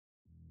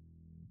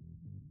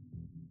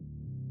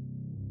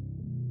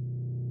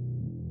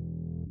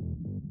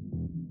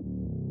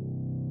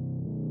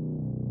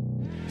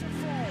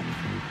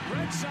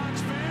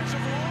Sox fans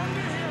have longed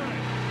to hear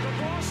it. The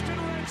Boston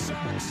Red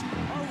Sox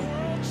are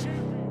world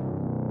champions.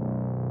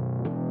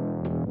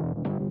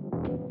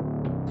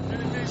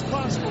 Anything's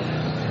possible.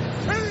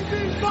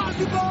 Anything's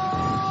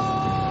possible!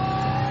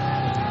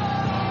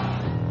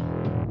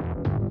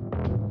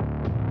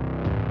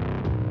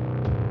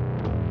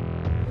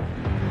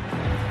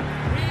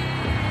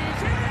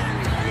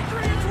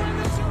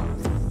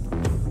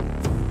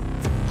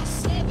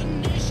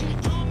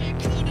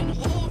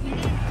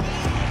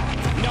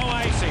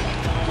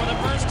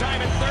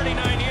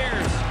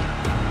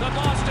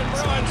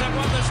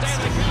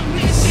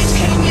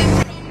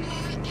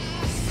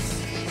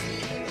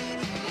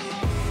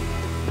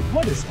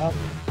 What is up?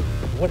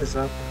 What is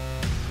up?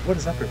 What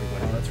is up,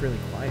 everybody? Oh, that's really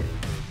quiet.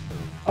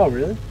 Oh,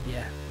 really?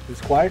 Yeah. It's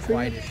quiet for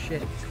Quiet you? as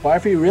shit. It's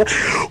quiet for you, really?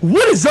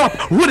 What is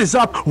up? What is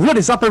up? What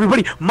is up,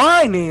 everybody?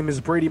 My name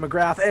is Brady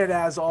McGrath, and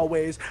as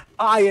always,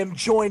 I am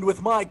joined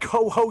with my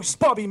co-hosts,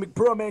 Bobby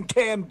McBrum and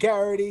Cam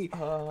Garrity.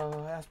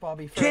 Ask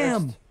Bobby first.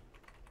 Cam,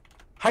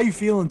 how you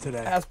feeling today?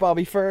 Ask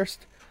Bobby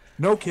first.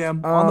 No,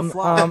 Cam, on the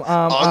fly. On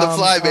the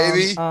fly,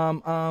 baby.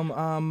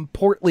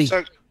 Portly.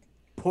 So,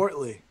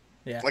 Portly.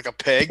 Yeah. like a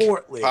pig?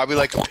 Portly. Probably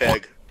like a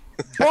pig.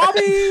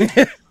 Bobby!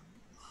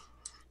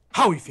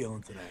 How are you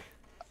feeling today?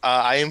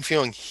 I am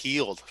feeling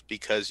healed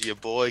because your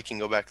boy can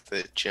go back to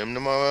the gym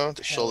tomorrow.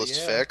 The shoulder's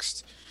yeah.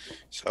 fixed.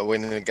 So we're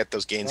going to get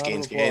those gains,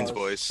 Round of applause.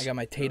 boys. I got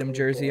my Tatum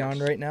jersey on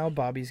right now.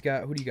 Bobby's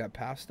got, who do you got?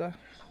 Pasta?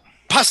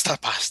 Pasta.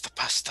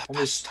 I'm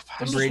just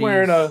Brady's-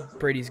 wearing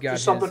Brady's got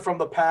just something his, from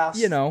the past.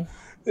 you know,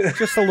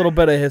 just a little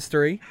bit of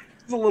history.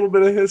 It's a little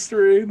bit of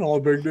history, not a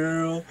big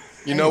deal.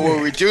 You know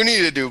what we do need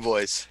to do,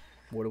 boys,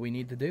 What do we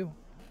need to do?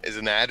 is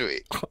an ad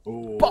read.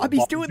 Ooh,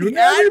 Bobby's doing the Bobby's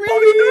ad doing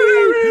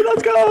it.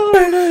 Let's go.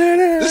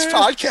 This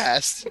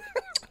podcast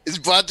is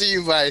brought to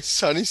you by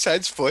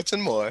Sunnyside Sports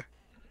and more.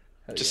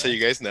 Just so you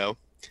guys know.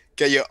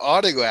 Get your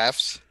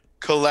autographs,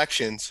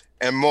 collections,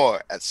 and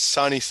more at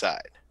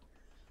Sunnyside.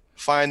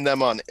 Find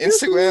them on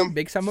Instagram,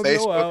 Big summer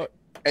blowout.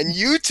 Facebook, and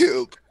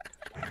YouTube.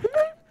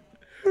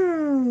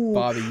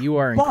 Bobby, you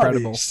are Bobby.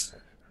 incredible.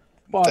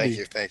 Bobby,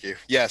 Thank you.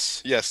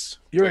 Yes. you're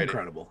Brady.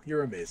 incredible.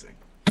 You're amazing.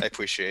 I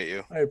appreciate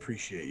you. I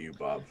appreciate you,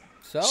 Bob.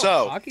 So,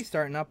 hockey's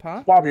starting up,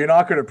 huh? Bob, you're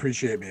not going to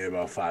appreciate me in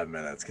about 5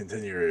 minutes.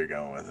 Continue where you're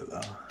going with it,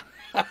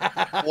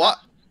 though. What?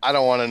 I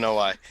don't want to know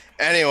why.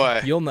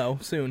 Anyway, You'll know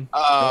soon.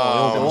 We'll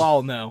um,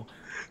 all know.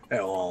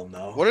 They'll all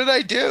know. what did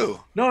I do?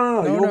 No,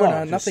 No, you'll no, know. no,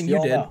 Just- nothing you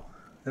you'll did. know.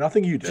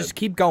 Nothing you did. Just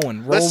keep going.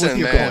 Roll with Listen,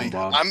 your man, point.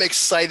 Bob. I'm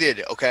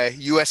excited. Okay,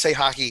 USA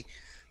Hockey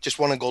just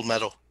won a gold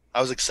medal.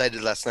 I was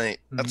excited last night.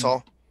 That's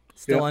all.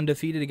 Still Yep.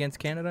 undefeated against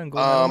Canada and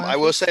gold medal I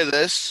will matches? say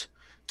this: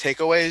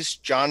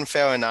 takeaways. John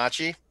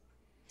Farinacci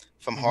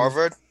from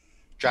Harvard,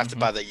 drafted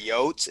by the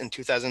Yotes in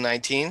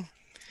 2019,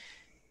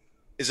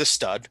 is a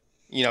stud.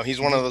 You know,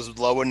 he's one of those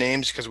lower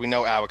names because we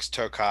know Alex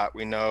Turcotte,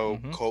 we know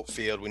Colt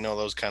Field, we know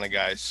those kind of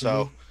guys.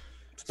 So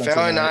Spencer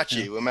Farinacci,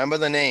 Knight, remember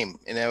the name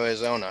in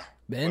Arizona.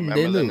 Ben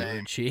Remember the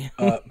name.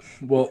 DiNucci.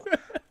 Well,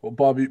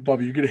 Bobby,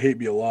 you're going to hate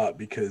me a lot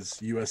because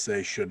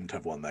USA shouldn't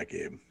have won that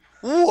game.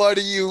 What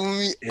do you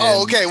mean?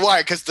 Oh, okay.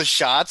 Why? Because the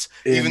shots,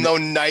 even though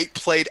Knight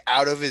played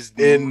out of his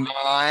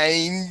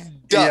mind.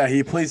 Yeah,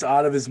 he plays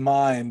out of his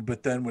mind,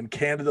 but then when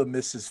Canada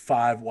misses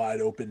 5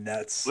 wide open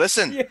nets.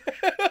 Listen,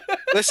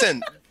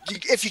 listen.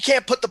 If you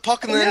can't put the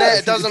puck in the Yeah, net, if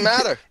it doesn't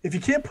matter. If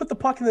you can't put the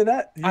puck in the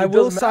net, I it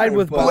will doesn't side matter,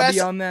 with but- Bobby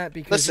Listen, on that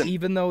because listen.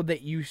 even though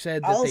that you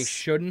said that I'll they s-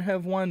 shouldn't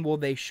have won, well,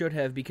 they should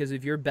have because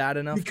if you're bad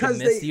enough Because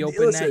to miss they- the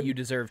open listen, net, you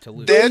deserve to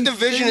lose. Their They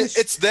division, finished-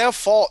 it's their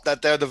fault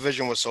that their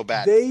division was so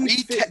bad. They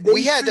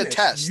We had to finished.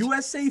 test.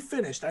 USA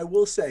finished. I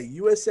will say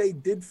USA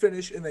did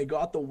finish and they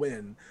got the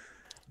win,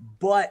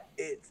 but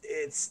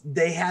it's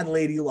they had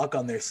Lady Luck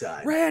on their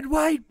side. Red,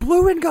 white,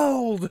 blue, and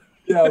gold.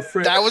 Yeah,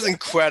 That was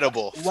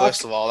incredible.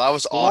 First of all, that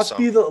was awesome.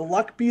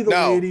 Luck be the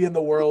No. lady in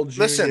the World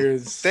Listen,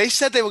 Juniors. they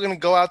said they were going to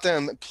go out there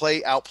and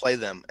outplay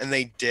them, and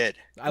they did.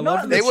 I Not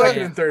love in the the second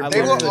chant. and third I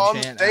period. love They the were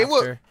on- chant they were-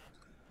 after.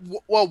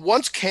 Well,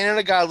 once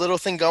Canada got a little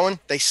thing going,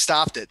 they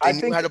stopped it. They I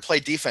knew think- how to play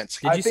defense.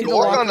 Did you see think the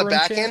York locker on the room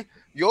back chant? end,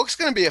 York's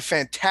going to be a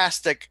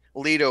fantastic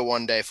leader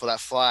one day for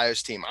that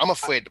Flyers team. I'm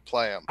afraid to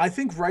play him. I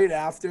think right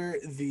after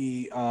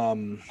the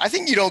I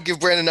think you don't give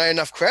Brandon Knight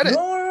enough credit.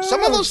 No,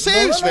 Some of those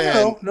saves,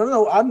 man.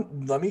 No. I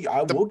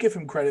will give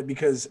him credit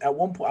because at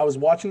one point I was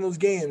watching those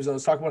games. I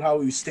was talking about how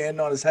he was standing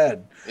on his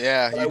head.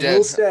 Yeah, But you I did.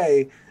 will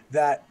say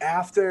that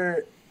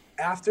after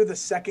the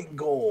second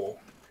goal,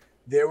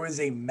 there was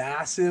a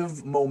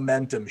massive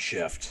momentum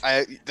shift.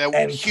 That was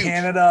And huge.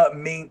 Canada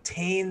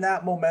maintained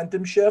that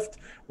momentum shift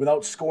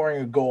without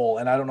scoring a goal.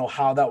 And I don't know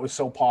how that was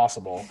so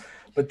possible,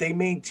 but they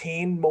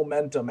maintained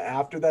momentum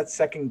after that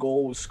second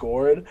goal was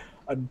scored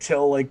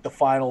until like the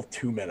final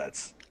 2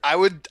 minutes. I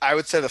would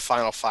say the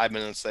final 5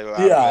 minutes they were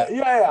out Yeah, of it.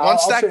 yeah.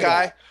 Once I'll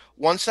say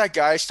once that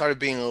guy started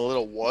being a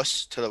little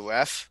wuss to the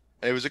ref,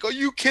 and he was like, "Are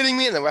you kidding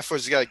me?" And the ref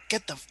was like,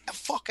 "Get the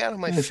fuck out of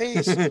my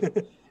face."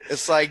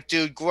 It's like,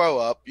 dude, grow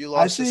up. You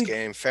lost this think-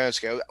 game, fair and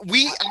square.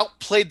 We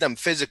outplayed them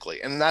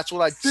physically, and that's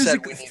what I said.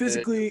 We needed.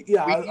 Physically,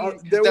 yeah.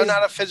 they're there was-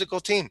 not a physical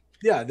team.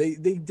 Yeah, they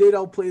did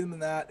outplay them in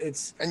that.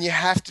 It's And you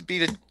have to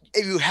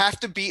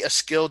be a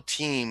skilled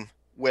team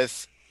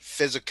with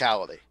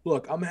physicality.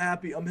 look, I'm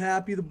happy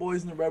the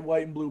boys in the red,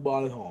 white, and blue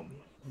bought it home.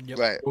 Yep.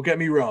 Right. Don't get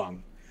me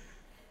wrong.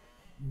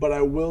 But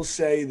I will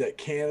say that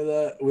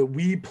Canada,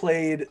 we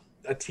played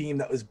a team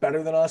that was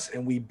better than us,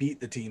 and we beat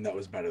the team that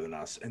was better than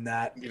us, and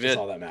that You is did.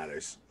 all that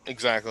matters.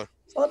 Exactly.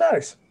 That's all that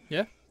matters.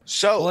 Yeah.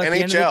 So Well, at the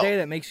end of the NHL. day,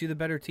 that makes you the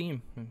better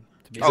team.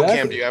 To be Oh, Exactly.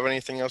 Cam, do you have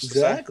anything else to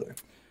say? Exactly.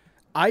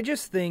 I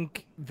just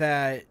think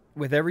that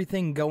with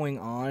everything going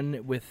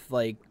on with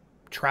like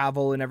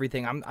travel and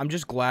everything, I'm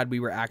just glad we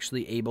were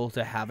actually able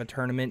to have a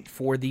tournament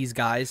for these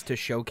guys to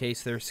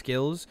showcase their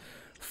skills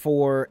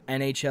for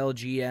NHL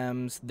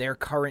GMs, their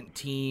current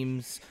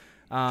teams,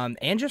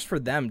 and just for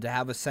them to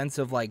have a sense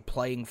of like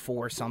playing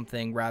for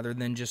something rather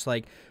than just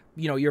like,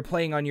 you know, you're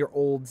playing on your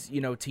old,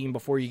 you know, team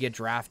before you get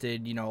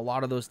drafted. You know, a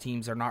lot of those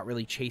teams are not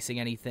really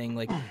chasing anything.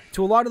 Like,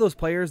 to a lot of those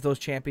players, those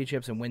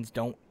championships and wins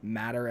don't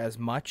matter as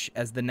much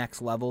as the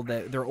next level.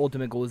 That their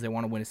ultimate goal is they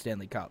want to win a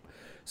Stanley Cup.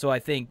 So I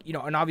think, you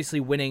know, and obviously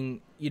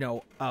winning, you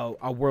know,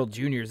 a World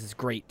Juniors is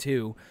great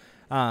too.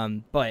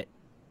 But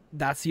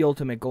that's the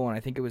ultimate goal, and I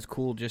think it was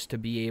cool just to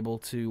be able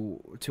to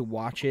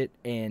watch it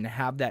and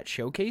have that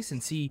showcase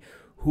and see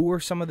who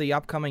are some of the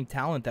upcoming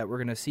talent that we're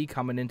going to see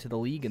coming into the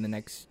league in the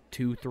next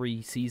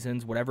 2-3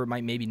 seasons, whatever it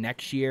might, maybe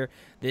next year,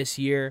 this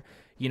year,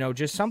 you know,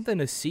 just something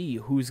to see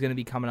who's going to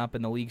be coming up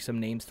in the league, some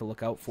names to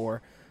look out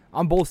for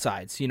on both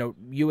sides, you know,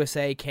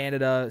 USA,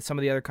 Canada, some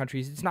of the other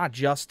countries. It's not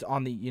just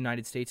on the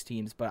United States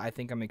teams, but I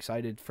think I'm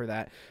excited for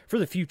that, for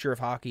the future of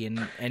hockey.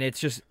 And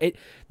it's just,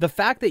 the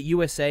fact that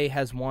USA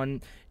has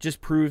won just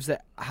proves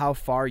that how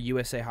far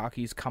USA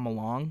hockey's come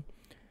along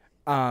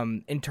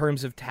in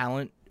terms of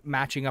talent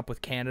matching up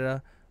with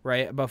Canada,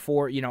 right?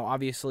 Before, you know,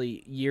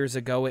 obviously years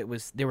ago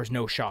there was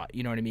no shot,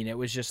 you know what I mean? It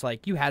was just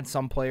like you had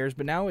some players,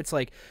 but now it's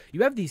like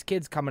you have these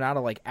kids coming out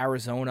of like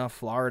Arizona,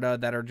 Florida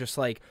that are just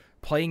like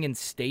playing in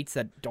states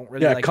that don't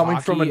really like coming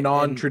hockey, from a and-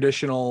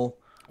 non-traditional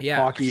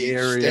hockey Huge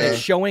area. and it's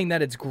showing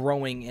that it's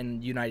growing in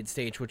the United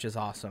States, which is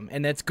awesome.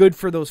 And that's good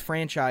for those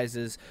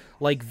franchises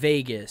like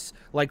Vegas,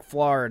 like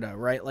Florida,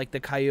 right? Like the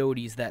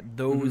Coyotes, that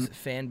those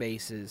fan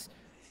bases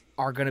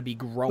are going to be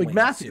growing.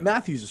 Like soon.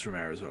 Matthews is from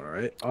Arizona,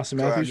 right? Austin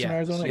Correct. Matthews from Yeah.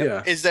 Arizona? Yep.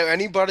 Yeah. Is there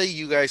anybody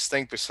you guys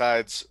think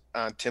besides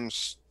Tim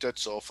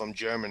Stutzel from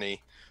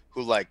Germany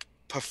who like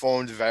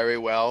performed very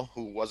well,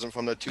 who wasn't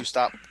from the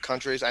two-stop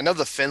countries? I know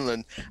the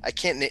Finland. I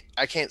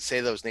can't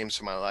say those names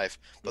for my life,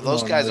 but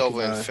those Oh, guys like,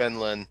 over in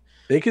Finland,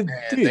 They could,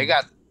 man, dude, they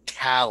got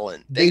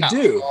talent. They got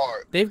do.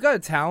 heart. They've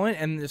got talent,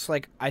 and it's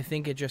like I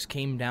think it just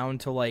came down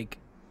to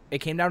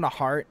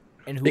heart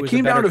and who it was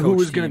came a better down to who coach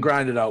was going to team.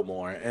 grind it out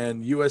more,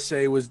 and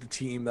USA was the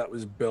team that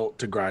was built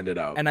to grind it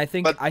out. And I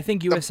think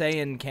But USA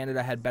and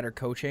Canada had better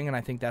coaching, and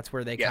I think that's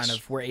where they Yes. kind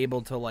of were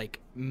able to like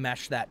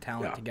mesh that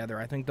talent Yeah. together.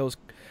 I think those,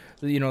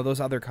 you know, those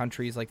other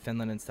countries like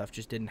Finland and stuff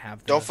just didn't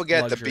have. Don't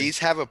forget, the luxury. Bees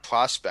have a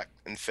prospect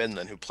in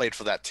Finland who played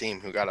for that team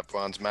who got a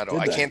bronze medal.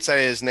 Did I they? can't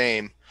say his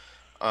name,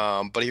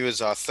 but he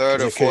was a third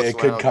or it fourth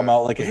could come rounder.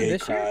 out like a Was it hate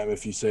this year? crime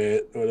if you say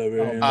it,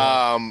 whatever. Oh, you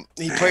know.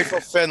 He played for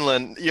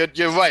Finland.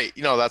 You're right.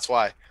 You know, that's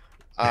why.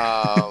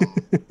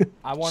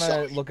 I want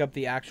So- to look up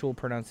the actual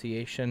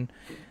pronunciation.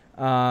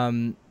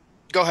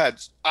 Go ahead.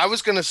 I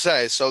was gonna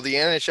say, so the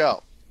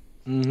NHL.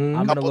 I'm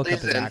gonna Couple look up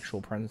days his in.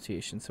 actual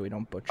pronunciation so we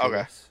don't butcher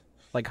Okay. this.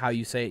 Like how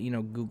you say it, you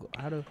know, Google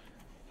how to.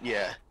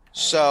 Yeah.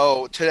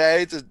 So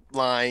today the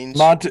lines.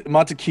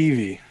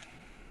 Montekivi.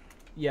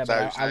 Yeah, Is that but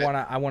how you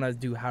say I wanna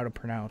do how to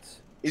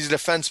pronounce. He's a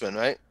defenseman,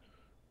 right?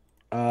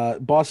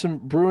 Boston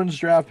Bruins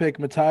draft pick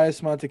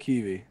Matthias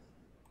Montekivi.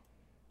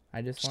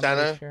 I just want to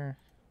Center? make sure.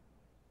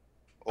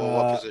 Or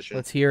what position?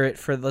 Let's hear it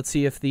for. Let's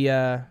see if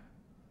the.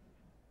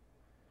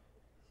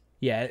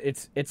 Yeah,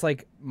 it's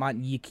like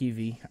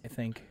Montekivi, I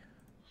think.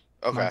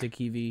 Okay.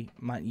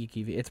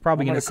 Montekivi. It's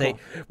probably I'm gonna gonna say.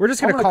 We're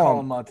just I'm gonna gonna call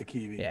him him.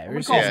 Montekivi. Yeah, I'm we're gonna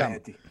just call gonna him say-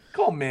 Manti.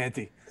 Call him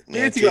Manti. Manti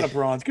Manti. got a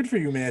bronze. Good for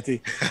you,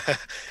 Manti.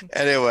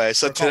 Anyway,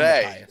 so Or call him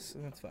today Matthias.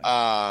 That's fine.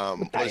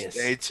 was Matthias.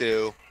 day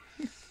 2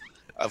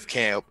 of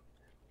camp.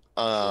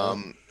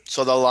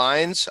 So the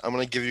lines, I'm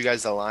gonna give you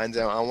guys the lines,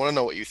 and I want to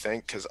know what you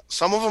think because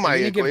some of them Are I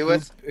you gonna give agree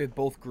with.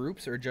 both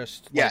groups or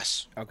just like-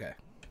 Yes, Okay.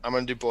 I'm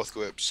gonna do both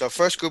groups. So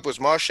first group was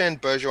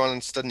Marchand, Bergeron,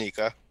 and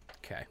Studnicka.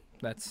 Okay.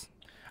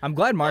 I'm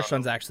glad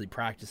Marchand's actually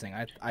practicing.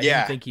 I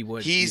Yeah, didn't think he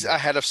would. He's either.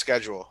 ahead of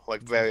schedule,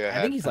 like very ahead.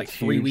 I think he's like That's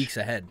 3 huge. weeks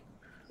ahead.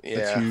 That's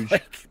yeah, huge.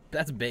 Like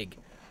that's big.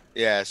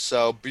 yeah.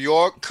 So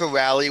Bjork,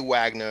 Corrali,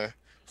 Wagner,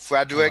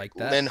 Frederick, like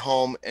that.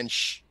 Lindholm, and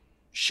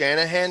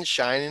Shanahan.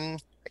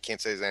 I can't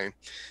say his name.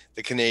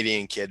 The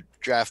Canadian kid,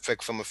 draft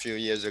pick from a few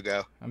years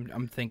ago.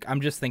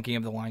 I'm just thinking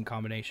of the line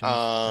combination.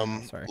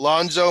 Sorry.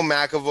 Lonzo,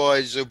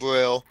 McAvoy,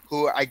 Zubril,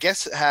 who I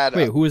guess had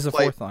Wait, who was the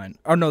play- fourth line?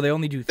 Oh no, they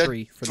only do The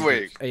 3 for the three,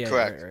 groups. Oh, yeah,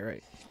 correct.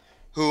 Right.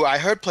 who I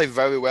heard played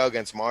very well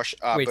against Wait,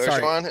 sorry.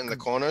 Bergeron in the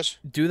corners.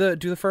 Do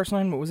the first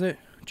line. What was it?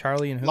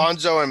 Charlie and who?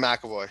 Lonzo and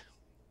McAvoy.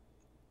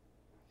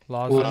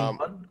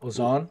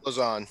 Lozon.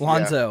 Lozon.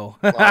 Lonzo.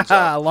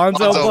 Yeah.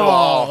 Lonzo Lonzo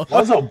Ball.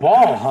 Lonzo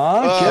Ball,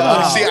 huh? Get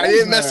out. See, I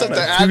didn't mess up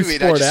the ad read.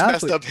 I Two-sport just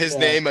athlete. messed up his Yeah.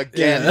 name again,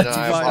 Yeah, and that's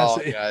I fine.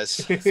 apologize.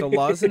 So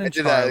Lawson and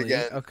Did that Charlie.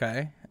 again.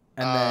 Okay.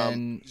 And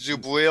then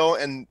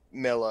Zubril and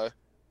Miller.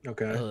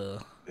 Okay.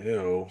 ugh.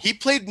 Ew. He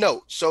played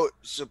so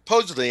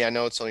supposedly I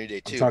know it's only day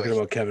I'm 2. talking but-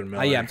 about Kevin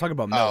Miller. Yeah, I'm talking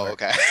about Miller. Oh,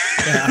 okay.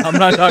 Yeah, I'm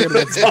not talking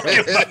about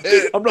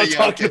I'm not Yeah,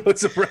 talking okay. about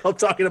Zabrell. I'm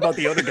talking about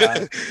the other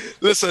guy.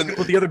 Listen,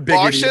 About the other big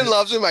Marston idiot.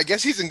 loves him. I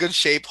guess he's in good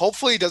shape.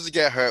 Hopefully he doesn't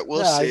get hurt.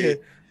 We'll Yeah, see.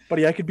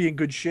 buddy, I could be in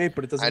good shape,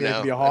 but it doesn't I mean I know.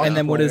 can be a hockey And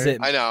then what is player.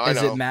 it? I know.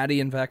 Is it Maddie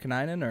and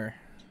Vakanainen or?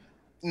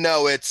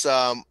 No, it's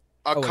and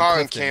Akar and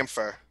Clifton.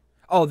 Camphor.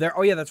 Oh, there.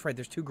 Oh yeah, that's right.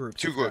 There's two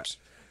groups. Two I forgot. groups.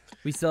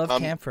 We still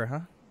have Camphor, huh?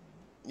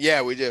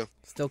 Yeah, we do.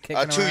 Still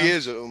kicking 2 around?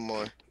 years or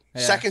more.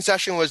 Yeah. Second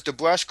session was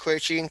DeBrusk,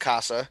 Krejci, and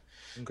Casa.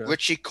 Okay.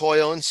 Richie,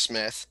 Coyle, and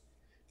Smith.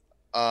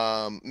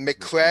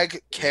 McCraig,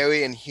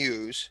 Carey, and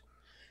Hughes.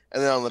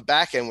 And then on the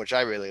back end, which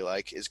I really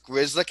like, is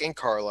Grzelcyk and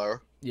Carlo.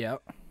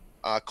 Yep.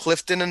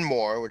 Clifton and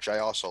Moore, which I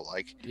also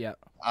like. Yep.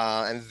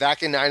 And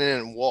Vakanainen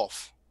and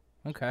Wolf.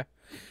 Okay.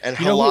 And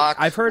You know who, Halak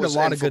I've heard a was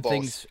lot in of for good both.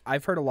 things.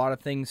 I've heard a lot of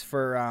things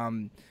for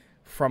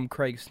from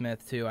Craig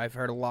Smith too. I've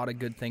heard a lot of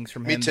good things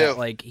from Me him. too. That,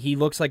 like he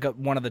looks like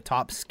one of the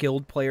top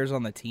skilled players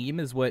on the team.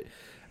 Is what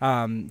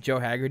Joe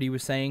Haggerty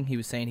was saying. He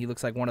was saying he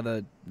looks like one of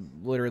the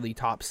literally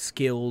top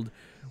skilled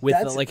with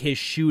That's- like his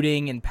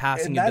shooting and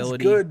passing And that's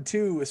ability. good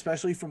too,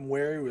 especially from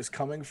where he was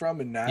coming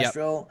from in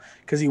Nashville,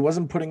 because he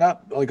wasn't putting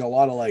up like a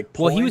lot of like.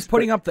 Well, he points, was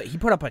putting but- up he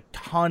put up a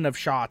ton of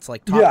shots,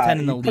 like top Yeah, 10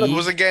 in the he put up- He league.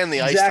 wasn't getting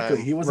the ice exactly.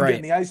 time. He wasn't Right.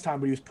 getting the ice time,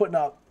 but he was putting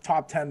up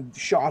top 10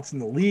 shots in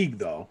the league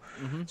though.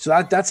 Mm-hmm. So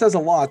that says a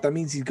lot. That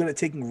means he's good at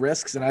taking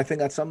risks, and I think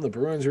that's something the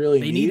Bruins really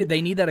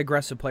They need that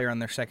aggressive player on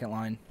their second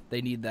line.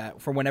 They need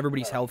that for when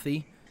everybody's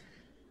healthy.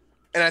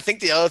 And I think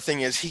the other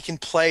thing is he can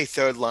play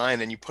third line,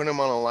 and you put him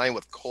on a line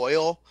with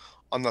Coyle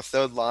on the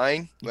third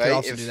line, You right? could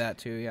also If- do that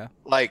too, yeah.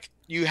 Like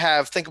you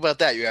have, think about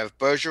that. You have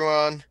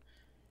Bergeron,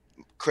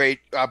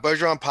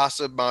 Bergeron,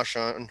 Pasta,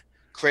 Marchand,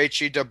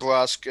 Krejci,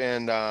 DeBrusk,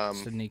 and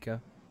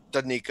Studnicka.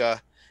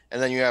 Danica,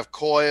 and then you have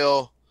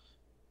Coyle,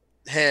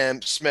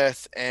 him,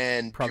 Smith,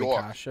 and Probably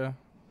Bjork. Kasha.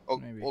 Oh,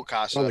 maybe. well,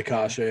 Casa. Probably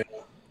Kasha.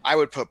 I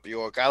would put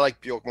Bjork. I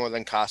like Bjork more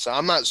than Casa.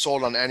 I'm not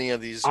sold on any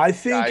of these I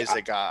think- guys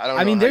they got. I don't.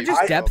 I mean, know they're how you just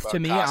feel depth about to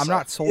me. Casa. I'm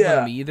not sold Yeah. on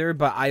them either,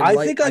 but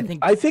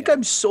I think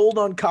I'm sold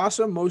on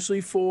Casa mostly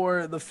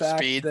for the fact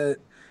Speed. that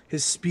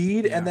his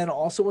speed, Yeah. and then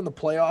also in the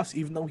playoffs,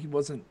 even though he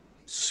wasn't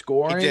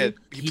scoring, He did.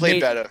 He played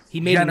made, better.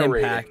 He made an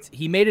Generated. impact.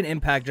 He made an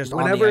impact just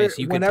on Whenever the ice.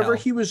 You could whenever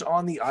tell. he was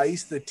on the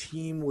ice, the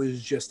team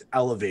was just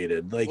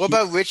elevated. Like, What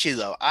about Richie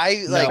though?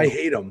 I like. I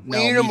hate him. We No,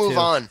 need to me move too.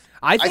 on.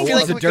 I think feel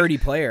he's like a we could- dirty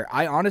player.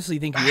 I honestly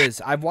think he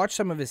is. I've watched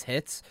some of his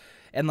hits,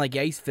 and like,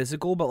 yeah, he's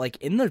physical, but like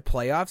in the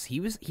playoffs,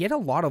 he had a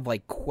lot of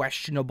like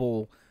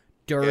questionable,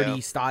 dirty Yeah.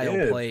 style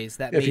Yeah. plays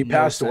that If he made no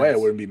passed away, I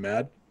sense. wouldn't be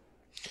mad.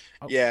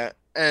 Yeah,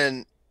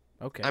 and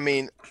Okay. I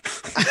mean,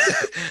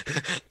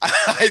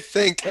 I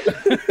think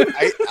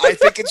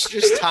it's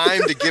just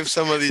time to give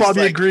some of these. Bobby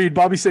like, agreed.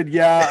 Bobby said,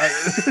 "Yeah."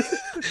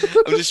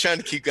 I'm just trying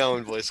to keep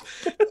going, boys.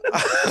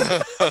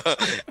 I'm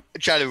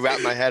trying to wrap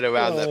my head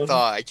around that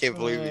thought. I can't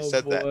believe you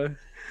said that.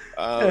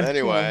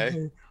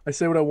 Anyway, I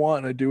say what I want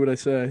and I do what I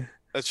say.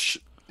 that's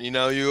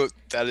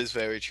that is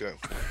very true.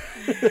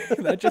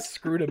 that just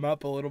screwed him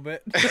up a little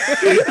bit. I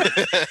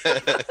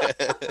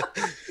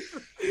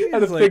had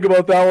to think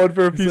about that one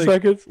for a few like,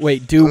 seconds.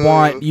 Wait, you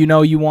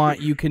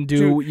can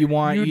do, you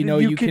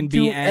can be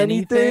do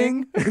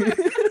anything.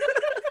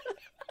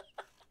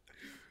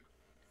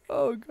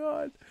 Oh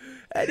God.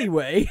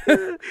 Anyway,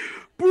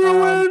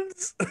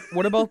 Bruins.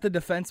 what about the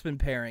defenseman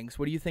pairings?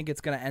 What do you think it's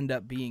going to end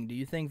up being? Do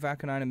you think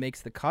Vakanainen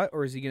makes the cut,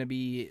 or is he going to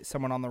be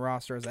someone on the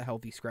roster as a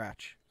healthy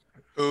scratch?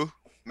 Who?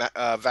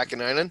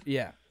 Vakanainen?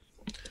 Yeah.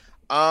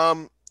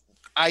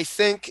 I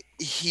think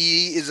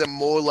he is a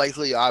more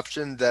likely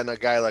option than a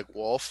guy like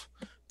Wolf,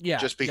 Yeah.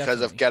 just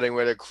because of definitely. getting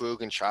rid of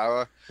Krug and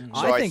Chara.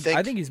 So I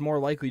think he's more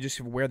likely just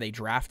where they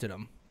drafted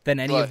him than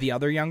any But- of the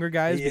other younger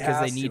guys He because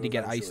they has need to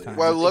get ice eventually. time.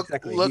 Well, look,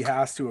 Exactly. look, He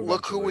has to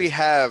look who eventually. we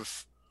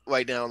have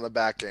right now on the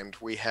back end.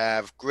 We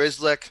have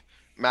Grzelcyk,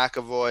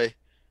 McAvoy,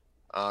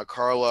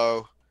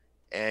 Carlo,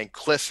 and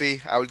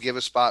Cliffy. I would give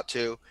a spot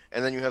to,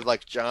 and then you have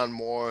like John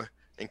Moore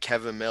and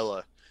Kevin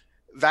Miller.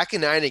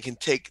 Vakanainen can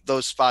take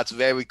those spots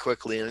very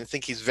quickly, and I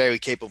think he's very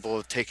capable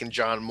of taking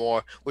John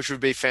Moore, which would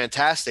be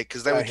fantastic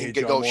because then I we can hate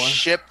John go Moore.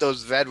 ship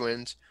those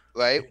veterans,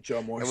 right?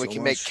 John Moore And we so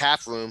can much. make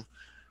cap room.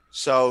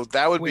 So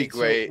that would be Wait, so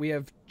great. we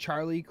have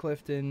Charlie,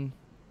 Clifton,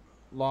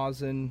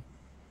 Lawson,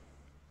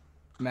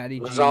 Matty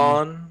G.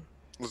 Lazan.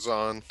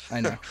 Lazan,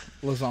 I know.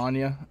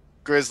 Lasagna.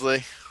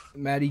 Grizzly,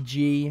 Matty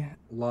G.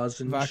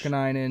 Lozenge.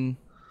 Vakanainen.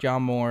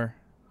 John Moore.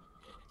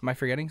 Am I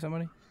forgetting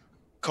somebody?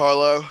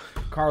 Carlo.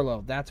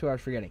 Carlo. That's who I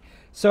was forgetting.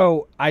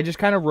 So I just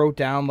kind of wrote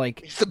down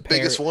like He's the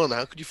biggest one.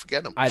 How could you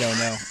forget him? I don't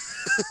know.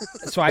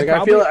 So Like,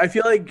 I feel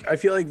like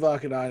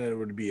Vakanainen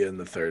would be in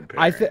the third pair.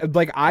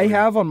 I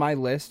have on my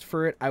list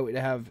for it. I would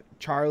have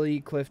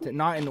Charlie, Clifton,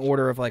 not in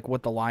order of like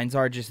what the lines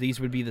are. Just these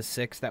would be the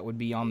 6 that would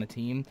be on the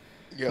team.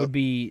 Yep. Would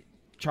be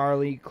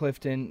Charlie,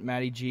 Clifton,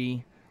 Matty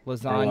G,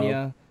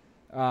 Lasagna,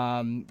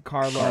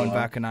 Carlo, and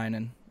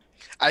Vakanainen.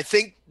 I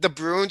think the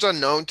Bruins are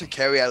known to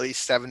carry at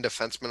least 7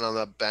 defensemen on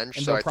the bench,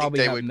 And so they'll I think probably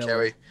they have would Miller.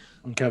 carry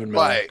And Kevin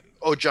Miller. right.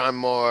 Oh, John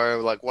Moore,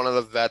 like one of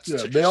the vets. Yeah,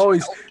 to they just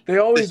always help they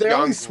always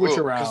this switch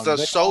group, around. they're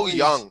They so always-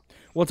 young.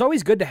 Well, it's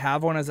always good to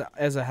have one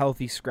as a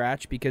healthy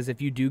scratch because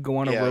if you do go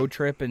on a Yeah. road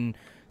trip and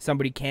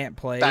somebody can't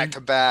play, Back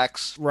to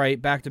backs.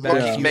 right, back to back,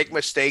 Rookies Yeah. make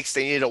mistakes.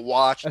 They need a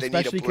watch. They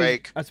need a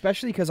break.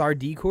 especially because our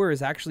decor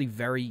is actually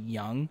very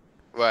young.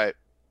 Right.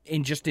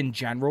 In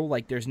general,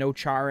 like there's no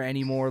Chara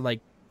anymore. Like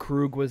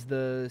Krug was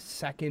the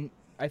second,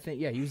 I think.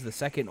 Yeah, he was the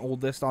second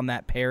oldest on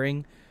that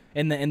pairing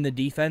in the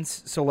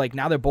defense. So like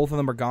now that both of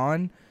them are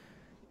gone,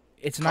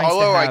 it's nice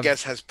Carlo, to have. I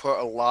guess, has put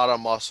a lot of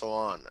muscle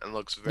on and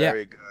looks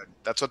very good.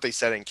 That's what they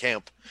said in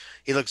camp.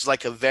 He looks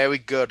like a very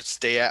good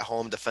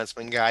stay-at-home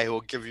defenseman guy who will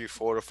give you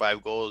 4 to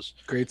 5 goals.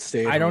 Great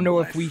state. I don't know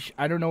if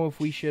I don't know if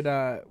we should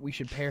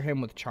pair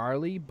him with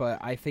Charlie, but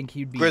I think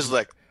he'd be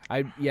Grizzlick.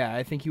 I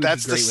think he would.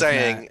 That's be the great with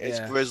saying. Matt, It's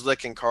yeah.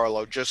 Grizzlick and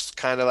Carlo, just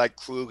kind of like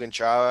Krug and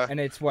Chara. And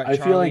it's what I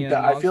Charlie feel like and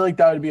that. I Laws? feel like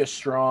that would be a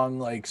strong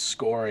like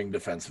scoring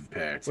defensive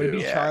pair Would it too.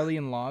 be Yeah. Charlie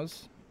and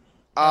Laws?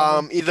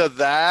 Either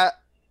that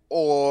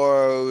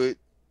or,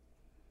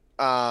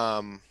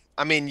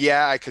 I mean,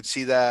 yeah, I could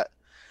see that.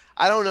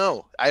 I don't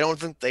know. I don't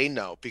think they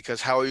know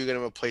because how are you going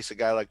to replace a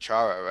guy like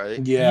Chara, right?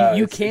 Yeah,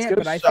 you it's can't. gonna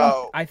But I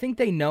So- think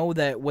they know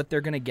that what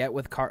they're gonna get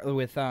with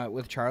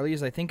Charlie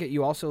is I think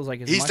you also is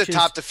like as He's much the as,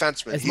 top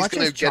defenseman. as He's much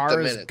going as to get the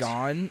Chara's minutes.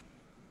 gone.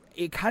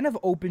 It kind of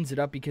opens it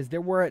up because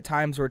there were at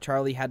times where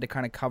Charlie had to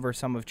kind of cover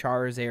some of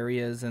Chara's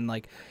areas and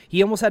like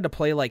he almost had to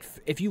play like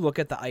if you look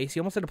at the ice, he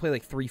almost had to play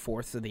like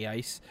 3/4 of the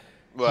ice.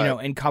 Right. You know,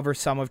 and cover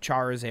some of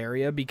Chara's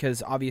area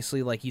because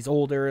obviously, like, he's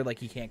older, like,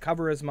 he can't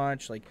cover as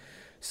much. Like,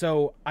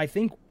 so I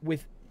think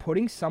with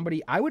putting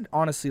somebody, I would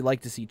honestly like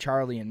to see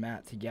Charlie and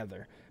Matt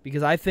together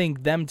because I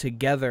think them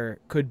together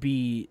could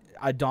be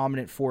a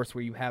dominant force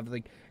where you have,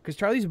 like, because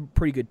Charlie's a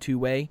pretty good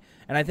two-way,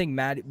 and I think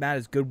Matt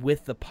is good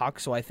with the puck,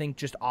 so I think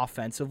just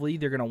offensively,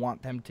 they're going to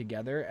want them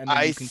together, and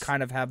then you can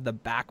kind of have the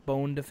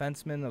backbone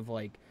defensemen of,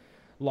 like,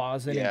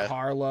 Lawson and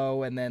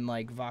Carlo, and then,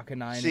 like,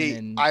 Vakanainen See,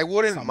 and I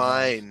wouldn't something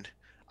mind.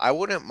 I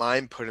wouldn't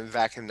mind putting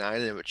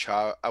Vakanainen with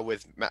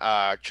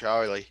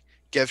Charlie.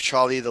 Give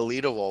Charlie the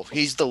leader role.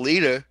 He's the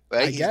leader,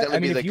 right? He's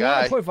gonna be if the you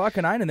guy. want to put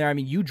Vakanainen in there, I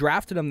mean, you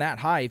drafted him that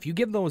high. If you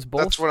give those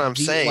both, That's what I'm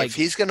saying. Like, if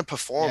he's gonna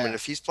perform and yeah.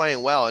 if he's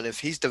playing well and if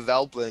he's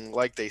developing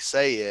like they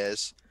say he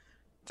is,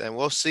 then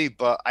we'll see.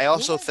 But I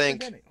also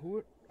think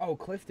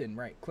Clifton,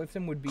 right?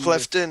 Clifton would be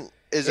Clifton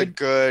is a if-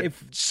 good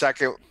if-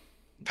 second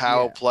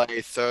power Yeah.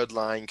 play, third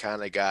line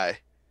kind of guy,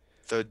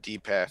 third D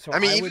pair. So I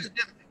mean, I even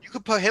you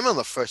could put him on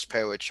the first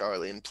pair with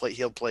Charlie and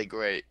he'll play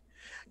great.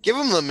 Give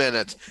him the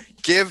minutes.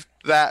 Give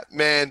that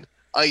man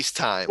ice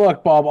time.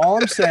 Look, Bob. All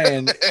I'm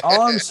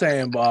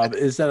saying, Bob,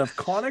 is that if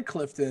Connor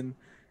Clifton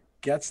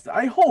gets,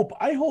 I hope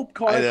Connor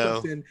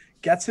Clifton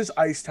gets his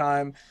ice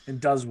time and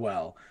does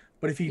well.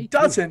 But if he Me too.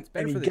 doesn't It's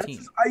better and he for the gets team.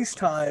 his ice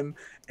time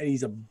and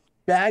he's a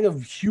bag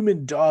of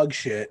human dog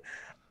shit,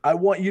 I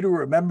want you to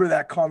remember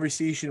that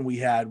conversation we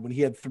had when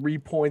he had 3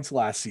 points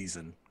last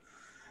season.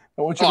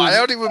 I want you to I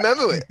already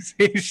remember it.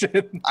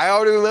 conversation. I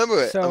already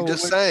remember it. So- I'm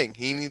just saying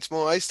he needs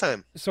more ice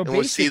time. So And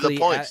we'll see basically,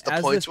 the points. The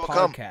as points this will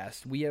come.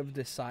 podcast, we have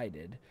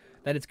decided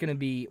that it's going to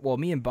be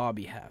me and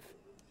Bobby have,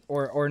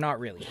 or not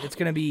really. It's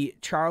going to be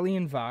Charlie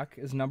and Vak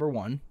is number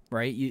one,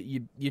 right?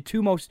 Your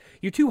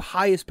two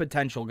highest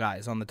potential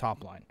guys on the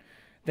top line.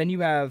 Then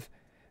you have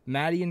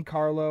Matty and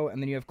Carlo,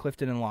 and then you have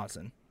Clifton and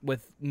Lawson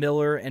with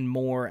Miller and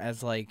Moore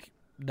as like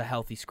the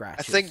healthy I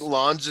scratches. think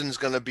Lonson's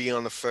going to be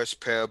on the first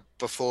pair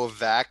before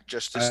Vac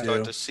just to I start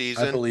do. the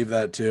season. I believe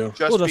that too.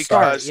 Just well, to because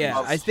start, yeah.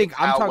 of I think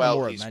I'm how talking well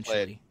more he's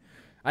eventually. played.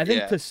 I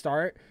think Yeah. to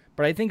start,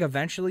 but I think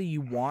eventually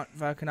you want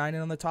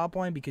Vakanainen on the top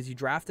line because you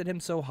drafted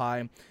him so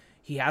high.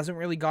 He hasn't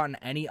really gotten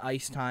any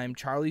ice time.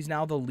 Charlie's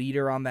now the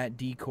leader on that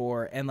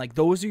decor, and like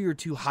those are your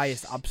two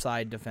highest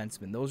upside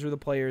defensemen. Those are the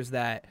players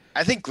that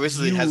I think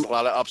Grizzly has a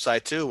lot of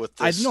upside too with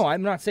this.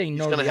 I'm not saying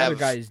no, gonna the other have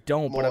guys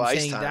don't, but more I'm ice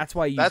saying time. that's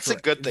why you. That's a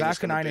good thing it's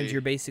gonna Vakanainen's be.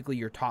 you're basically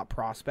your top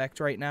prospect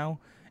right now,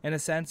 in a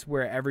sense,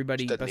 where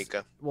everybody.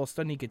 Studnicka. Well,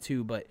 Studnicka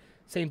too, but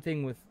same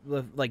thing with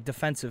like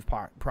defensive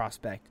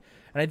prospect.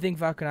 And I think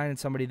Vakanainen's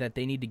somebody that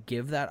they need to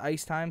give that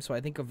ice time. So I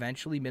think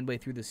eventually, midway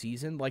through the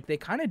season, like they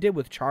kind of did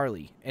with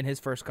Charlie in his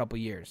first couple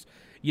years.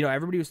 You know,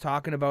 everybody was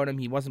talking about him.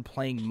 He wasn't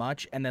playing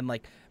much, and then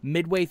like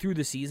midway through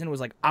the season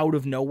was like out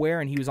of nowhere,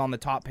 and he was on the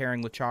top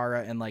pairing with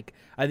Chara. And like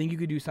I think you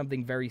could do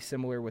something very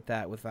similar with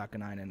that with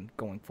Vakanainen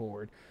going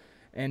forward.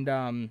 And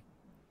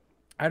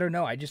I don't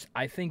know.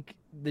 I think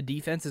the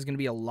defense is going to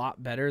be a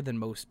lot better than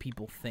most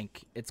people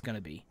think it's going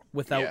to be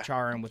without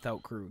Chara and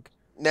without Krug.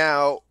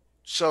 Now,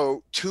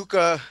 so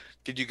Tuukka,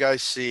 did you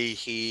guys see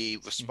he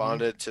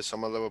responded to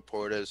some of the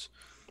reporters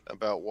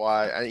about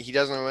why he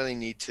doesn't really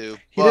need to?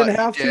 He didn't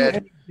have to,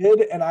 and he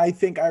did, and I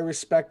think I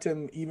respect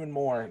him even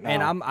more now.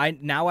 And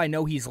I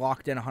know he's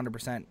locked in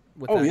 100%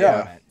 with Oh, that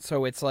yeah. comment.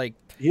 So it's like,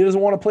 He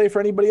doesn't want to play for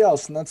anybody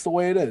else, and that's the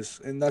way it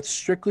is. And that's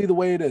strictly the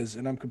way it is.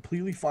 And I'm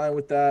completely fine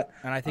with that.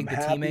 and I think I'm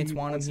the happy teammates he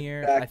want him wants it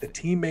here. back. The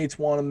teammates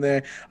want him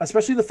there,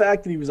 especially the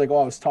fact that he was like, "Oh,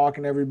 I was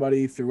talking to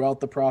everybody throughout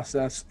the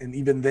process, and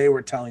even they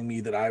were telling me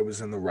that I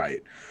was in the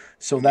right."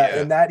 So that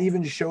Yeah. and that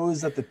even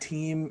shows that the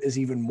team is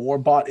even more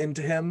bought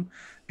into him,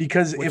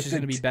 because which if is the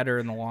going to be better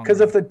in the long because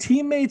run. if the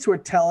teammates were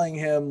telling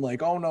him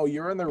like, "Oh no,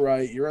 you're in the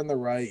right,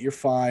 you're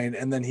fine,"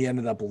 and then he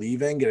ended up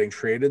leaving, getting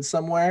traded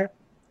somewhere,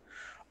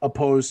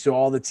 opposed to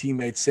all the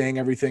teammates saying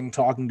everything,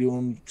 talking to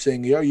him,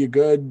 saying, "Yo, you're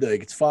good,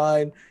 like it's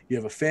fine. You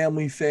have a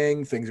family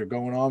thing, things are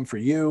going on for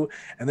you,"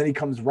 and then he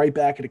comes right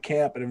back into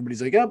camp, and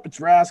everybody's like, "Yep, it's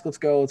Rask. Let's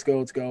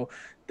go."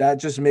 That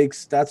just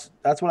makes that's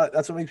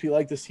what makes me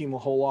like this team a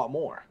whole lot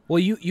more. Well,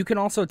 you can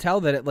also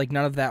tell that like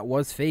none of that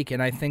was fake,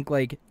 and I think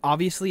like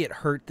obviously it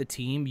hurt the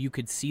team. You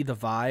could see the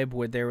vibe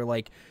where they were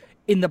like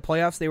in the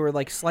playoffs they were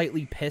like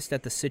slightly pissed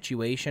at the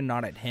situation,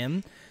 not at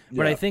him.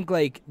 But I Yeah. think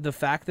like the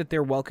fact that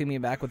they're welcoming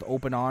him back with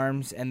open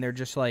arms and they're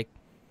just like,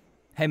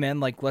 "Hey man,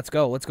 like let's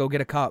go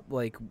get a cup.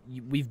 Like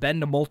we've been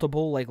to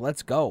multiple, like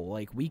let's go.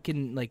 Like we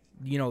can like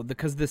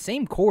because the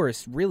same core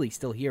is really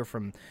still here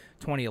from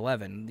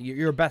 2011.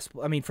 Your best,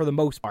 I mean, for the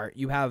most part,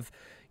 you have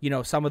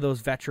some of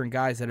those veteran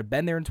guys that have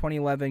been there in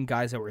 2011,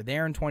 guys that were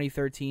there in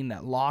 2013,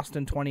 that lost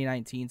in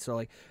 2019. So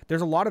like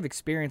there's a lot of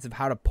experience of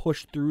how to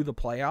push through the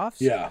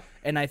playoffs. Yeah,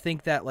 And I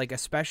think that like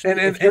especially and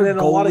if and you're then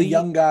a lot of goalie-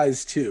 young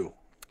guys too.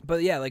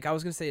 But yeah, like I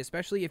was gonna say,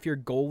 especially if you're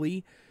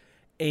goalie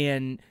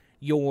and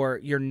your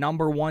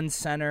number one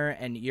center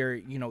and your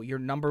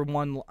number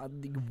one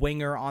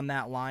winger on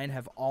that line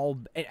have all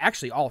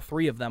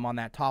three of them on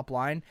that top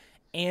line,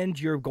 and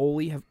your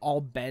goalie have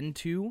all been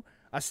to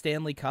a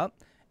Stanley Cup,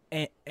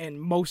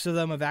 and most of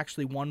them have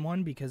actually won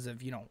one because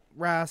of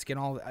Rask and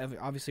all.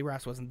 Obviously,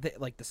 Rask wasn't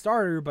like the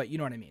starter, but you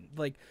know what I mean.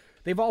 Like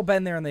they've all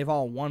been there and they've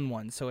all won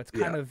one, so it's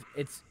kind of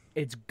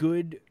it's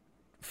good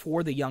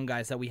for the young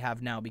guys that we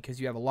have now because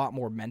you have a lot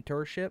more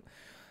mentorship.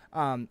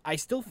 I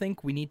still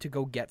think we need to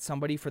go get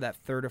somebody for that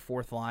third or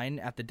fourth line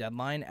at the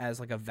deadline as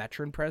like a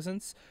veteran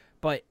presence,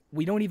 but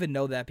we don't even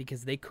know that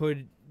because the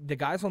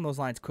guys on those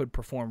lines could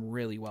perform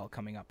really well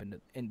coming up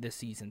in this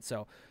season.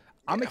 So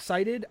I'm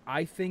excited.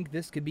 I think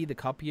this could be the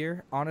cup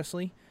year,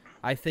 honestly.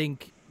 I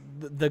think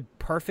the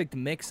perfect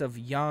mix of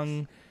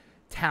young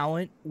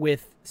talent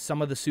with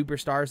some of the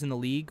superstars in the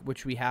league,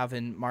 which we have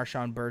in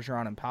Marchand,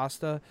 Bergeron, and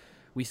Pasta.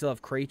 We still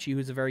have Krejci,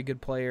 who's a very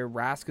good player.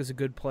 Rask is a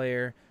good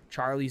player.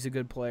 Charlie's a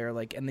good player.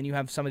 Like, and then you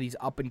have some of these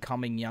up and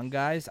coming young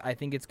guys. I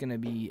think it's going to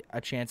be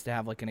a chance to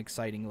have like an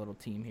exciting little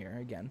team here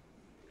again.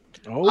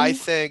 Oh, I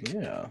think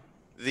yeah.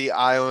 the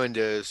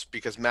Islanders,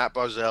 because Matt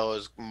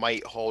Barzal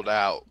might hold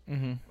out,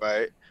 Mm-hmm.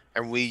 right?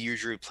 And we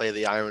usually play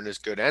the Islanders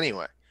good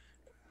anyway.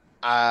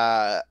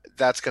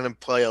 That's going to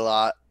play a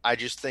lot. I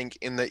just think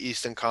in the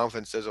Eastern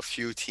Conference, there's a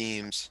few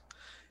teams,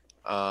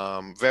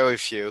 very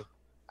few.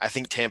 I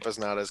think Tampa's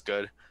not as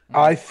good.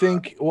 I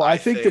think I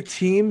the think-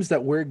 teams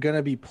that we're going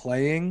to be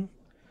playing,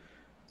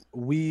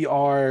 we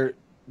are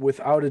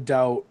without a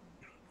doubt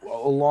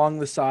along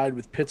the side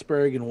with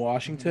Pittsburgh and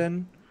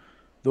Washington.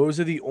 Those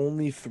are the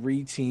only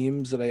three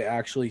teams that I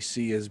actually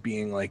see as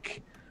being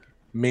like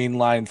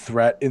mainline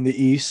threat in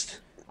the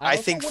East. I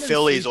also think wouldn't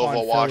Philly's sleep on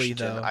over Philly,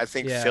 Washington. though. I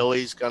think Yeah.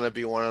 Philly's going to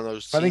be one of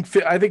those teams.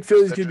 I think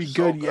Philly's They're going to be just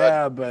so good, good.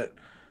 yeah, but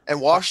And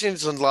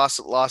Washington's lost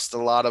a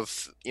lot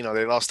of, they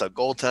lost a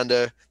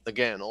goaltender. They're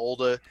getting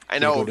older. I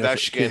know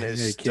Ovechkin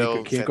is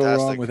still can't go wrong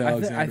fantastic. with I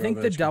Alexander think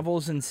the Ovechkin.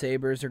 Devils and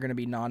Sabres are going to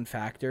be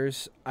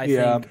non-factors. I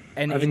Yeah. think,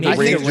 and I think maybe I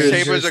think the the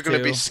Rangers Sabres are going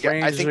to be too. scared.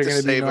 I Rangers think are the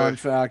going to be Sabres.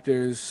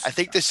 non-factors. I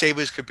think the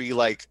Sabres could be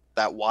like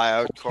that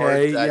wild card.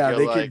 Okay, that yeah,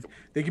 you're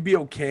they could be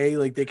okay.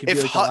 Like they could be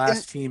If like Hutton- the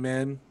last team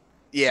in.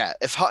 Yeah,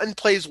 if Hutton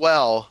plays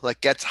well,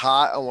 like gets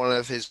hot on one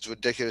of his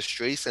ridiculous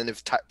streaks, and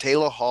if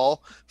Taylor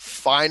Hall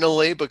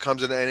finally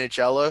becomes an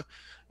NHLer,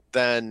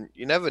 then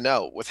you never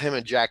know with him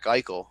and Jack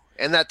Eichel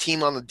and that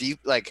team on the deep,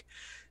 like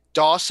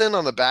Dawson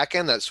on the back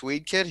end, that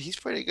Swede kid, he's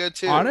pretty good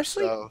too.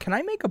 Honestly, so- can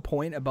I make a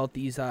point about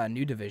these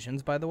new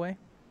divisions, by the way?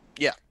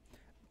 Yeah.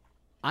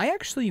 I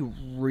actually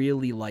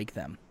really like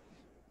them.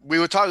 we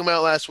were talking about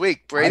it last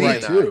week, Brady I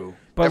and do I. too.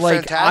 But They're like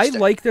fantastic. I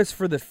like this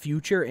for the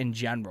future in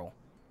general.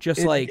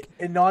 Just like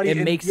and not it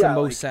even, makes yeah, the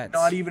most like, sense.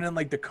 Not even in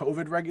like the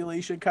COVID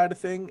regulation kind of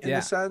thing in Yeah.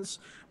 the sense,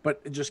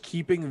 but just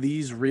keeping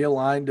these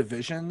realigned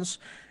divisions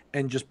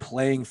and just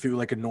playing through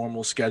like a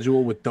normal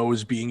schedule with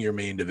those being your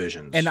main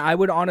divisions. And I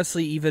would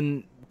honestly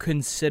even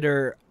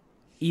consider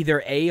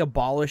either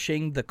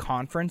abolishing the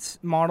conference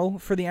model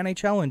for the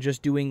NHL and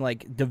just doing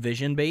like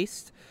division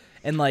based,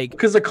 and like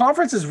because the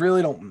conferences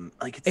really don't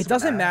like it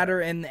doesn't matter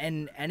in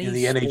any In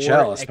the sport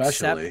NHL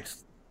especially.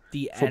 except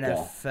the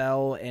Football.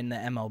 NFL and the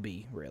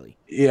MLB, really.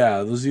 Yeah,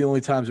 those are the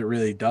only times it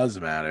really does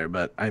matter.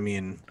 But I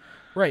mean,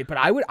 Right, but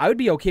I would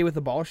be okay with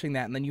abolishing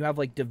that, and then you have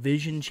like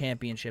division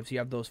championships. You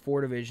have those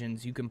 4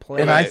 divisions you can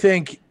play. and Right. I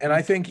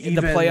think even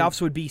the playoffs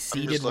would be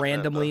seeded looking at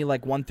randomly, the-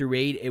 like 1 through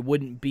 8. It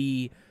wouldn't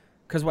be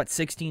because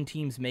 16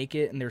 teams make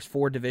it, and there's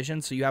 4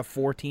 divisions, so you have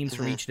 4 teams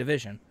from each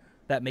division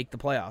that make the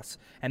playoffs,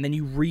 and then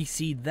you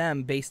reseed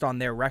them based on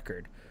their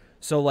record.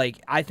 So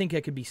like I think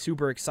it could be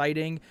super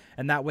exciting,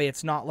 and that way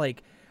it's not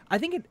like I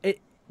think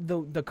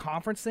the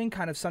conference thing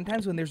kind of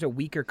sometimes when there's a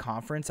weaker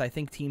conference, I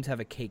think teams have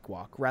a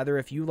cakewalk. Rather,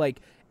 if you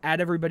like add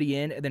everybody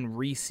in and then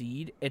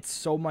reseed, it's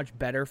so much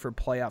better for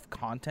playoff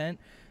content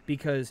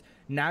because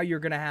now you're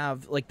going to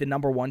have like the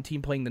number 1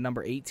 team playing the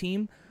number 8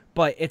 team,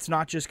 but it's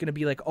not just going to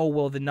be like, oh,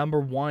 well, the number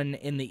 1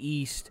 in the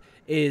East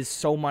is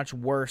so much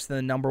worse than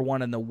the number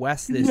 1 in the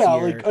West this year. Yeah,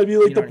 like I mean,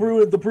 like You know what I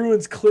mean? the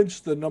Bruins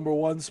clinched the number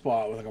 1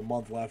 spot with like a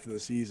month left of the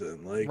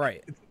season. Like,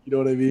 Right. You know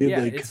what I mean?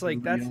 Yeah, like, it's like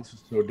everybody that's- else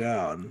is so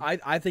down.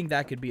 I think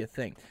that could be a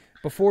thing.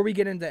 Before we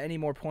get into any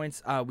more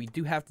points, we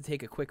do have to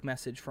take a quick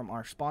message from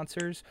our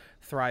sponsors,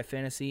 Thrive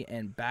Fantasy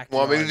and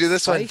Backyard Want me to do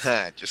this one? Spice.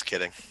 Nah, just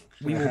kidding.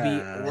 We will be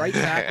right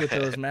back with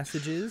those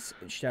messages.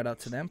 Shout out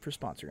to them for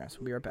sponsoring us.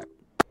 We'll be right back.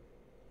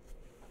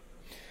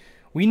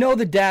 We know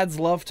the dads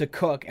love to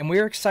cook, and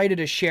we're excited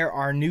to share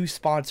our new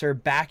sponsor,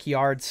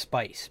 Backyard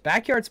Spice.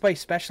 Backyard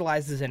Spice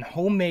specializes in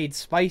homemade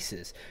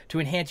spices to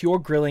enhance your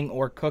grilling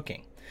or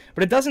cooking.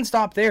 But it doesn't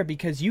stop there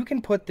because you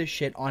can put this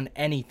shit on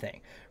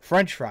anything.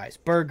 French fries,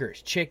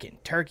 burgers, chicken,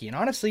 turkey, and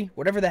honestly,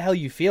 whatever the hell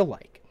you feel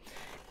like.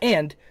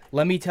 And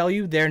let me tell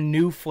you, their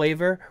new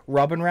flavor,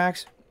 Rub-n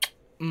Racks,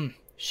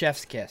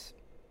 chef's kiss.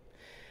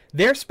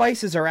 Their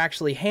spices are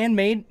actually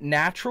handmade,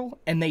 natural,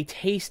 and they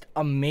taste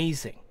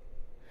amazing.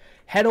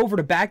 Head over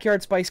to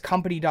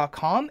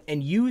backyardspicecompany.com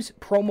and use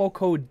promo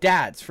code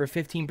DADS for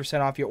 15%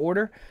 off your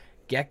order.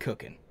 Get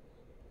cooking.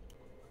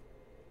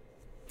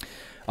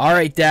 All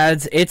right,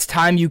 dads, it's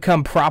time you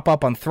come prop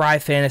up on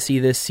Thrive Fantasy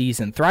this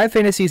season. Thrive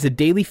Fantasy is a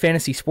daily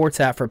fantasy sports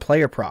app for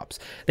player props.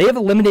 They have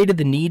eliminated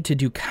the need to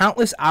do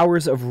countless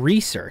hours of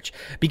research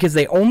because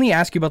they only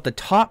ask you about the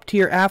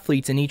top-tier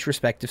athletes in each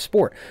respective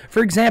sport.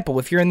 For example,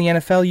 if you're in the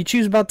NFL, you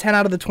choose about 10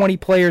 out of the 20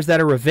 players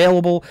that are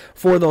available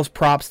for those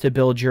props to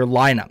build your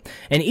lineup.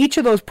 And each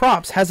of those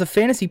props has a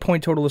fantasy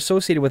point total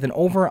associated with an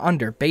over or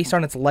under based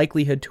on its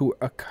likelihood to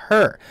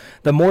occur.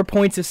 The more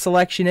points a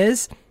selection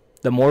is,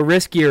 the more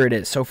riskier it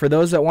is. So for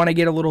those that want to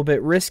get a little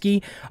bit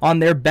risky on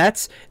their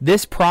bets,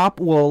 this prop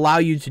will allow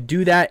you to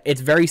do that. It's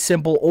very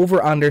simple,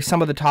 over under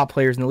some of the top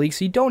players in the league,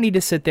 so you don't need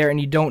to sit there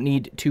and you don't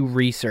need to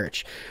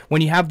research.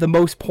 When you have the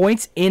most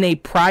points in a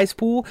prize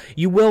pool,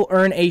 you will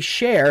earn a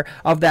share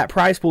of that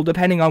prize pool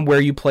depending on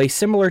where you play,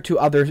 similar to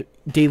other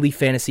daily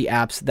fantasy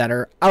apps that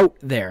are out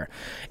there.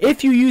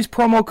 If you use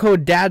promo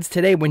code DADS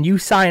today when you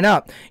sign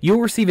up,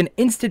 you'll receive an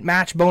instant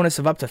match bonus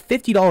of up to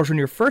 $50 on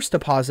your first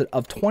deposit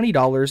of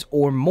 $20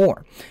 or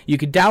more. You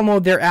can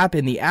download their app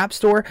in the App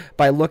Store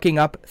by looking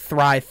up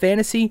Thrive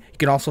Fantasy. You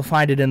can also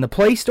find it in the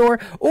Play Store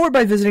or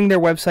by visiting their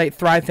website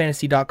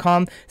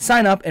thrivefantasy.com.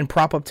 Sign up and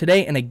prop up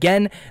today, and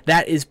again,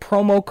 that is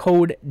promo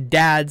code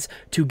DADS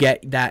to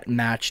get that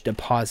match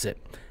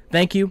deposit.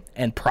 Thank you,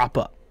 and prop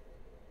up.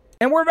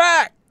 And we're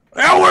back!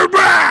 And we're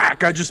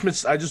back. I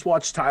just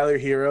watched Tyler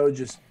Hero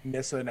just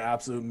miss an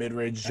absolute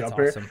mid-range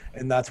jumper, awesome.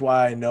 and that's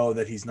why I know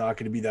that he's not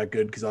going to be that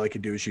good because all he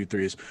can do is shoot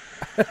threes.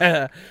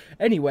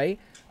 Anyway,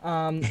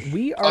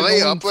 we are they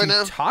going up right to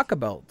now? talk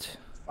about.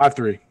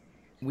 5-3.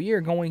 We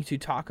are going to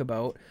talk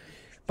about.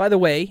 By the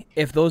way,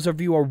 if those of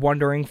you are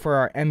wondering for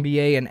our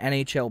NBA and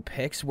NHL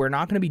picks, we're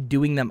not going to be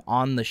doing them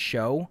on the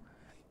show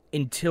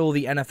until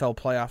the NFL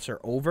playoffs are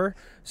over.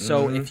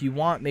 So if you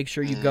want, make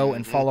sure you go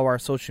and follow our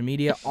social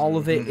media. All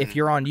of it. If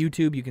you're on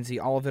YouTube, you can see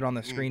all of it on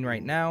the screen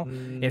right now.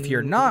 If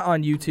you're not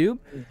on YouTube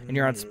and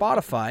you're on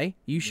Spotify,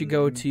 you should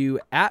go to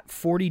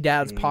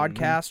 @40dads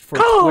podcast for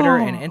Twitter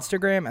and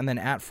Instagram, and then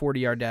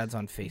 @40rdads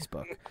on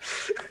Facebook.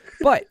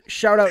 But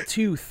shout out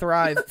to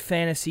Thrive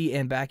Fantasy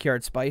and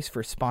Backyard Spice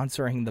for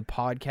sponsoring the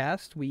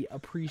podcast. We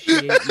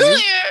appreciate you.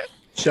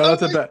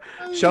 Shout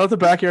out to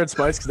Backyard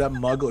Spice because that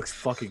mug looks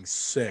fucking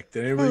sick.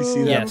 Did anybody see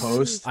that Yes,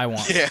 post? I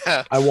want.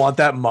 Yeah. I want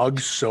that mug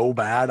so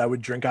bad. I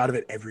would drink out of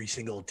it every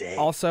single day.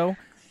 Also,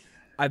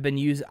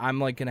 I'm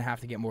like gonna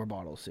have to get more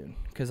bottles soon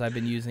because I've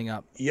been using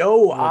up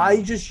Yo,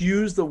 I just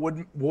used the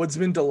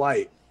Woodsman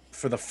Delight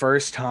for the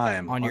first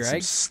time On your some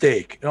egg?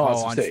 steak. No, on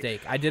some on steak.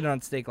 steak. I did it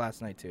on steak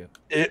last night too.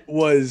 It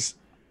was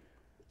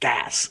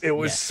gas. It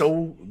was Yes.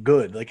 so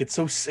good. Like it's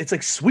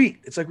like sweet.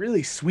 It's like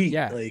really sweet.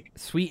 Yeah, Like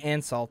sweet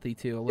and salty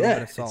too. A little bit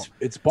yeah, of salt.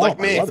 it's bomb. Like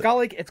me. I love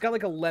It's got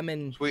like a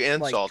lemon. Sweet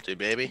and like, salty,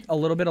 baby. A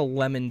little bit of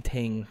lemon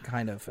ting,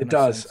 kind of. in It a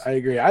does. sense. I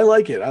agree. I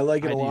like it. I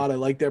like it I a do. lot. I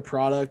like their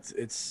product.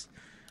 It's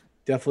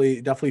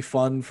definitely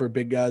fun for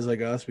big guys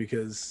like us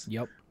because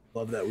Yep.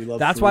 love that. We love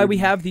That's why food. we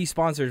have these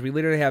sponsors. We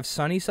literally have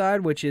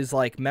Sunnyside, which is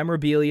like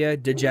memorabilia,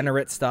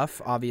 degenerate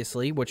stuff,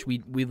 obviously, which we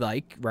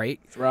like, right?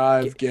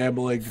 Thrive,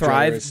 gambling,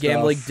 Thrive, degenerate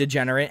gambling, stuff,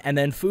 degenerate, and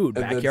then food,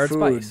 and then Backyard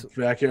food, Spice.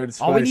 Backyard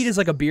Spice. All we need is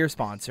like a beer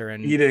sponsor,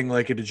 and eating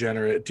like a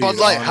degenerate. Dude, Bud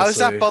Light. How's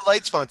that honestly. Bud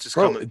Light sponsors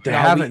Bro, coming? they No,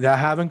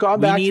 haven't gone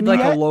we back need to me like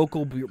yet. a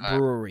local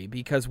brewery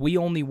because we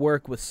only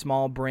work with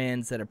small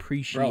brands that Bro,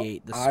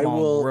 appreciate the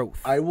small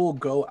growth. I will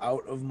go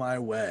out of my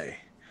way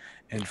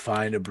and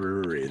find a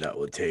brewery that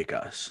will take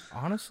us.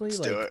 Honestly, Let's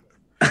like do it.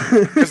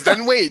 Because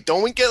then wait,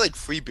 don't we get like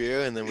free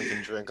beer and then we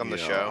can drink on the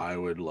You know, show? I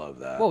would love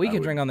that. Well, we I can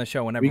would- drink on the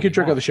show whenever We could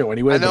drink on the want. show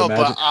anyway. I know,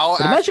 imagine, but I'll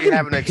imagine actually getting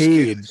have an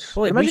paid. excuse.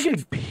 Well, imagine we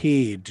should- getting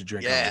paid to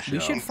drink Yeah. on the show. We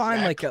should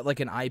find like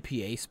an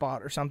IPA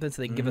spot or something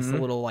so they can give us a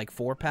little like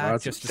 4-pack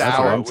That's- just to that's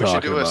what Sour. I'm We should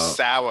talking do a about.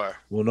 sour.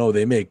 Well, no,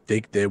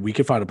 we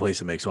could find a place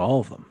that makes all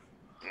of them.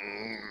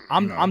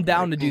 I'm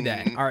down to do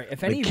that. All right,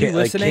 if any Like of you Cam-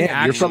 like listening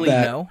Cam, you're from actually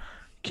that- know,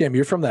 Cam,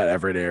 you're from that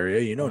Everett area.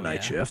 You know night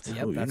yeah. shift. Yep,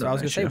 Oh, you that's know what I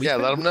was night gonna say. shift. We Yeah,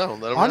 could- let them know. Let 'em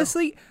know.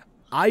 honestly,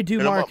 I do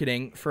 'em up.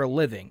 marketing for a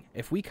living.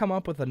 If we come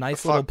up with a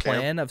nice fuck, little Cam?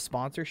 plan of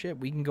sponsorship,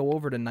 we can go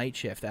over to night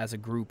shift as a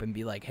group and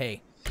be like,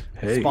 hey,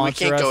 Hey,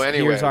 sponsor can't us. go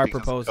anywhere Here's our because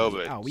of proposal.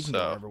 COVID, Oh, we can go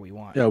so- wherever we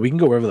want. yeah, we can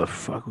go wherever the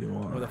fuck we We're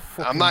want. the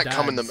fucking I'm not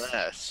coming to dads.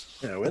 Mass.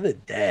 Yeah, we're the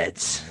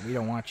dads. We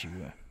don't want you.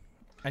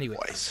 Anyway,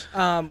 Twice.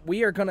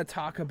 we are going to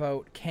talk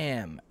about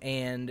Cam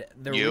and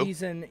the You?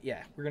 reason. Yeah,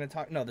 we're going to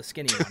talk. No, the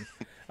skinny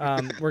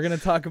one. We're going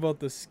to talk about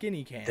the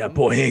skinny Cam. That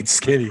boy ain't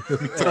skinny. Let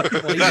me tell you.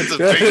 Well, That's a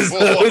That big is-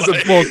 that is a-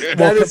 boy.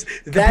 that is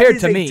compared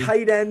to a me.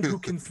 tight end who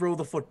can throw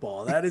the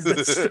football. That is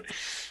the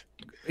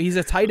He's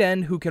a tight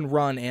end who can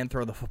run and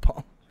throw the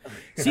football.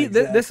 See,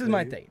 this is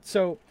my Exactly. thing.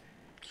 So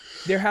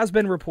there has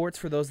been reports,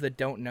 for those that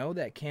don't know,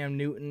 that Cam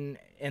Newton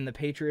and the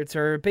Patriots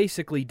are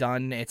basically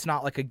done. It's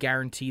not like a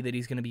guarantee that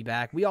he's going to be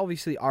back. We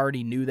obviously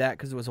already knew that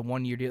because it was a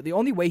one-year deal. The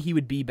only way he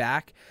would be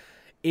back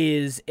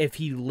is if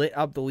he lit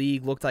up the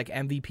league, looked like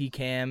MVP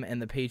Cam,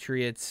 and the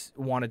Patriots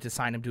wanted to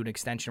sign him to an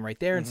extension right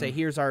there and say,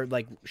 here's our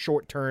like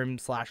short-term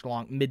 /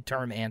 long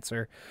midterm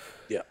answer.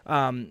 Yeah.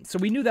 So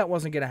we knew that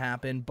wasn't going to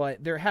happen,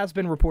 but there has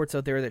been reports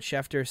out there that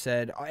Schefter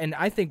said, and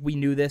I think we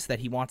knew this, that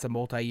he wants a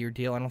multi-year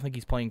deal. I don't think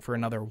he's playing for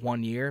another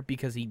 1 year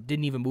because he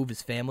didn't even move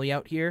his family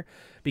out here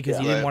because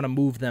he didn't Right. want to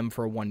move them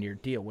for a 1-year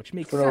deal, which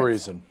makes for sense. no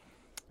reason.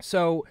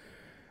 So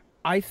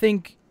I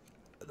think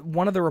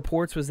one of the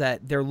reports was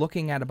that they're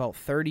looking at about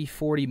 30,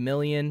 40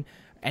 million,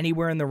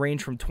 anywhere in the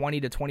range from 20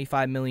 to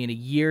 25 million a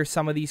year.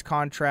 Some of these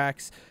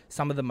contracts,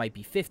 some of them might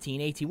be 15,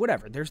 18,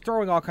 whatever. They're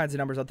throwing all kinds of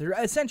numbers out there.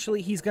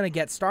 Essentially, he's going to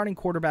get starting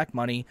quarterback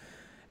money,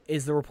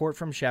 is the report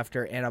from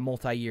Schefter, and a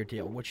multi-year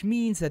deal, which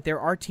means that there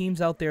are teams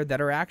out there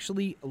that are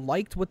actually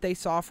liked what they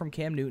saw from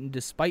Cam Newton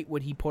despite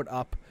what he put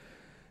up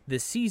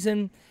this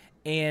season.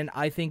 And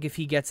I think if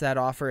he gets that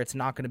offer, it's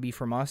not going to be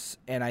from us,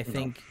 and I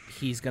think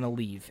he's going to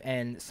leave.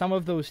 And some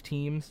of those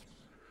teams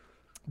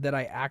that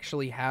I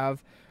actually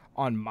have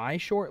on my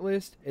short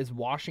list is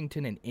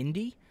Washington and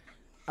Indy.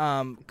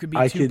 Could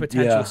be two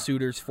potential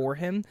suitors for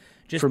him,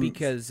 just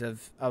because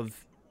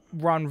of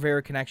Ron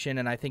Rivera connection,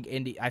 and I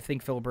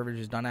think Philip Rivers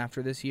is done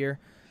after this year.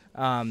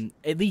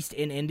 At least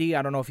in Indy,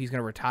 I don't know if he's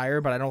going to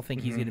retire, but I don't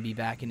think he's going to be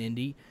back in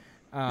Indy.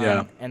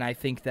 And I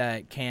think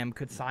that Cam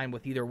could sign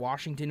with either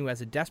Washington, who has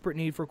a desperate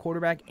need for a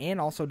quarterback and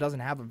also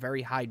doesn't have a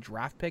very high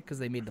draft pick because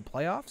they made the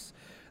playoffs,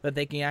 that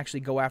they can actually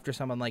go after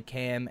someone like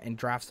Cam and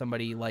draft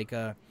somebody like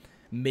a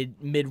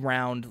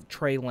mid-round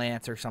Trey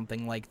Lance or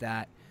something like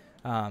that,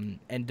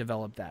 and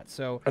develop that.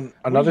 So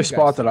Another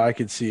spot that I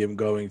could see him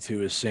going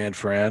to is San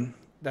Fran.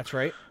 That's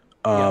right.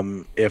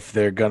 If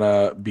they're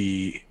gonna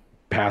be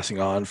passing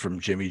on from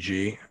Jimmy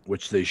G,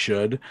 which they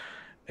should.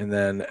 And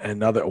then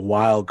another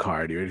wild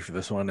card. You ready for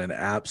this one? An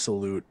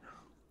absolute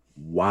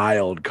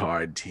wild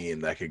card team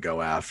that could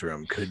go after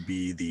him could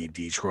be the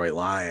Detroit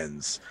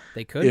Lions.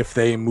 They could. If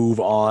they move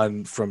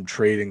on from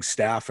trading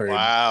Stafford,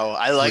 Wow,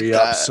 I like free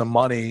up that. some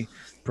money,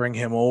 bring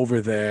him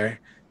over there.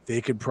 They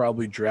could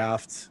probably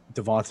draft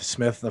Devonta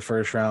Smith in the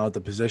first round at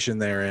the position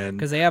they're in.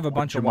 Because they have a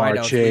bunch of Jamar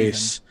wideouts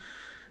Chase.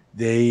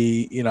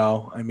 They,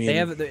 I mean, They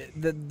have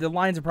the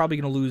Lions are probably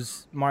going to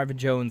lose Marvin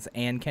Jones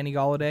and Kenny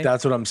Golladay.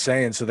 that's what I'm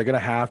saying. So they're gonna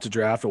have to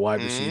draft a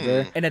wide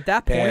receiver. And at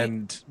that point,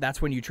 And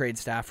that's when you trade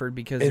Stafford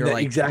because And they're then,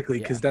 like exactly,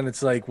 yeah. because then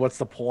it's like, what's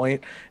the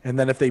point? And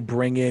then if they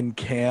bring in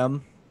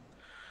Cam,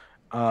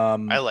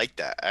 I like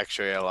that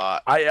actually a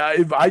lot. I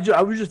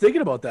was just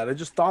thinking about that. I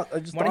just Want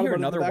thought to hear about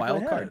another it in the back of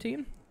wild my card head.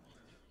 team?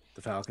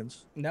 The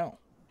Falcons. No,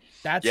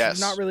 that's Yes.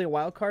 not really a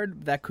wild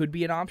card. That could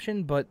be an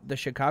option, but the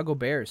Chicago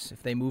Bears,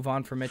 if they move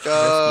on from Mitch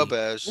Go Trubisky,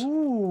 Bears.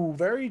 Ooh,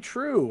 very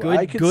true. good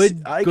I could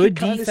good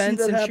kinda see defense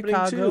that in happening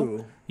Chicago.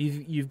 too.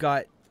 You've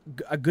got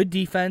a good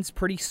defense,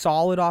 pretty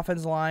solid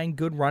offensive line,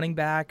 good running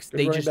backs. Good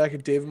They running just back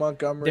at Dave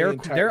Montgomery. and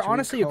they're Tariq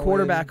honestly a Cohen.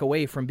 quarterback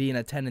away from being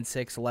a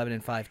 10-6,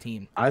 11-5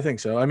 team. I think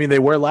so. I mean, they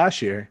were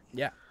last year.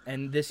 Yeah,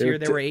 and this year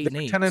they were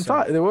 8-8. 10 and so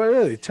 5. They were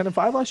really 10 and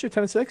 5 last year.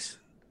 10 and 6.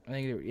 I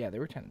think they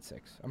were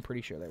 10-6. I'm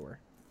pretty sure they were.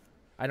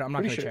 I'm not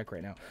Pretty going to sure. check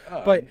right now.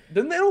 But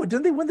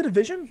didn't they win the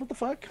division? What the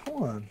fuck?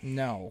 Hold on.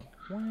 no.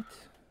 What?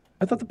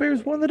 I thought the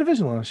Bears won the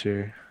division last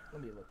year.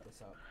 Let me look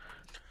this up.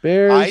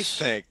 Bears. I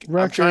think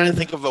I'm trying to record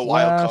think of a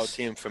wild card last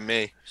team for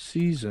me.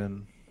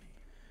 season.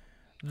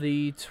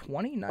 The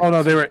 2019. Oh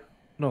no, they were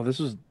this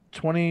was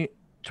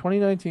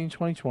 2019,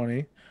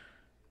 2020.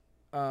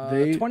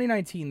 they-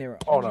 2019 they were.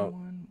 Oh, no.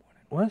 1-1,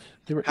 What?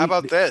 They were How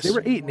about this? They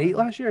were 8-8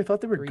 last year. I thought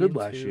they were 3 good and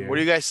last 2. year. What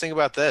do you guys think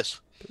about this?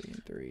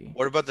 3-3.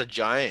 What about the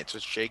Giants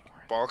with Jake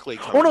Barkley?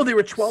 Oh no, they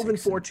were 12 and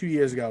 4 2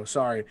 years ago.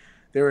 Sorry.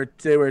 They were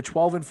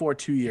 12 and 4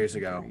 2 years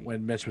ago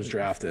when Mitch was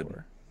drafted.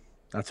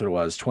 That's what it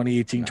was.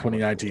 2018, No,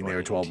 2019, they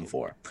were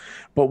 12-4.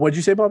 But what'd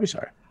you say, Bobby?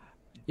 Sorry.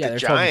 Yeah, The they're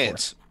 12 and 4.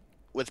 Giants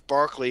with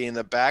Barkley in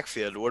the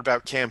backfield. What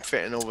about Cam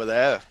fitting over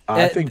there?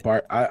 I think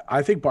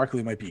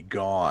Barkley might be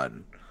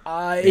gone.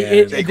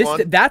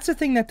 Saquon? That's a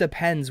thing that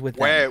depends with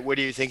them. Where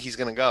do you think he's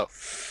gonna go?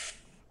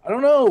 I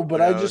don't know,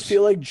 but Who I knows? just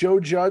feel like Joe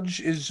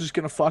Judge is just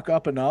gonna fuck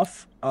up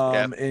enough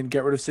and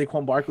get rid of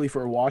Saquon Barkley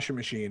for a washing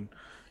machine.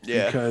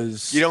 Yeah,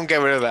 Because you don't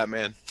get rid of that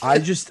man. I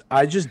just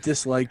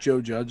dislike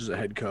Joe Judge as a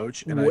head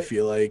coach, and I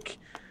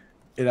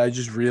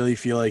just really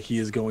feel like he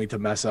is going to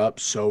mess up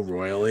so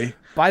royally.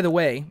 By the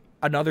way,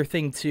 another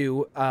thing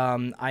too,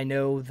 I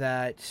know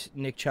that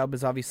Nick Chubb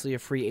is obviously a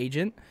free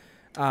agent.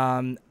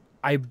 Don't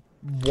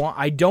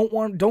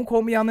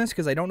quote me on this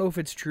because I don't know if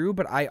it's true,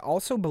 but I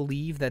also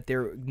believe that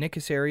Nick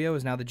Caserio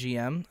is now the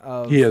GM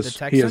of the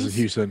Texans. He is in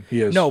Houston.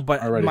 He is. No,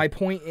 but already. my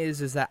point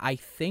is that I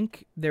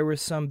think there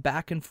was some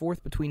back and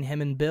forth between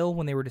him and Bill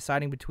when they were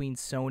deciding between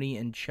Sony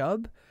and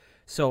Chubb.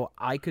 So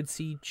I could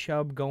see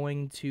Chubb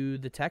going to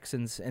the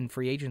Texans in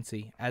free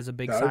agency as a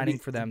big signing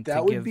for them.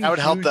 That would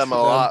help huge them for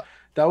a lot.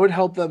 That would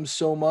help them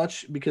so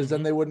much because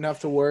then they wouldn't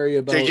have to worry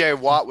about. JJ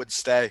Watt would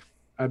stay.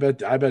 I bet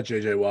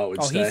JJ Watt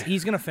would stay.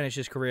 He's gonna finish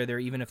his career there,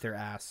 even if they're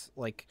ass.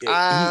 Like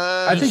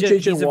I think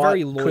JJ Watt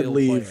could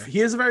leave. Player.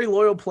 He is a very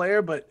loyal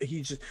player, but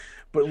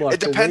look. It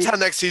depends how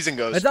next season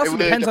goes. It also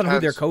really depends on who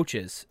their coach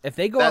is. If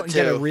they go out and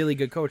get a too. really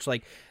good coach,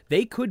 like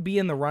they could be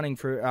in the running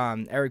for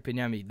Eric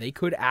Bieniemy. They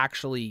could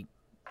actually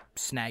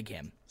snag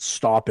him.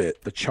 Stop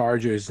it. The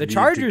Chargers. The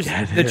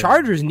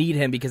Chargers need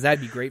him because that'd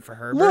be great for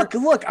Herbert.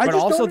 Look. I but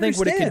just also don't think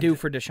what it could understand. do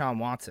for Deshaun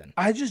Watson.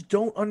 I just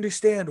don't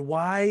understand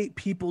why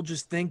people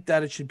just think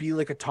that it should be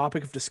like a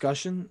topic of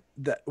discussion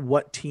that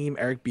what team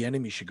Eric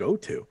Bieniemy should go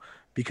to,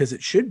 because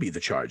it should be the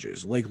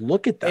Chargers. Like,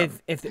 look at them.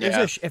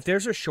 If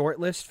there's a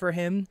short list for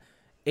him,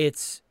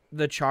 it's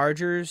the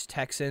Chargers,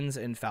 Texans,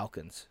 and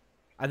Falcons.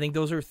 I think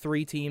those are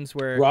three teams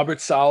where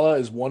Robert Saleh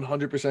is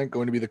 100%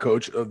 going to be the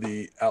coach of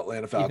the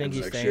Atlanta you think Falcons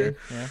he's next staying. year.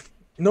 Yeah.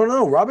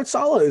 No. Robert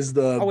Saleh is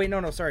the. Oh wait,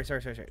 no. Sorry. No,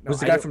 Was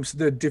the guy from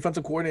the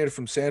defensive coordinator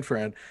from San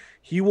Fran?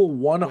 He will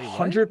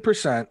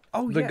 100%.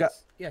 Oh the guy,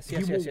 yes. He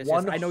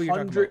will I know you're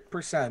talking about.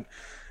 100%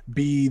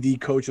 be the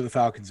coach of the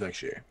Falcons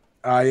next year.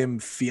 I am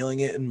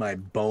feeling it in my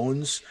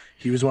bones.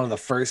 He was one of the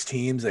first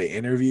teams they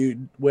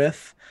interviewed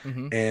with,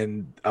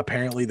 and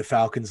apparently the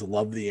Falcons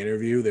love the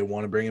interview. They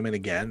want to bring him in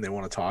again. They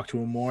want to talk to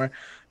him more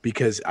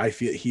because I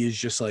feel he is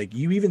just like,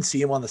 you even see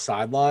him on the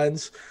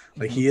sidelines.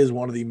 Like he is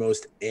one of the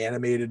most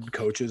animated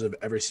coaches I've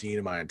ever seen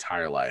in my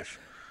entire life.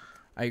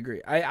 I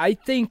agree. I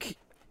think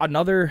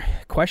another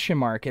question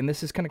mark, and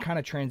this is going to kind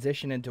of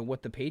transition into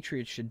what the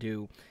Patriots should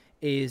do,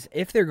 is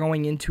if they're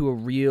going into a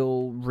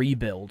real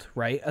rebuild,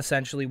 right?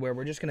 Essentially where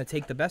we're just going to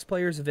take the best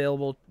players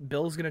available.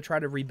 Bill's going to try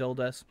to rebuild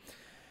us.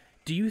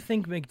 Do you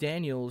think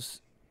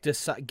McDaniels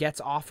gets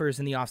offers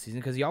in the offseason?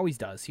 Because he always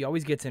does. He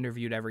always gets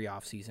interviewed every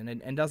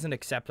offseason and doesn't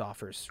accept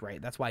offers,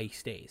 right? That's why he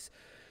stays.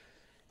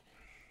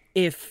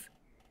 If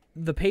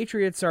the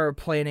Patriots are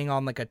planning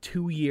on like a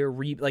 2-year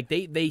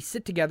they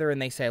sit together and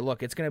they say,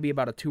 look, it's going to be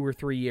about a 2 or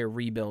 3 year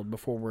rebuild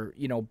before we're,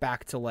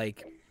 back to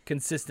like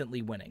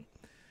consistently winning.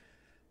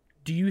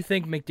 Do you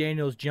think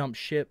McDaniels jumps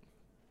ship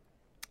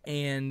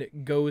and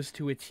goes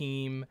to a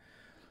team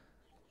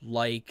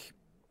like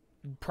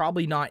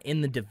probably not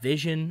in the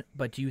division,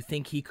 but do you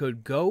think he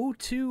could go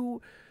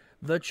to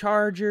the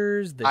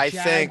Chargers, the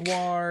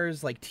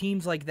Jaguars, like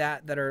teams like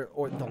that are,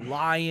 or the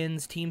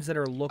Lions, teams that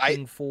are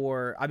looking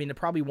for? I mean, it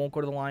probably won't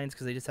go to the Lions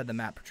because they just had the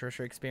Matt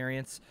Patricia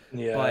experience.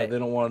 Yeah, but they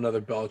don't want another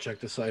Belichick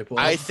disciple.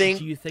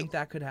 do you think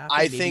that could happen?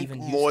 I Maybe think even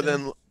more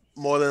Houston?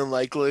 than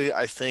likely.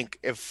 I think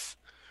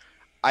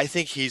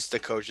he's the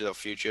coach of the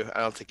future.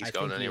 I don't think he's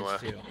going anywhere.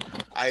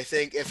 I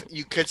think if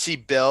you could see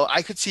Bill,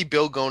 I could see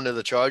Bill going to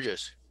the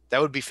Chargers. That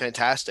would be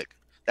fantastic.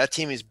 That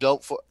team is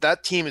built for Bill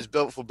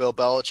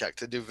Belichick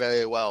to do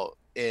very well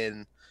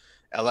in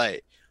LA.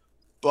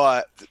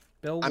 But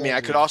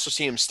I could also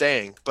see him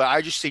staying, but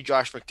I just see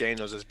Josh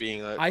McDaniels as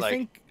being I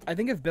think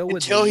if Bill would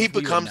until he leave, we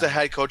would becomes the know.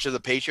 head coach of the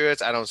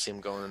Patriots, I don't see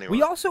him going anywhere.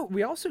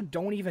 We also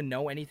don't even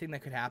know anything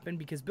that could happen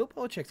because Bill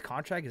Belichick's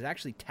contract is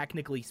actually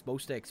technically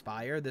supposed to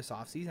expire this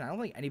offseason. I don't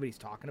think anybody's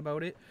talking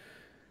about it.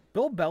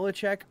 Bill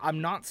Belichick,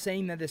 I'm not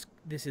saying that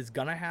this is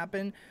gonna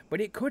happen,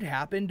 but it could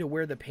happen to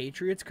where the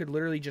Patriots could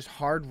literally just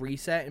hard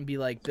reset and be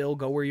like, Bill,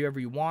 go wherever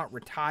you want,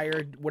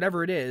 retire,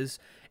 whatever it is,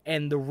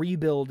 and the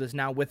rebuild is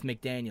now with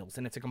McDaniels,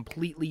 and it's a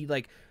completely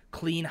like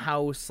clean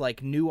house,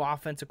 like new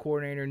offensive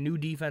coordinator, new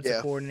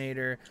defensive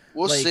coordinator.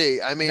 We'll see.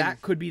 I mean,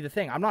 that could be the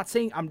thing. I'm not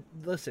saying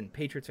listen,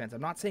 Patriots fans,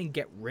 I'm not saying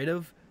get rid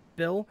of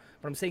Bill,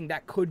 but I'm saying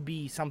that could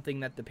be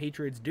something that the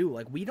Patriots do.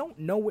 Like, we don't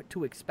know what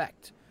to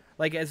expect.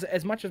 Like,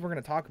 as much as we're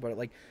going to talk about it,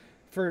 like,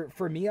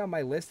 for me on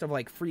my list of,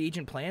 like, free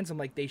agent plans, I'm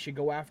like, they should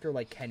go after,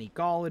 like, Kenny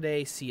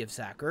Golladay, see if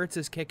Zach Ertz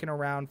is kicking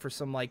around for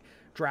some, like,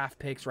 draft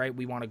picks, right?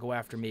 We want to go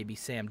after maybe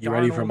Sam Darnold. You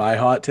ready for my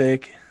hot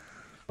take?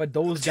 But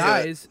those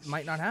guys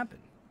might not happen.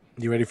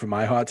 You ready for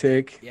my hot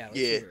take? Yeah, let's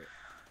hear it.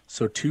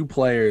 So 2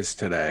 players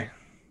today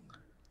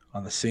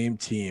on the same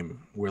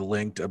team were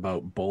linked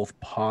about both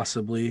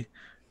possibly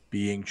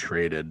being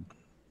traded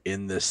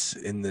in this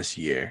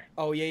year.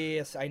 Oh yeah,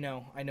 yes, I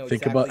know. Think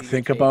exactly about your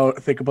think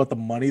take. about the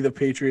money the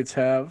Patriots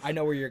have. I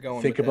know where you're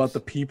going. Think with about the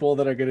this. people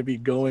that are going to be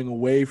going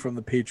away from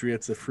the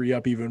Patriots to free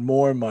up even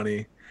more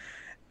money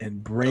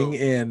and bring Oh.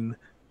 in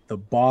the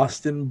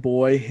Boston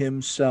boy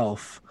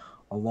himself,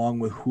 along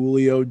with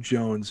Julio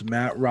Jones,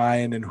 Matt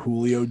Ryan and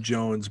Julio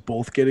Jones,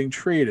 both getting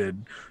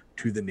traded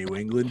to the New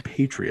England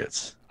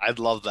Patriots. I'd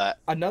love that.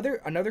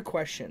 Another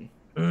question.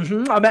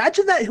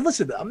 Imagine that.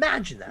 Listen,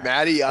 imagine that.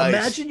 Matty Ice.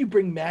 Imagine you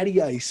bring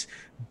Matty Ice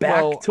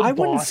back Well, to I Boston.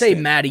 wouldn't say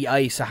Matty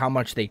Ice how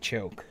much they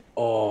choke.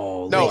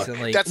 Oh, No, look.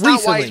 Recently. that's not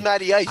why Recently. he's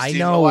Matty Ice. I Do you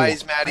know. why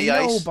he's Matty I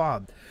know, Ice?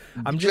 Bob.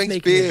 I'm just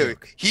Drinks making a beer.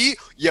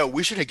 joke.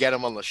 We should get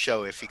him on the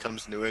show if he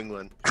comes to New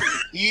England.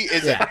 He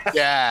is Yeah. a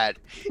dad.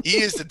 He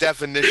is the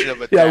definition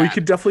of a dad. Yeah, we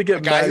could definitely get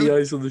A guy Matty who-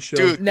 Ice on the show.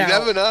 Dude, Now- you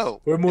never know.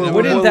 We're more, Wouldn't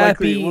we're more that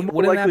likely, be we're more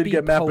wouldn't likely that to be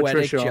get Matt poetic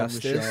Patricia on the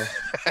justice?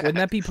 show. Wouldn't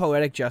that be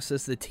poetic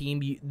justice? The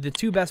team, the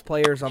two best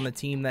players on the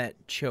team that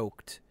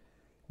choked,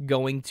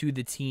 going to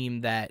the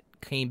team that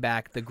came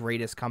back the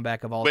greatest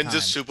comeback of all Wins time.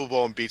 a Super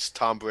Bowl and beats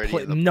Tom Brady.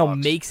 in the No,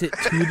 Bucs. makes it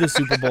to the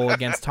Super Bowl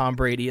against Tom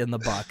Brady and the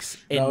Bucks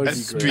That would and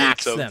be great.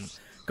 smacks Beats 'em. them.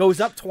 Goes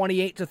up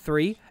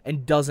 28-3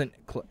 and doesn't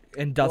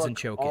Look,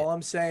 choke all it.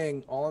 I'm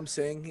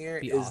saying here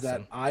Be is that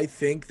awesome. I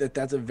think that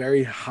that's a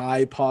very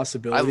high I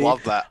possibility.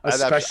 love that.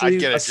 Especially, I'd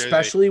get a jersey.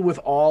 especially with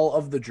all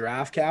of the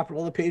draft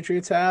capital the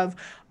Patriots have.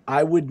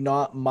 I would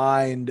not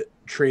mind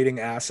trading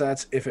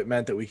assets if it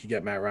meant that we could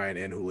get Matt Ryan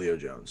and Julio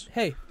Jones.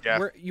 Hey, Yeah,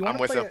 you I'm want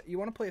to with play? you. You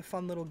want to play a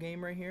fun little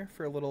game right here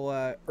for a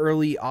little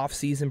early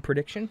off-season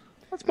prediction?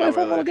 Let's play a Not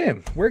fun little really.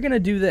 game. We're gonna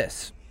do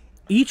this.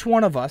 Each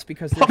one of us,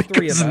 because there's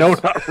three of us. No,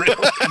 not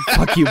really.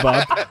 Fuck you,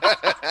 Bob.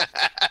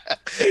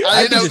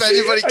 I didn't know if just-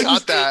 anybody I caught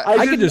just- that.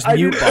 I could just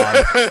mute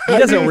Bob. He I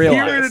doesn't didn't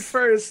hear it at realize.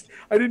 first.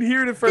 I didn't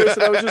hear it at first,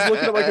 and I was just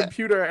looking at my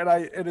computer,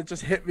 and it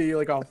just hit me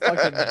like a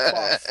fucking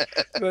bus.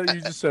 And then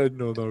you just said,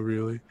 "No, not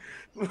really."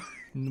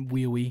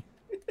 Wee wee.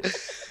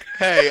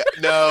 Hey,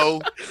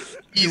 no.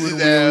 Easy Doing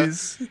there.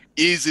 wheelies.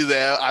 Easy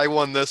there. I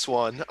won this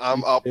one.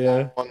 I'm up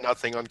Yeah.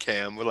 1-0 on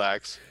Cam.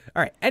 Relax.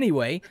 All right.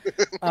 Anyway,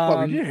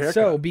 Bobby, your haircut.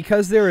 so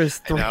because there is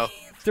three, know.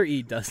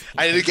 three does.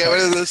 I need to get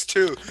rid of this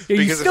too. Yeah, you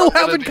because if still I'm gonna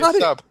haven't do cut it.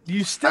 stuff-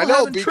 You still I know,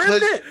 haven't trimmed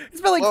because- it.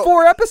 It's been like Well-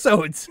 4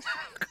 episodes.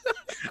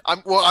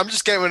 I'm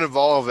just getting rid of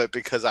all of it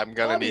because I'm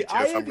gonna Bobby, need to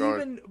I if I'm have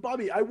going.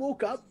 Bobby, I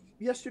woke up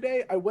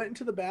yesterday. I went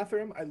into the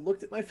bathroom. I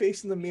looked at my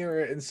face in the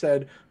mirror and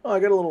said, "Oh, I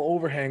got a little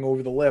overhang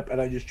over the lip,"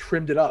 and I just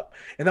trimmed it up.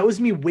 And that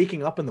was me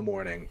waking up in the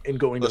morning and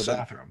going to Listen. the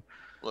bathroom.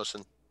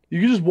 Listen, You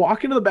can just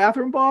walk into the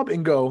bathroom, Bob,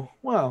 and go,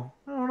 "Wow,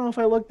 I don't know if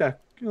I look that."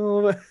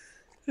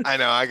 I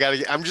know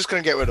I'm just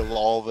gonna get rid of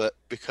all of it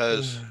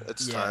because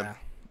it's time. Yeah.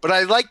 But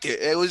I liked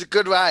it. It was a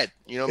good ride.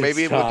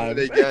 Maybe It's we'll time.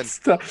 do it again.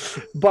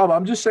 Bob,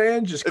 I'm just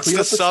saying, just It's clean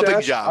the up the subbing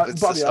stash. job.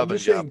 It's the Bobby, I'm subbing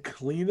just job. saying,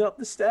 clean up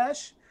the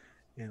stash.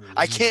 and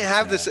I leave can't the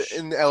have this stash.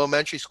 in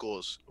elementary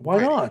schools. Why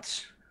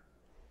not?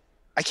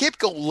 I can't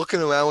go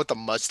looking around with a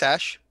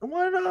mustache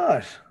Why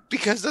not?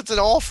 because that's an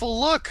awful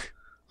look.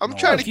 I'm No.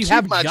 trying to If you keep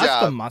have my just a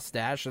job.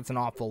 mustache, that's an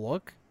awful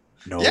look.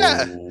 No.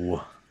 Yeah.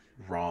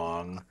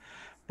 Wrong.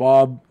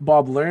 Bob,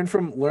 learn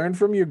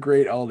from your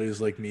great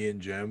elders like me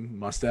and Jim.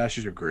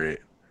 Mustaches are great.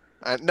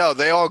 No,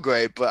 they all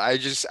great, but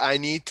I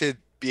need to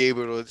be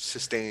able to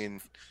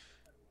sustain.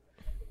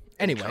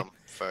 Anyway, income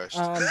first.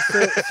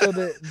 so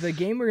the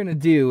game we're gonna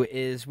do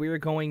is we're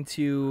going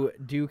to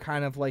do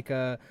kind of like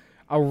a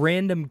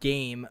random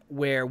game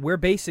where we're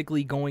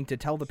basically going to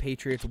tell the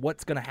Patriots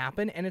what's gonna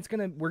happen, and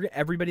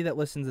everybody that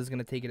listens is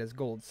gonna take it as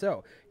gold.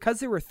 So, because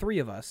there were 3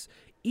 of us,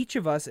 each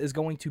of us is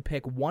going to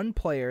pick one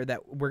player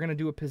that we're gonna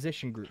do a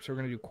position group. So we're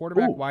gonna do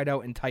quarterback, Ooh.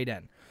 wideout, and tight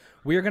end.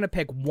 We are going to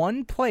pick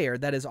one player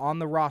that is on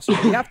the roster.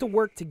 We have to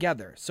work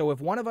together. So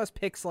if one of us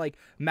picks like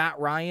Matt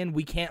Ryan,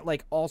 we can't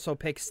like also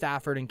pick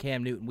Stafford and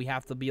Cam Newton. We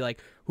have to be like,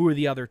 who are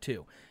the other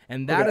 2?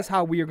 And that Okay. is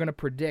how we are going to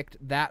predict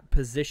that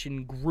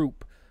position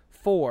group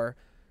for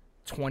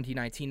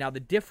 2019. Now the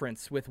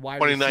difference with wide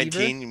 2019,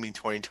 receiver, you mean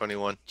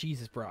 2021?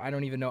 Jesus, bro, I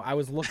don't even know. I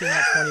was looking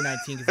at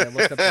 2019 because I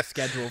looked up the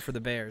schedule for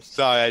the Bears.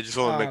 Sorry, I just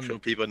want to make Um, sure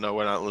people know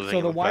we're not living So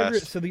in the the wide,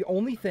 past. so the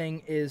only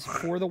thing is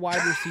for the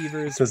wide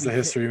receivers. Says the we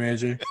history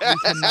major. we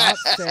cannot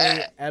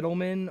say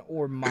Edelman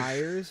or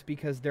Myers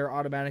because they're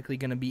automatically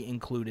going to be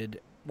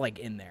included like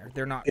in there.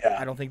 They're not. Yeah.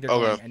 I don't think they're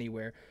Okay. going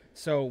anywhere.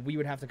 So we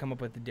would have to come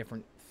up with a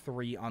different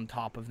 3 on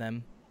top of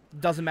them.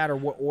 Doesn't matter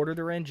what order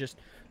they're in. Just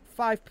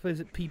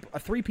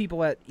 3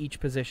 people at each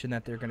position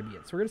that they're going to be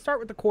in. So we're going to start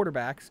with the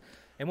quarterbacks,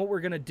 and what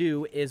we're going to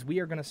do is we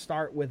are going to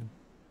start with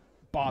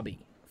Bobby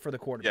for the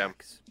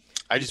quarterbacks.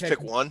 I just pick-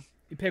 pick one.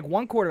 You pick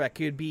one quarterback.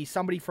 It could be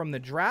somebody from the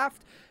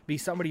draft, be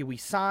somebody we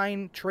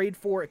sign, trade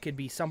for. It could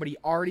be somebody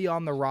already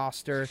on the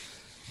roster,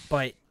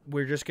 but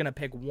we're just going to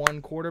pick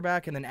one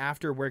quarterback, and then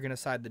after, we're going to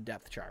side the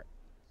depth chart.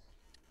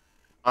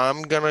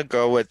 I'm gonna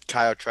go with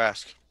Kyle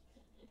Trask.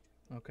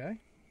 Okay.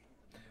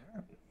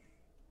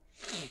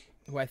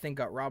 Who I think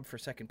got robbed for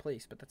second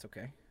place, but that's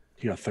okay.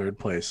 He got 3rd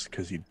place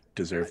because he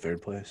deserved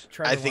 3rd place.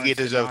 Trevor think he Lawrence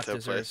did deserved not third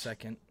deserve place.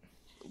 second.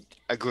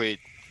 Agreed.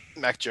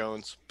 Mac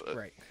Jones. But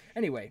Right.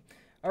 Anyway,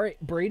 All right,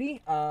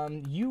 Brady,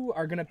 you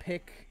are gonna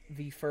pick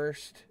the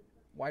first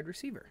wide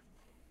receiver.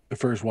 The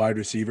first wide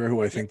receiver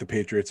who I think the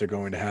Patriots are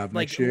going to have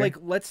next year.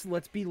 Let's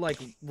be like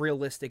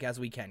realistic as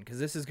we can, because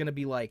this is gonna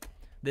be like,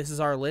 this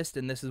is our list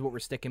and this is what we're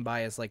sticking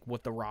by as like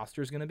what the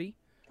roster is gonna be.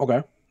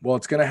 Okay. Well,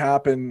 it's gonna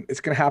happen. It's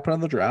gonna happen on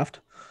the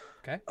draft.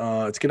 Okay.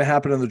 It's gonna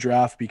happen in the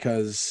draft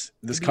because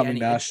this Could be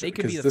coming any- they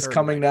could be the third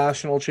wide.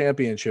 national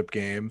championship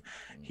game,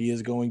 he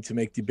is going to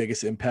make the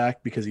biggest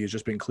impact because he has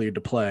just been cleared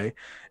to play,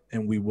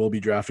 and we will be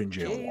drafting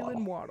Jalen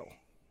Waddle. Waddle.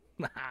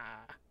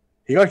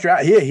 He got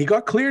drafted. Yeah, he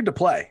got cleared to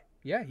play.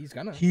 Yeah, he's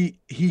gonna. He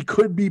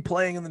could be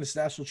playing in this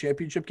national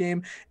championship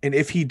game, and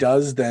if he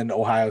does, then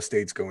Ohio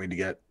State's going to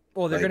get.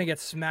 Well, they're like, gonna get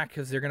smacked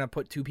because they're gonna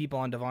put two people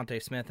on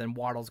Devontae Smith, and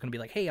Waddle's gonna be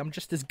like, "Hey, I'm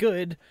just as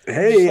good."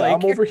 Hey, Just like-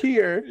 I'm over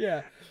here.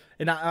 Yeah,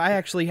 and I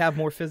actually have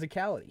more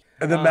physicality.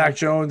 And then Mac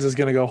Jones is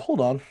gonna go. Hold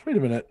on, wait a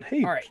minute.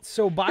 Hey, All right,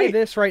 so by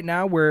this right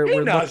now, we're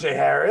Najee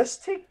Harris,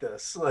 take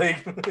this.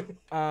 Like,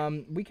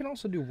 we can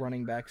also do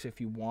running backs if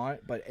you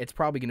want, but it's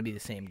probably gonna be the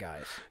same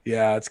guys.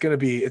 yeah, it's gonna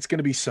be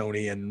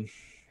Sony and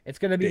It's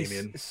gonna be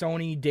Damian.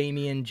 Sony,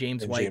 Damian,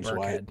 James White, James Burkhead.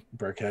 White,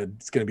 Burkhead.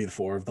 It's gonna be the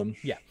four of them.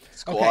 Yeah.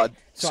 Squad. Okay.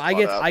 So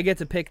Squad up. I get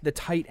to pick the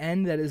tight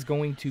end that is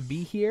going to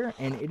be here,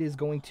 and it is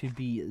going to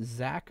be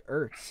Zach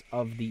Ertz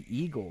of the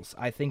Eagles.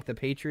 I think the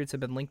Patriots have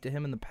been linked to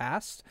him in the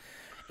past,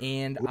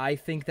 and I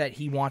think that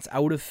he wants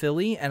out of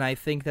Philly, and I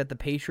think that the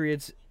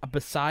Patriots,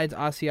 besides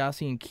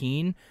Asiasi and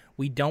Keene,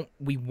 we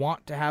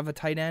want to have a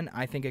tight end.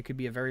 I think it could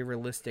be a very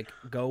realistic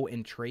go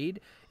and trade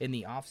in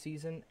the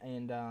offseason,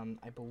 and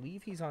I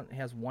believe he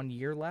has 1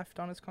 year left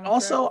on his contract.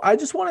 Also, I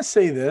just want to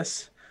say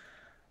this: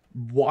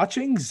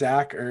 watching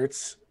Zach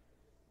Ertz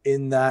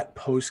in that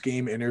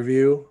post-game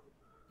interview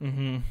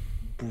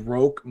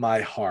broke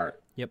my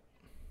heart. Yep.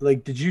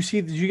 Like, did you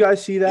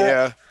guys see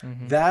that? Yeah.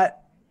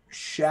 That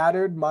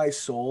shattered my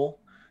soul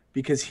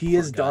because he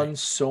has guy. done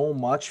so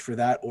much for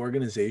that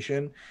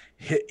organization.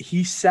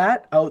 He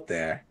sat out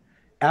there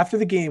after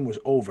the game was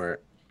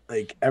over.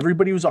 Like,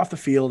 everybody was off the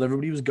field,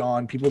 everybody was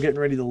gone, people getting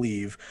ready to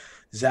leave.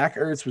 Zach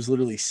Ertz was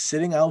literally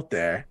sitting out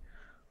there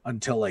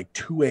until like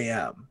 2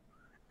 a.m.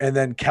 And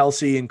then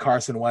Kelsey and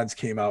Carson Wentz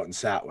came out and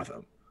sat with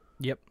him.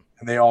 Yep.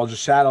 And they all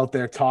just sat out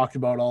there, talked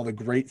about all the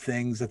great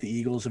things that the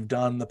Eagles have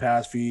done the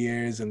past few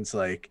years. And it's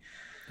like,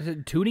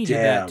 Tooney did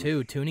Damn. that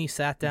too. Tooney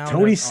sat down.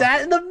 Tony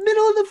sat in the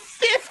middle of the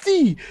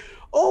 50.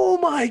 Oh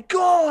my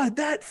God,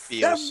 that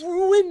Feels.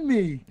 ruined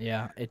me.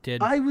 Yeah, it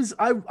did. I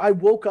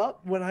woke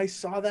up when I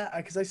saw that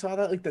because I saw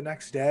that like the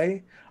next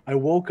day. I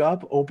woke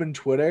up, opened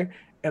Twitter,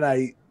 and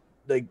I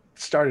like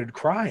started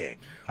crying.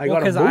 I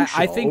got emotional.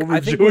 I think over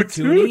with Joe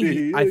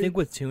Tooney, I Thuney. think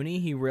with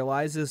Tooney, he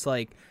realizes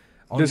like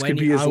on This when could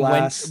be his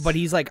last- but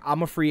he's like,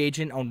 I'm a free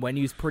agent. On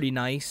Wendy's pretty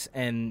nice,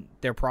 and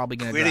they're probably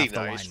going to Pretty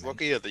draft a nice. lineman.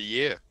 Rookie of the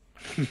year.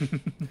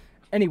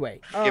 Anyway,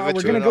 Give it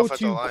we're to going to an go offensive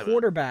to lineman.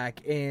 quarterback,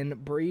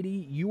 and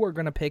Brady, you are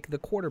going to pick the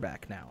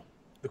quarterback now.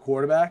 the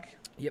quarterback.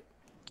 Yep.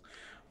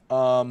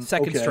 okay.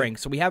 Second string.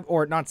 So we have,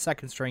 or not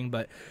second string,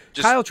 but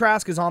Just- Kyle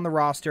Trask is on the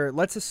roster.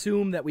 Let's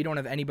assume that we don't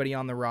have anybody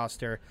on the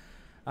roster.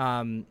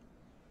 Stidham's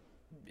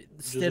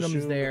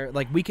assume- there.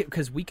 Like we could,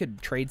 because we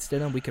could trade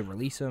Stidham. We could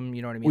release him.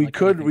 You know what I mean? We Like,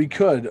 could.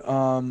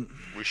 anything.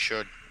 We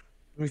should.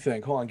 Let me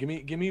think. Hold on.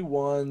 Give me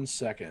 1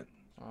 second.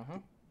 Uh-huh.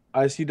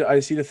 I see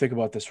to think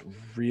about this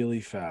really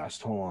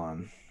fast. Hold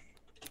on.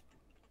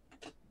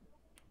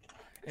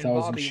 And I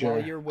wasn't Bobby, sure.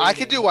 while you're waiting, I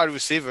could do wide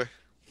receiver.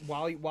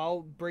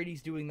 while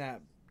Brady's doing that,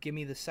 give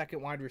me the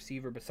second wide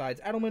receiver besides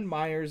Edelman,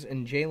 Myers,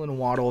 and Jalen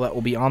Waddle that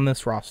will be on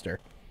this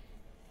roster.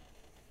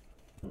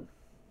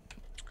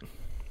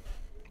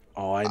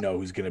 Oh, I know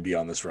who's going to be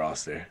on this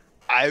roster.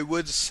 I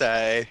would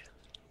say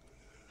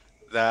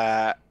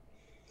that.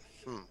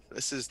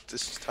 This is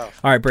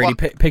tough. All right, Brady,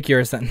 Well, pick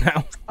yours then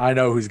now. I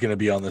know who's going to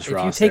be on this If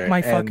roster. you take my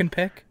and- fucking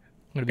pick,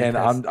 I'm gonna be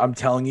And pissed. I'm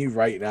telling you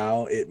right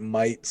now, it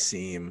might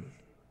seem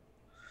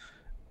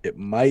a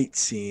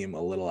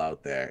little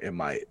out there. It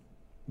might,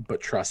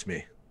 but trust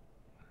me,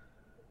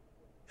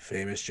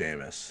 famous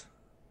Jameis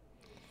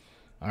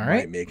All might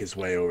right. make his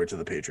way over to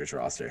the Patriots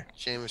roster.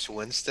 Jameis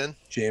Winston.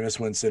 Jameis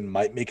Winston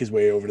might make his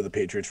way over to the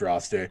Patriots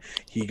roster.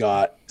 He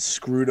got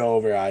screwed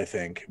over, I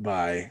think,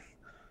 by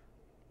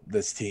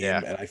this team,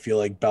 Yeah. and I feel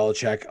like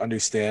Belichick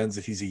understands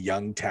that he's a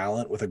young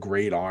talent with a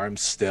great arm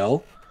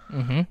still.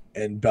 Mm-hmm.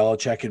 And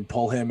Belichick can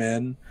pull him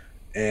in,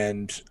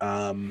 and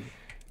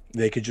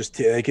they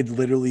could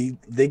literally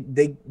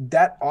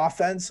that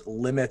offense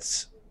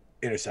limits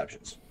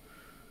interceptions,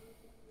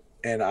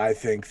 and I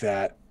think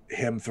that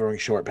him throwing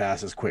short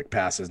passes, quick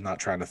passes, not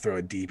trying to throw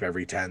it deep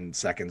every 10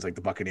 seconds like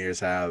the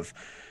Buccaneers have,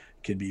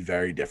 could be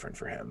very different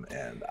for him,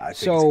 and I think it's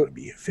So, going to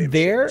be famous.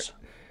 there- Jameis.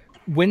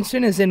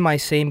 Winston is in my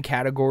same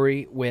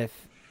category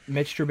with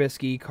Mitch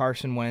Trubisky,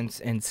 Carson Wentz,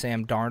 and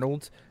Sam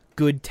Darnold.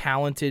 Good,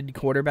 talented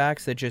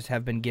quarterbacks that just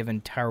have been given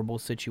terrible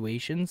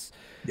situations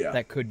Yeah.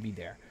 that could be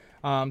there.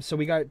 So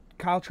we got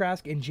Kyle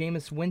Trask and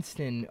Jameis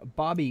Winston.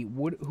 Bobby,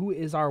 who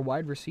is our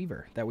wide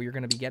receiver that we are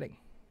going to be getting?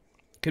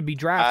 Could be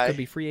draft, could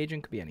be free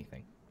agent, could be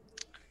anything.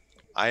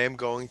 I am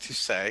going to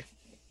say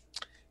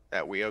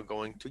that we are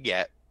going to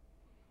get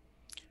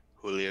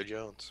Julio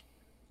Jones.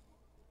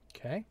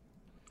 Okay.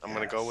 I'm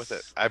gonna go with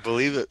it. I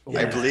believe it. I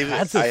Yeah. believe it.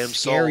 That's a I am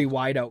scary sold.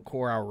 wideout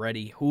core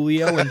already.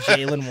 Julio and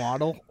Jalen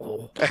Waddle.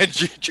 Oh. And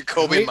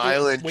Jacoby Wait,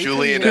 Mylan and wait till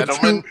Julian you-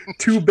 Edelman.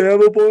 Two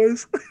Bama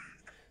boys.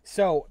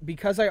 So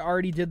because I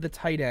already did the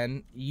tight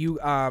end,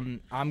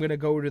 I'm gonna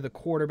go to the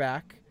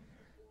quarterback,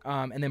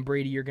 and then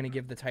Brady, you're gonna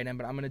give the tight end,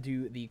 but I'm gonna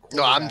do the No,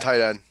 quarterback. I'm tight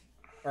end.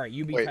 All right,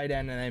 you be Wait. tight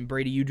end, and then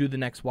Brady, you do the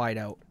next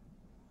wideout.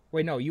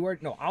 Wait, no, you are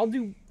no. I'll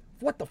do.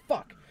 What the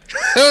fuck?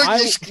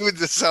 You screwed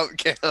this up,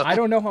 Cam. I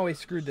don't know how I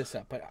screwed this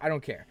up, but I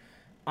don't care.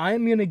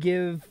 I'm gonna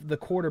give the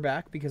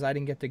quarterback because I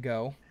didn't get to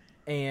go,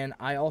 and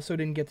I also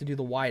didn't get to do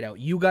the wideout.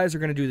 You guys are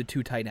gonna do the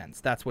two tight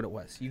ends. That's what it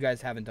was. You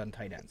guys haven't done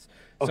tight ends,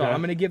 so Okay.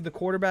 I'm gonna give the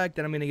quarterback,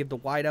 then I'm gonna give the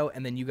wideout,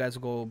 and then you guys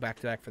will go back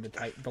to back for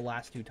the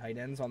last two tight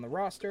ends on the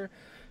roster.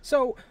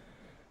 So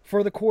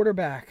for the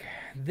quarterback,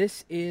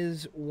 this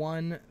is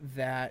one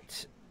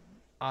that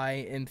I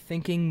am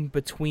thinking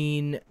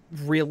between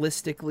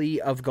realistically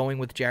of going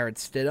with Jarrett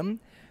Stidham.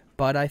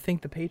 But I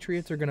think the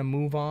Patriots are going to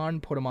move on,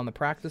 put him on the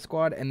practice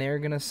squad, and they're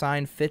going to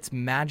sign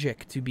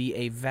Fitzmagic to be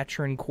a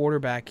veteran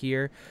quarterback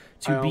here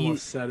I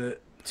almost said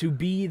it. to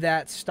be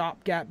that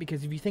stopgap.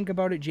 Because if you think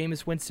about it,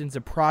 Jameis Winston's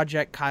a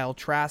project. Kyle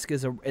Trask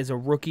is a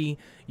rookie.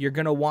 You're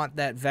going to want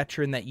that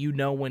veteran that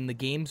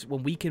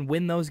when we can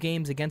win those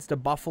games against a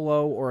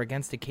Buffalo or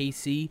against a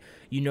KC,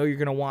 you're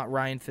going to want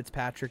Ryan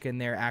Fitzpatrick in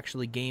there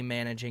actually game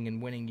managing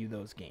and winning you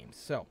those games.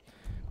 So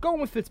going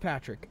with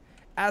Fitzpatrick.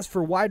 As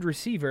for wide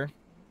receiver,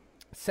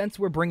 since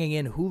we're bringing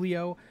in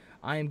Julio,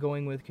 I am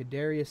going with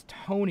Kadarius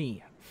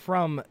Toney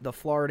from the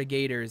Florida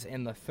Gators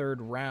in the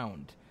third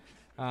round.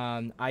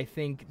 I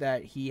think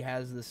that he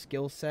has the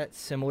skill set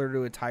similar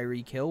to a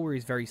Tyreek Hill, where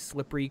he's very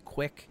slippery,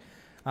 quick.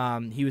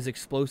 He was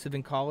explosive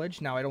in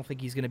college. Now, I don't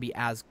think he's going to be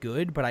as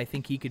good, but I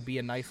think he could be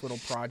a nice little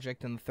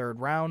project in the third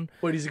round.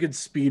 But he's a good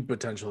speed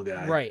potential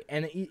guy. Right,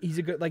 and he's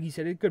a good, like you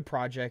said, a good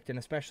project, and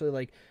especially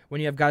like when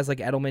you have guys like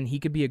Edelman, he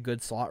could be a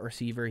good slot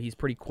receiver. He's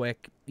pretty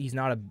quick. He's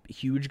not a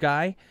huge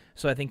guy,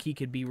 so I think he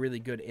could be really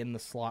good in the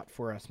slot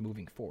for us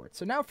moving forward.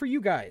 So now for you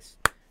guys,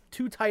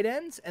 two tight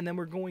ends, and then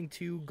we're going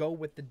to go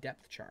with the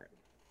depth chart.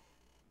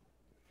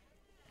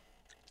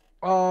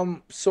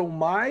 So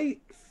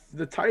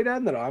the tight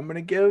end that I'm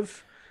gonna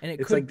give, And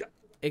it's like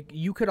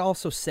you could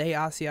also say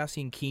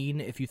Asiasi and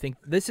Keene if you think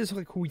this is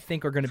like who we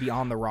think are going to be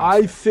on the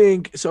roster. I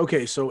think so.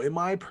 Okay, so in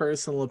my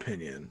personal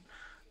opinion,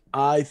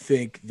 I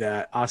think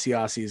that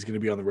Asiasi is going to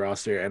be on the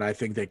roster, and I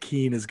think that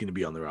Keene is going to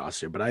be on the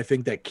roster. But I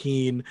think that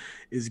Keene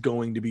is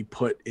going to be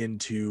put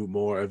into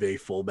more of a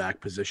fullback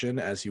position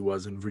as he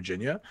was in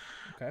Virginia.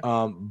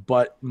 Okay.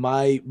 But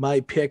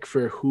my pick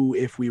for who,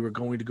 if we were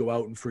going to go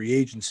out in free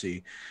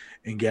agency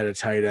and get a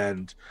tight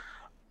end,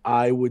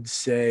 I would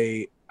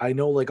say, I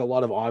know like a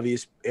lot of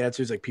obvious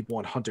answers, like people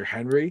want Hunter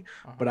Henry,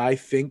 but I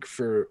think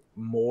for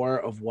more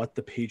of what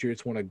the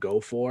Patriots want to go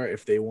for,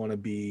 if they want to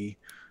be,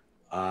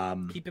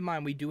 Keep in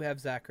mind we do have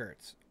Zach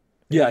Ertz.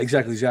 yeah,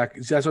 exactly, Zach.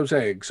 That's what I'm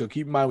saying. So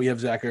keep in mind we have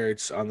Zach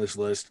Ertz on this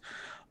list.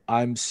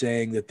 I'm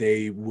saying that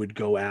they would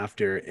go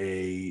after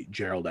a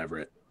Gerald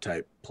Everett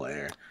type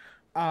player.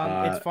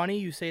 It's funny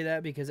you say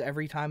that because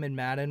every time in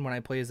Madden when I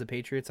play as the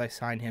Patriots, I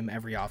sign him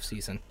every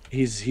offseason.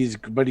 He's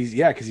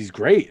because he's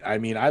great. I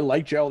mean, I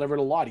like Gerald Everett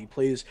a lot.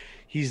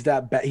 He's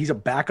a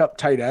backup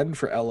tight end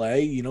for LA.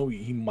 You know,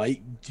 he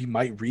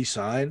might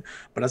re-sign,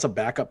 but as a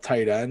backup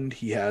tight end,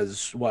 he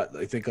has what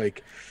I think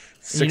like.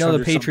 You know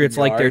the Patriots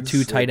like their yards,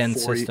 two tight end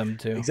 40 system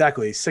too.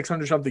 Exactly,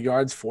 600 something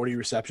yards, 40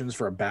 receptions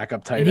for a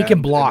backup tight And end. he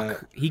can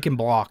block. He can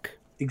block.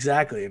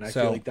 Exactly, and I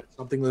feel like that's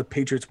something the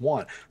Patriots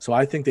want. So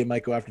I think they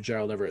might go after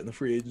Gerald Everett in the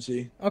free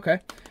agency. Okay.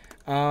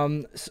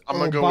 I'm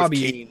gonna go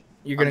Bobby, with Keene.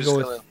 you're gonna I'm go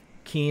just with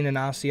Keene and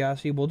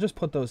Asiasi. We'll just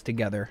put those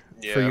together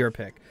for Yeah. your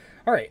pick.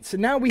 All right, so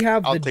now we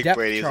have I'll the take depth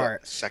Brady's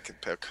chart. second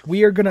pick.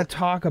 We are going to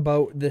talk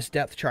about this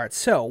depth chart.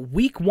 So,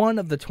 week 1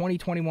 of the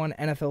 2021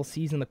 NFL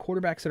season, the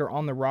quarterbacks that are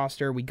on the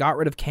roster, we got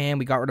rid of Cam,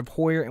 we got rid of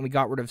Hoyer, and we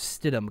got rid of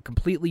Stidham.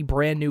 Completely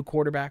brand new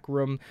quarterback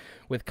room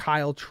with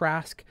Kyle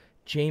Trask,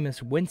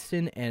 Jameis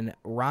Winston, and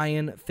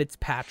Ryan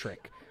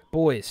Fitzpatrick.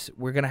 Boys,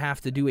 we're going to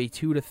have to do a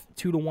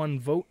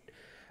 2-1 vote.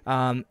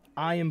 I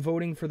am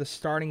voting for the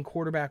starting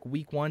quarterback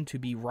week 1 to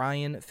be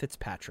Ryan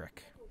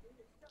Fitzpatrick.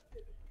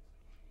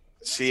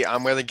 See,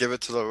 I'm going to give it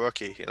to the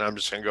rookie, and I'm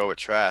just going to go with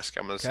Trask.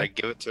 I'm going to say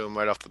give it to him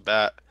right off the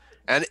bat.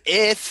 And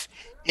if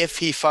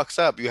he fucks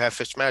up, you have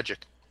Fitzmagic.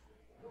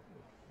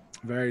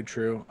 Very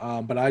true.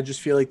 But I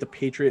just feel like the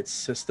Patriots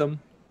system,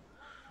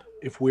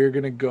 if we're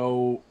going to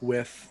go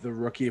with the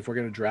rookie, if we're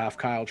going to draft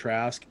Kyle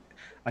Trask,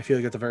 I feel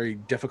like it's a very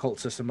difficult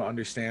system to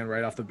understand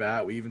right off the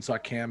bat. We even saw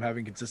Cam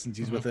having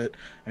consistencies with it,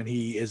 and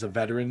he is a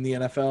veteran in the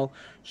NFL.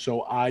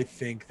 So I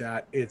think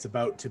that it's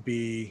about to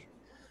be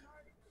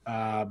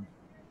Ryan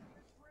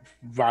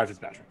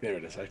Fitzpatrick. There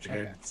it is. I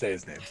can't say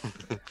his name.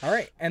 All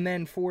right, and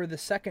then for the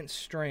second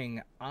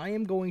string, I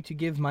am going to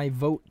give my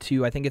vote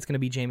to, I think it's going to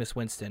be Jameis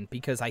Winston,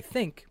 because I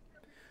think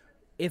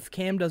if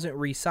Cam doesn't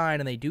re-sign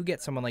and they do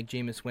get someone like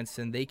Jameis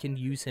Winston, they can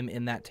use him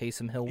in that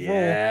Taysom Hill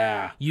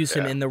role, use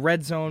him in the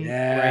red zone,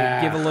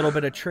 right? Give a little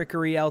bit of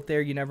trickery out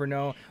there, you never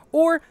know.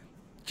 Or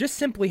just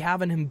simply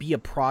having him be a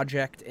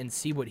project and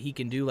see what he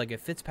can do. Like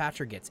if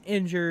Fitzpatrick gets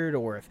injured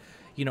or if,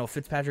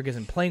 Fitzpatrick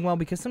isn't playing well,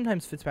 because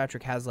sometimes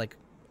Fitzpatrick has like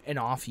an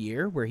off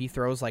year where he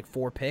throws like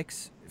 5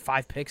 picks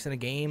in a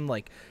game.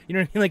 Like, you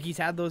know what I mean? Like he's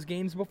had those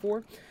games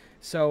before.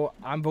 So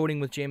I'm voting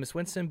with Jameis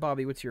Winston.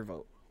 Bobby, what's your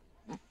vote?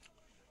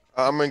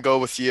 I'm going to go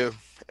with you,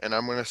 and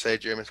I'm going to say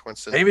Jameis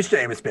Winston.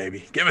 Jameis,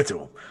 baby. Give it to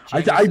him.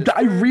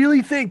 I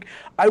really think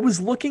I was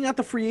looking at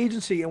the free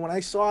agency, and when I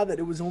saw that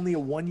it was only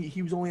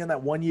he was only on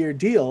that 1 year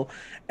deal,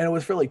 and it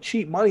was for like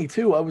cheap money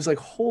too, I was like,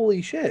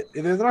 holy shit.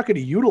 They're not going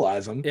to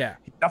utilize him. Yeah.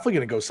 He's definitely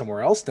going to go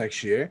somewhere else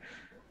next year.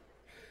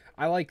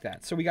 I like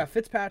that. So we got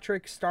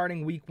Fitzpatrick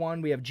starting week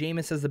 1. We have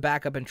Jameis as the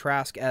backup and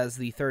Trask as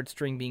the third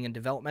string, being a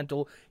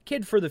developmental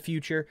kid for the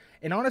future.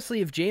 And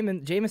honestly, if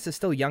Jameis is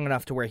still young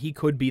enough to where he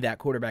could be that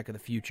quarterback of the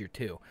future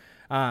too.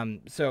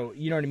 So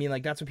you know what I mean?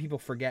 Like that's what people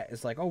forget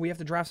is like, oh, we have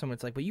to draft someone.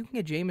 It's like, well, you can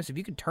get Jameis if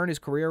you could turn his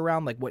career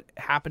around, like what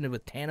happened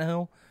with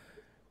Tannehill.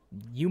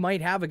 You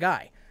might have a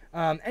guy.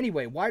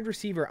 Anyway, wide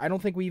receiver. I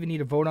don't think we even need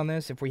to vote on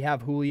this. If we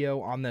have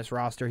Julio on this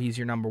roster, he's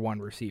your number 1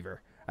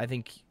 receiver. I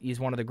think he's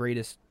one of the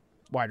greatest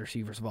wide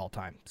receivers of all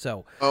time.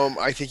 So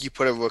I think you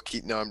put a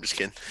rookie. No, I'm just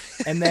kidding.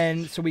 And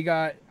then so we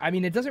got,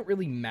 it doesn't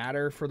really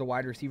matter for the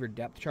wide receiver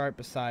depth chart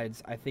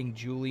besides I think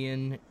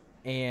Julian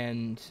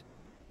and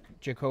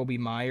Jacoby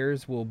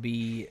Myers will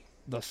be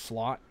the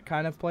slot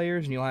kind of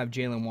players, and you'll have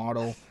Jalen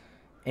Waddle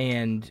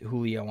and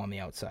Julio on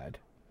the outside.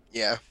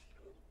 Yeah.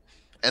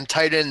 And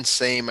tight end,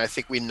 same. I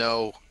think we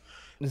know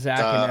Zach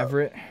and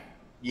Everett.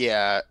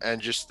 Yeah, and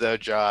just their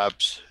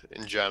jobs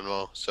in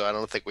general. So I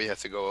don't think we have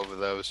to go over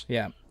those.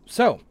 Yeah.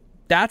 So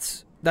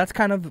that's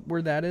kind of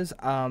where that is.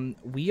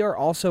 We are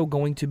also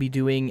going to be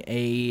doing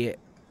a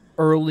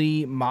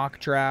early mock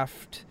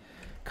draft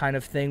kind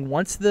of thing.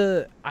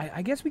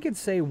 I guess we could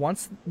say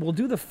we'll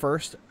do the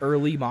first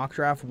early mock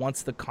draft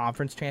once the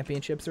conference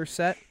championships are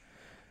set.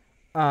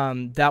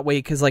 That way,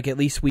 because like at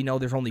least we know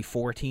there's only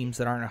 4 teams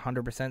that aren't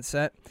 100%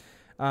 set.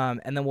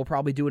 And then we'll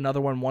probably do another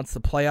one once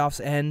the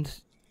playoffs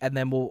end. And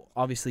then we'll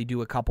obviously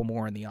do a couple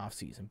more in the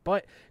offseason.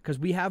 But because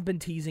we have been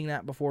teasing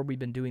that before, we've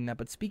been doing that.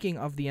 But speaking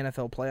of the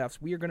NFL playoffs,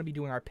 we are going to be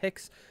doing our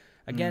picks.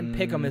 Again,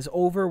 Pick'em is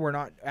over. We're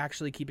not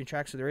actually keeping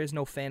track, so there is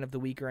no fan of the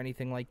week or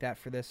anything like that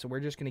for this. So we're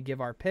just going to give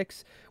our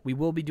picks. We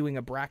will be doing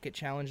a bracket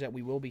challenge that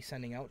we will be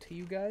sending out to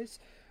you guys.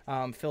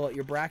 Fill out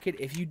your bracket.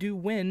 If you do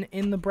win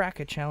in the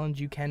bracket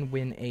challenge, you can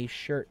win a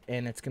shirt,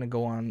 and it's going to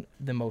go on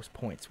the most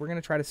points. We're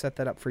going to try to set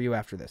that up for you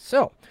after this.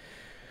 So,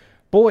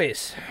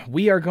 boys,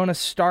 we are going to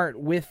start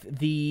with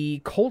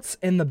the Colts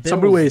and the Bills.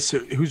 Somebody wait, so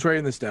who's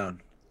writing this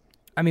down?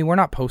 We're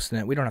not posting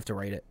it. We don't have to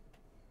write it.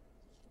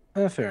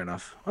 Fair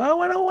enough. Well,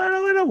 why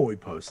don't we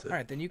post it? All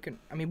right, then you can.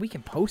 We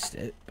can post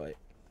it, but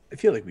I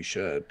feel like we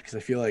should because I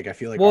feel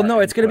like. Well,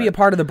 no, it's going to be a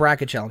part of the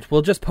bracket challenge.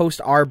 We'll just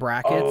post our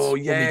brackets. Oh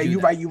yeah, you're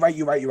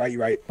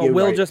right. But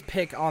we'll just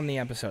pick on the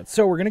episode.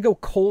 So we're going to go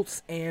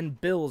Colts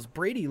and Bills.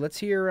 Brady, let's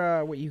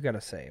hear what you got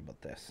to say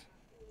about this.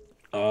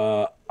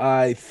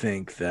 I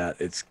think that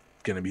it's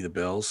going to be the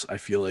Bills. I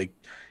feel like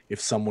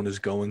if someone is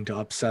going to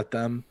upset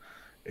them,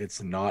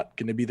 it's not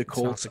going to be the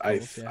Colts. I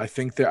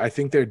think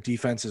their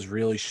defense is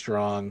really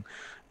strong,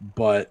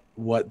 but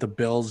what the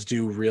Bills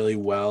do really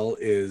well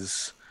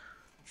is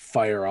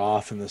fire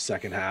off in the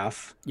second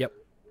half. Yep.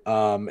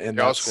 And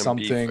that's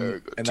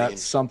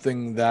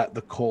something that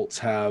the Colts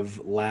have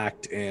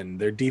lacked in.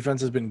 Their defense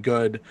has been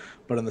good,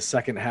 but in the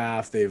second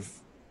half they've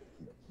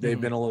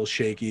been a little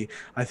shaky.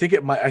 I think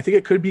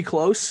it could be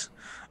close,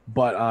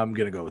 but I'm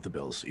going to go with the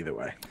Bills either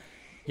way.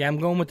 Yeah, I'm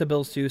going with the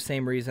Bills too.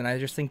 Same reason. I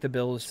just think the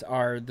Bills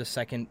are the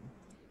second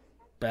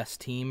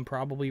best team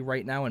probably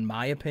right now, in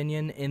my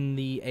opinion, in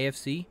the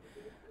AFC.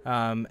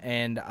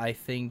 And I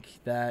think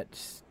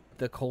that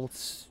the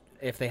Colts,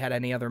 if they had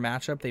any other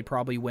matchup, they'd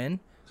probably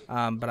win.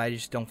 But I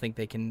just don't think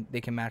they can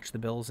match the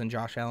Bills and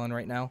Josh Allen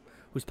right now,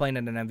 who's playing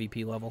at an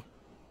MVP level.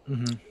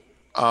 Mm-hmm.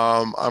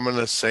 I'm going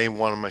to say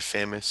one of my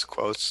famous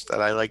quotes that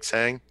I like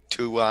saying,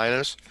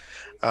 2-liners.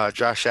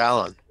 Josh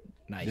Allen.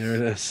 Nice. There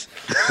it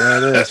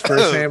is.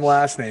 First name,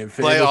 last name.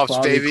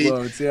 Playoffs, baby.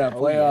 Quotes. Yeah,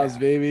 playoffs,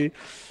 baby.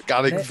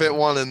 Got to fit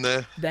one in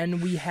there. Then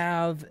we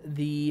have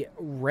the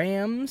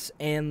Rams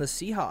and the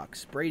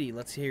Seahawks. Brady,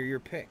 let's hear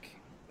your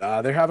pick.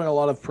 They're having a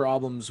lot of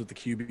problems with the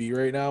QB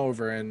right now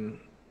over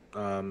in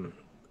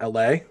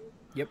LA.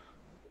 Yep.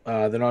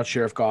 They're not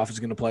sure if Goff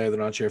is going to play. They're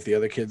not sure if the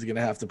other kid's going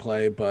to have to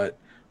play. But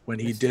when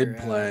he did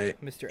play,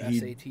 Mr.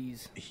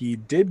 SATs, he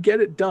did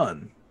get it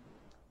done.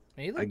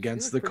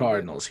 Against the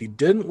Cardinals. He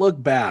didn't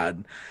look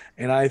bad,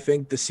 and I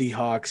think the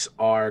Seahawks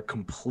are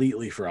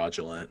completely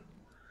fraudulent,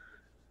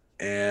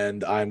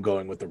 and I'm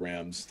going with the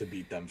Rams to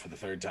beat them for the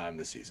third time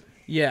this season.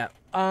 Yeah,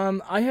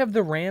 I have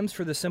the Rams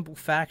for the simple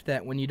fact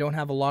that when you don't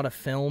have a lot of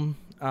film,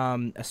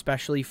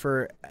 especially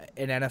for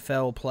an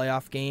NFL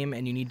playoff game,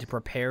 and you need to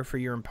prepare for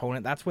your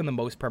opponent, that's when the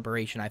most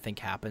preparation, I think,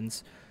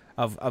 happens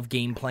of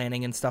game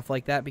planning and stuff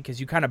like that, because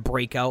you kind of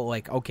break out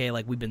like, okay,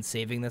 like we've been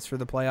saving this for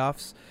the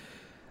playoffs.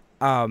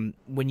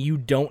 When you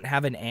don't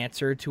have an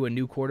answer to a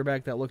new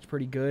quarterback that looked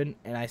pretty good,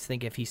 and I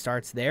think if he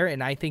starts there,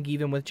 and I think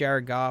even with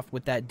Jared Goff,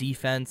 with that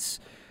defense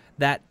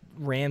that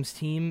Rams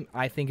team,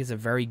 I think, is a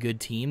very good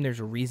team. There's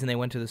a reason they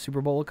went to the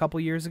Super Bowl a couple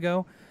years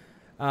ago.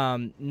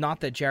 Not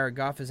that Jared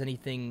Goff is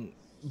anything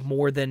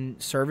more than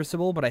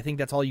serviceable, but I think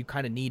that's all you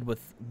kind of need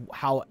with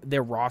how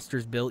their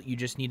roster's built. You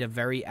just need a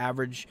very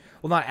average,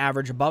 well, not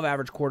average, above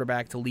average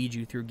quarterback to lead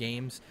you through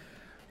games.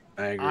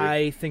 I agree.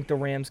 I think the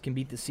Rams can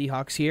beat the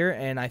Seahawks here,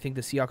 and I think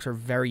the Seahawks are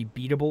very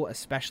beatable,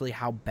 especially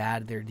how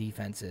bad their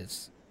defense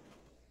is.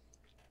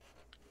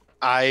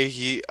 I'm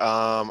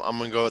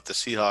gonna go with the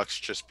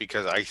Seahawks just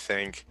because I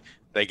think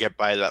they get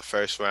by that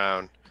first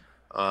round.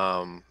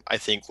 I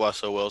think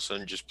Russell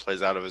Wilson just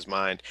plays out of his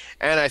mind,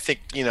 and I think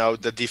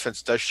the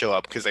defense does show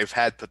up because they've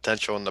had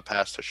potential in the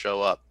past to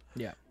show up.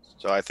 Yeah.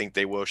 So I think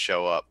they will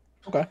show up.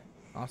 Okay.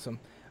 Awesome.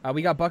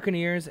 We got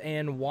Buccaneers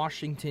and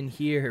Washington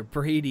here.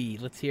 Brady,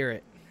 let's hear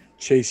it.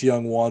 Chase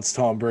Young wants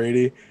Tom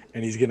Brady,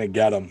 and he's going to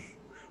get him.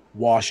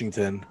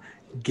 Washington,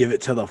 give it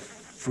to the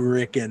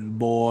frickin'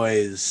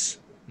 boys.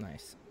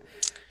 Nice.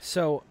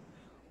 So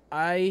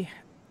I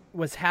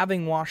was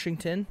having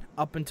Washington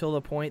up until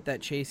the point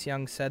that Chase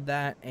Young said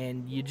that,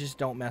 and you just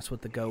don't mess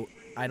with the GOAT.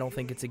 I don't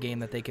think it's a game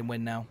that they can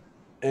win now.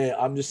 And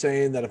I'm just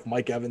saying that if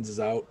Mike Evans is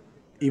out,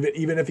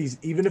 even if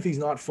he's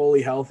not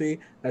fully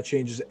healthy, that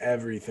changes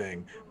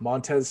everything.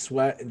 Montez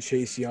Sweat and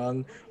Chase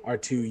Young are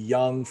two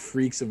young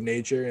freaks of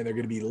nature, and they're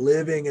going to be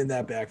living in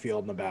that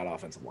backfield in a bad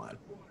offensive line.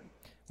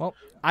 Well,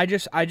 I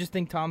just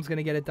think Tom's going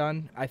to get it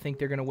done. I think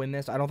they're going to win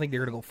this. I don't think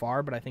they're going to go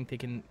far, but I think they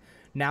can.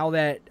 Now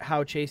that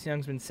how Chase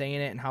Young's been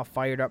saying it and how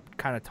fired up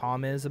kind of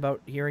Tom is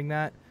about hearing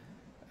that,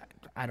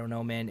 I don't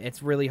know, man.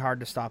 It's really hard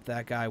to stop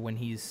that guy when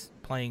he's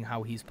playing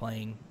how he's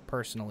playing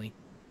personally.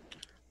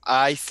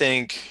 I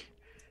think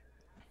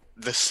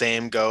the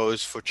same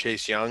goes for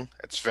Chase Young.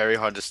 It's very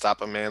hard to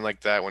stop a man like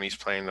that when he's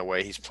playing the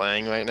way he's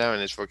playing right now in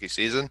his rookie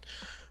season.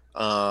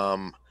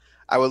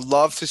 I would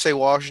love to say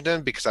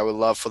Washington because I would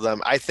love for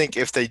them. I think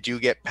if they do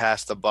get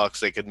past the Bucs,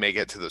 they could make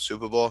it to the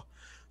Super Bowl.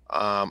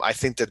 I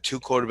think the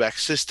two quarterback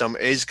system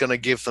is going to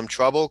give them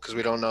trouble because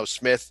we don't know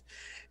Smith,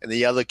 and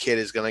the other kid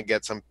is going to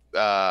get some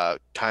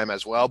time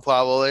as well,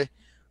 probably.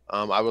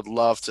 I would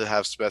love to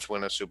have Smith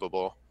win a Super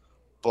Bowl,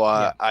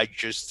 but I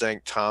just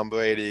think Tom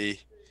Brady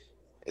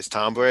is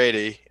Tom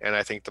Brady, and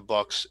I think the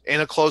Bucs,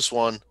 in a close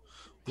one,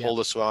 pull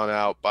this one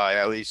out by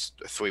at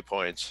least 3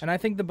 points. And I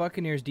think the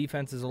Buccaneers'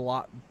 defense is a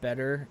lot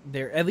better.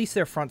 At least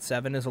their front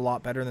seven is a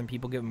lot better than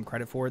people give them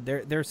credit for.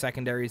 Their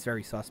secondary is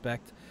very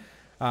suspect.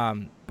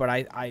 But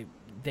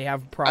they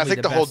have probably. I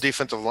think the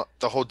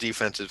whole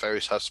defense is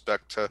very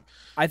suspect to.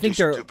 I think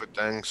do they're stupid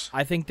things.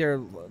 I think their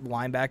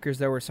linebackers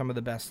though were some of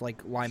the best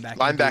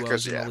linebackers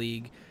duos in the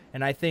league.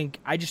 And I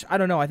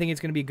don't know. I think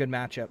it's going to be a good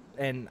matchup.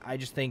 And I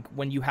just think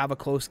when you have a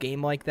close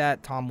game like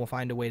that, Tom will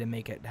find a way to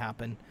make it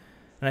happen.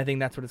 And I think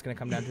that's what it's going to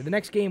come down to. The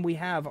next game we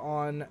have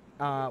on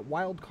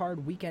Wild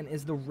Card Weekend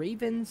is the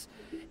Ravens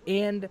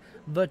and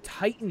the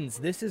Titans.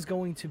 This is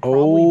going to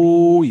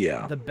probably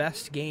be the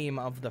best game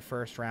of the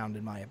first round,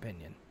 in my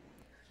opinion.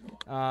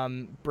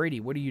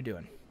 Brady, what are you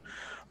doing?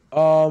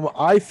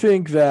 I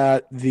think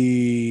that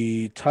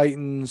the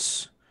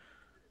Titans.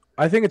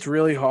 I think it's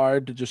really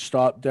hard to just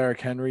stop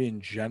Derrick Henry in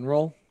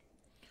general.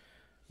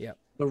 Yep.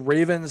 The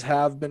Ravens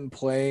have been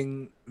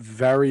playing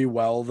very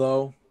well,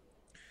 though.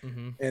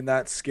 Mm-hmm. And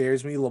that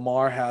scares me.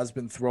 Lamar has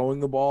been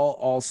throwing the ball.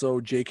 Also,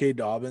 J.K.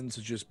 Dobbins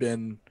has just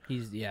been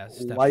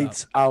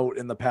lights out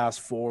in the past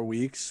 4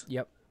 weeks.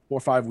 Yep. 4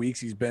 or 5 weeks.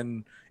 He's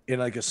been in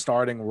like a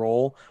starting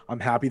role. I'm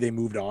happy they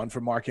moved on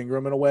from Mark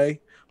Ingram in a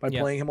way by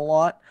playing him a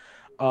lot.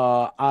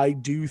 I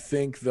do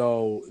think,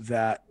 though,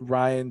 that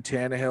Ryan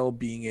Tannehill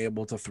being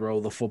able to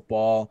throw the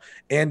football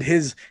and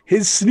his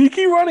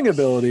sneaky running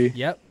ability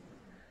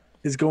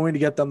is going to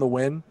get them the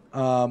win.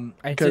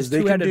 Because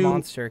they can do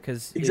monster.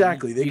 Because they can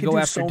go do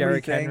after so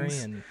Derrick many Henry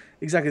things. and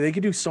Exactly, they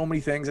can do so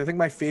many things. I think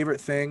my favorite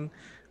thing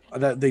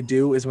that they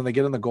do is when they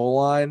get on the goal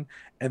line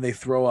and they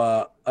throw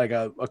a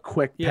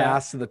quick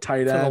pass to the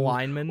tight end, the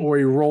lineman, or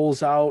he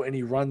rolls out and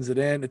he runs it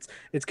in. It's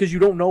because you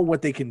don't know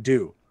what they can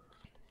do.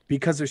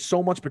 Because there's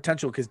so much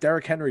potential. Because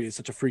Derrick Henry is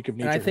such a freak of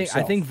nature. And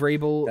I think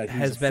Vrabel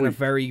has been a freak.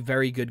 very,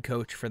 very good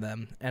coach for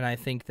them, and I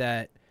think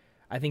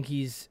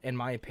he's, in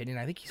my opinion,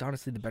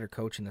 honestly the better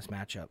coach in this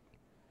matchup.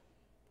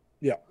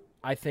 Yeah,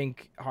 I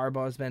think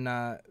Harbaugh's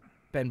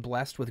been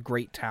blessed with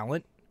great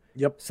talent.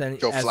 Yep,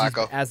 Joe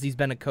Flacco as he's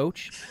been a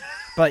coach,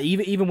 but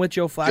even with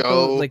Joe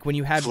Flacco, like when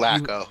you have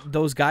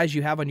those guys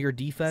you have on your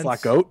defense,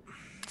 Flacco.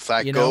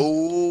 You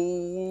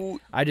know,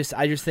 I just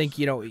think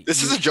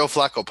this is a Joe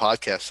Flacco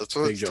podcast. That's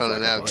what it's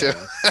turning out to.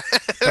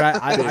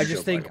 But I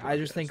just think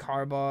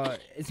Harbaugh.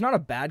 It's not a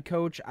bad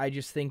coach. I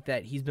just think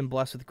that he's been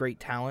blessed with great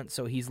talent,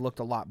 so he's looked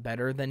a lot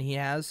better than he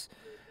has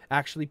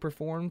actually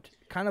performed.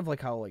 Kind of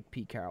like how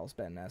Pete Carroll's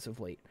been as of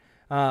late.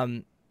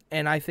 And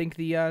I think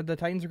the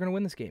Titans are going to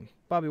win this game.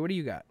 Bobby, what do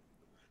you got?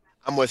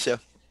 I'm with you.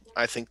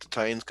 I think the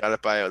Titans got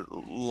it by a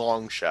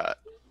long shot.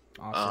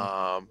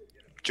 Awesome.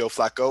 Joe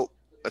Flacco.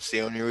 That's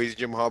the only reason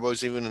Jim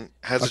Harbaugh's even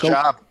has a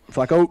job.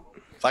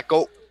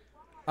 Flacco.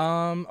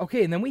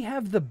 Okay, and then we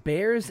have the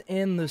Bears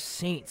and the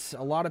Saints.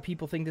 A lot of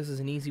people think this is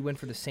an easy win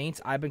for the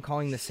Saints. I've been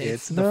calling the Saints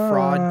It's the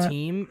fraud not.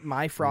 team,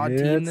 my fraud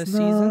team this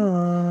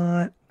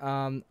season.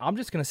 season. I'm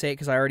just gonna say it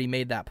because I already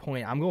made that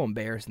point. I'm going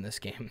Bears in this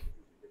game.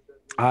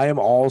 I am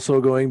also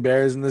going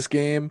Bears in this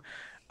game.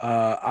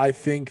 I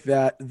think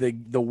that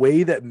the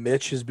way that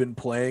Mitch has been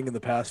playing in the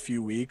past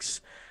few weeks,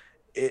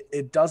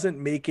 it doesn't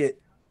make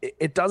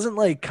it doesn't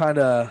like kind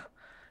of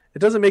it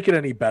doesn't make it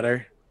any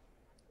better,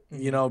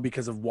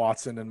 because of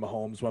Watson and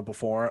Mahomes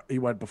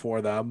went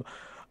before them.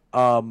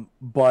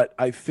 But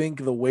I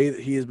think the way that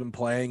he has been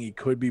playing, he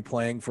could be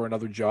playing for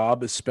another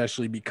job,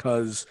 especially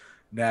because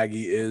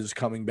Nagy is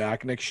coming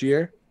back next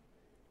year.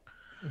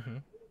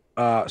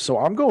 So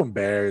I'm going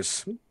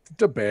Bears.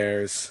 The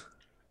Bears.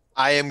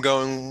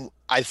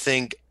 I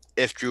think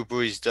if Drew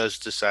Brees does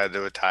decide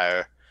to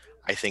retire,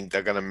 I think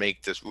they're going to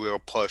make this real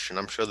push, and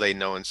I'm sure they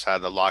know inside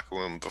the locker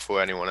room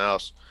before anyone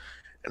else.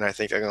 And I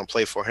think they're going to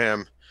play for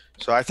him.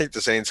 So I think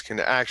the Saints can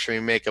actually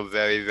make a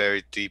very,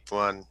 very deep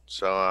run.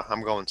 So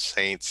I'm going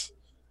Saints.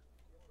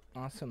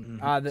 Awesome.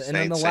 And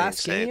then the Saints, last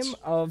Saints. game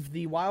of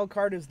the wild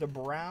card is the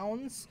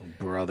Browns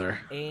Brother.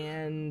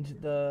 and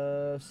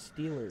the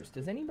Steelers.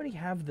 Does anybody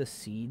have the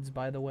seeds,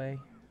 by the way?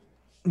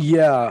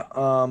 Yeah.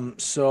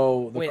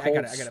 So the Wait,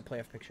 Colts, I got a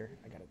playoff picture.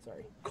 I got it.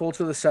 Sorry.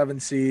 Colts are the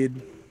 7th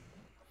seed.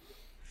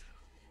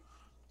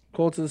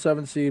 Colts are the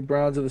 7th seed.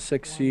 Browns are the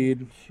 6th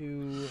seed.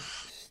 2.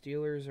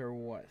 Steelers are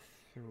what?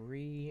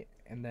 3,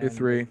 and then They're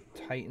 3. the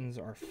Titans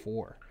are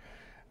 4.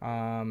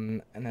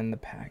 And then the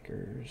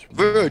Packers. It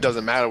really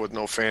doesn't matter with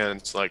no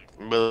fans, like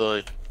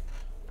really,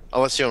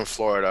 unless you're in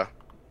Florida.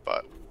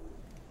 But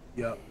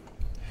Yep.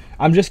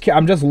 I'm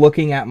just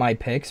looking at my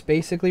picks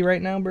basically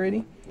right now,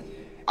 Brady.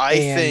 I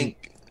And think.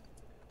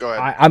 Go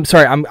ahead. I'm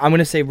sorry. I'm going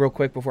to say real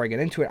quick before I get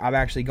into it. I'm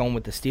actually going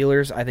with the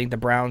Steelers. I think the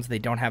Browns, they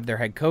don't have their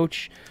head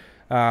coach.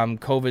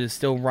 COVID is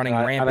still running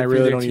And rampant I through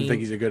really their don't team. even think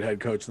he's a good head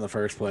coach in the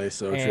first place,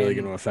 so it's really And-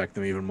 going to affect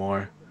them even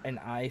more. And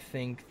I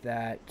think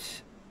that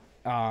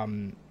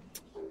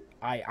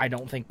I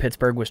don't think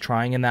Pittsburgh was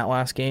trying in that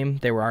last game.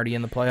 They were already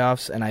in the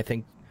playoffs, and I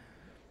think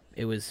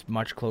it was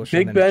much closer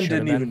Big than Ben it should have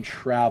didn't been. even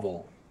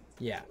travel,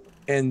 Yeah,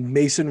 and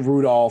Mason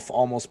Rudolph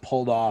almost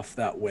pulled off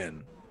that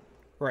win.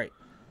 right.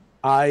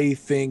 I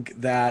think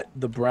that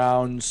the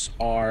Browns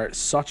are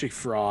such a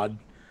fraud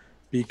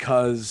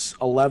because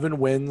 11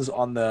 wins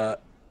on the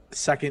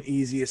second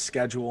easiest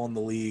schedule in the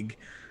league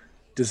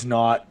does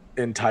not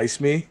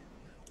entice me.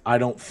 I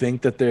don't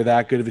think that they're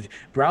that good of a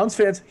Browns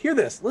fans. Hear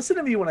this. Listen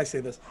to me when I say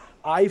this.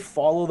 I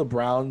follow the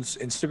Browns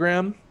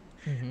Instagram,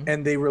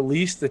 and they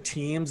released the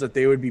teams that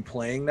they would be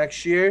playing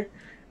next year.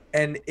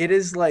 And it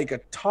is like a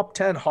top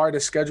 10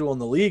 hardest schedule in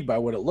the league by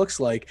what it looks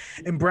like.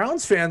 And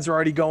Browns fans are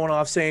already going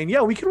off saying,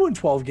 yeah, we can win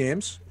 12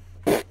 games.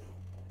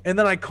 And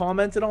then I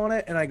commented on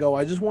it and I go,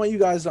 I just want you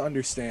guys to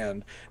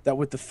understand that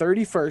with the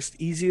 31st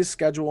easiest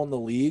schedule in the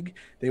league,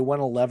 they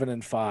went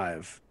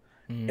 11-5.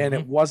 And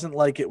it wasn't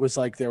like it was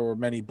like there were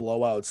many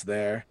blowouts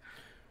there.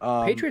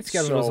 Patriots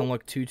schedule so- doesn't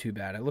look too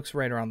bad. It looks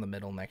right around the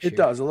middle next year. It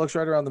does. It looks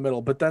right around the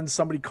middle. But then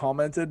somebody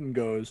commented and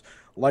goes,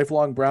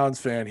 lifelong Browns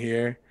fan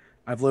here.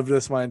 I've lived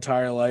this my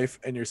entire life,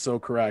 and you're so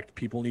correct.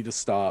 People need to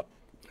stop.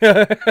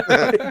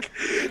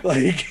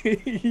 like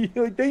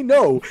they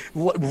know.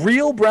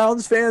 Real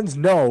Browns fans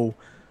know.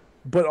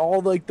 But all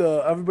like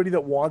everybody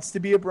that wants to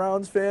be a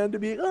Browns fan to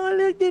be, oh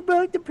look, they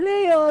broke the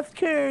playoff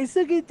curse.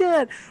 Look at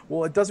that.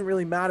 Well, it doesn't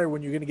really matter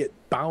when you're gonna get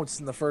bounced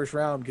in the first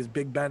round because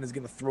Big Ben is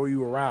gonna throw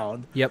you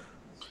around. Yep.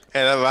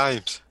 Hey, that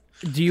rhymes.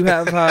 Do you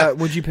have?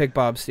 Would you pick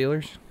Bob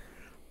Steelers?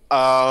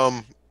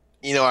 I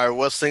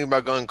was thinking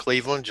about going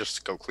Cleveland, just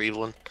to go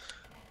Cleveland.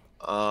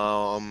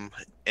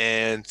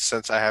 And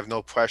since I have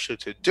no pressure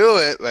to do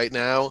it right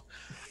now,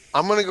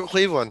 I'm gonna go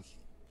Cleveland.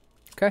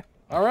 Okay.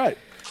 All right.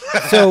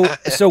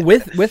 So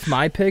with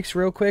my picks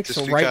real quick. Just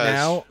So right because.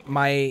 now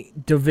my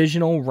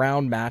divisional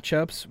round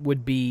matchups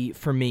would be,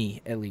 for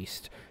me at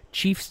least,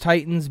 Chiefs,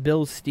 Titans,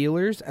 Bills,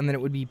 Steelers, and then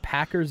it would be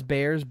Packers,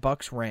 Bears,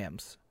 Bucks,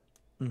 Rams.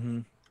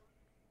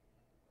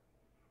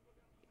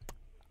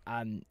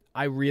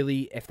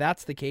 If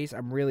that's the case,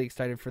 I'm really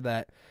excited for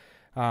that.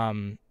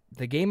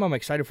 The game I'm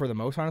excited for the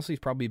most, honestly, is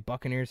probably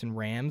Buccaneers and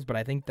Rams, but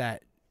I think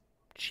that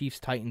Chiefs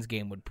Titans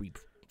game would be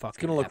fucking. It's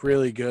gonna look epic.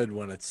 really good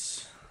when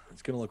it's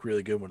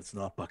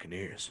not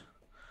Buccaneers.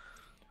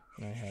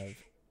 I have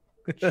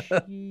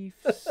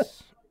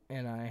Chiefs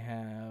and I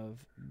have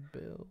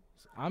Bills.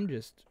 I'm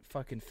just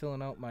fucking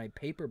filling out my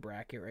paper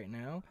bracket right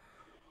now.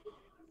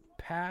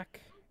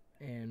 Pack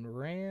and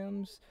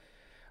Rams.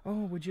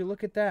 Oh, would you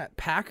look at that?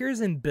 Packers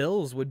and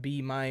Bills would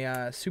be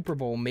my Super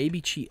Bowl. Maybe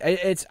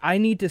Chiefs. I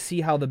need to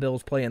see how the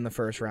Bills play in the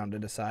first round to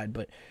decide.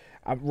 But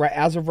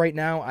as of right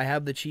now, I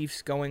have the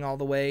Chiefs going all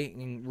the way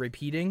and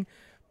repeating.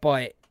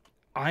 But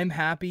I'm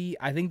happy.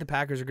 I think the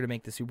Packers are going to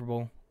make the Super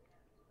Bowl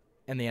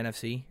in the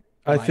NFC.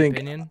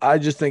 I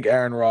just think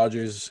Aaron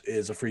Rodgers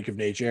is a freak of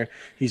nature.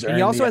 And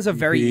he also has a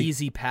very MVP.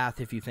 easy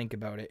path if you think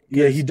about it.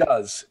 Yeah, he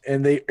does,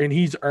 and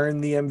he's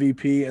earned the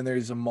MVP, and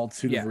there's a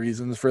multitude Yeah. of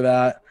reasons for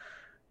that.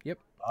 Yep.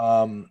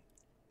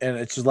 And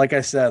it's just like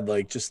I said,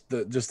 like just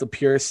the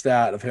pure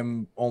stat of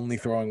him only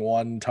throwing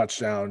one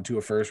touchdown to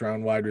a first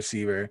round wide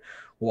receiver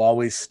will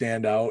always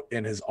stand out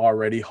in his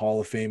already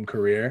Hall of Fame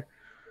career.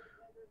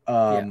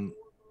 I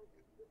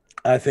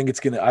think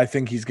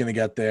he's gonna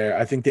get there.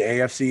 I think the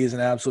AFC is an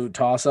absolute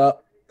toss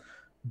up,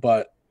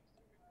 but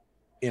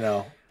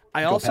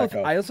I also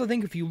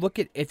think if you look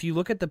at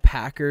the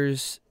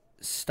Packers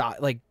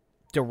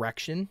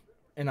direction,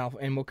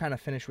 and we'll kind of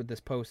finish with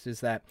this post, is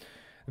that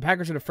the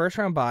Packers are the first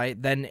round bye.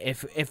 Then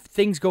if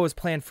things go as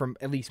planned from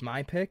at least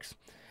my picks,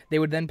 they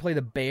would then play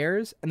the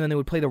Bears and then they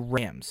would play the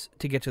Rams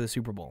to get to the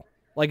Super Bowl.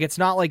 Like, it's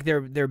not like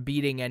they're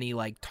beating any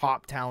like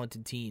top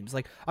talented teams.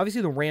 Like,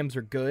 obviously the Rams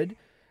are good,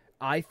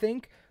 I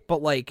think,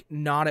 but like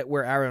not at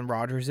where Aaron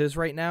Rodgers is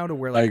right now, to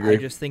where like I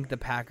just think the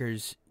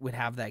Packers would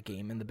have that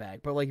game in the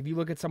bag. But like if you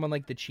look at someone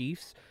like the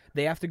Chiefs,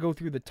 they have to go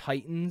through the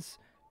Titans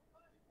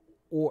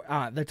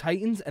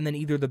and then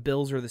either the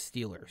Bills or the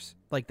Steelers.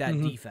 Like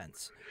that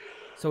defense.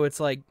 So it's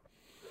like,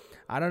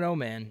 I don't know,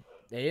 man.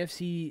 The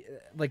AFC,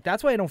 like,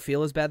 that's why I don't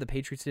feel as bad the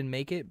Patriots didn't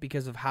make it,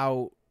 because of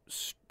how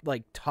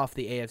like tough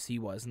the AFC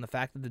was, and the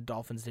fact that the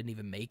Dolphins didn't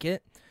even make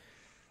it.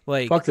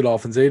 Like, fuck the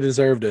Dolphins. They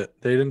deserved it.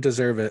 They didn't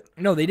deserve it.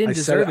 No, they didn't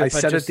deserve it. I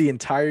said it the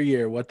entire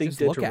year. What they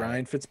did to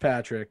Ryan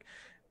Fitzpatrick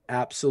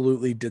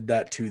absolutely did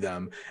that to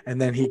them.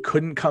 And then he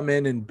couldn't come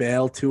in and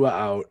bail Tua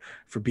out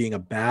for being a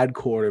bad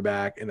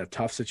quarterback in a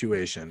tough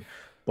situation.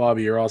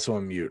 Bobby, you're also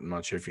on mute. I'm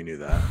not sure if you knew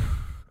that.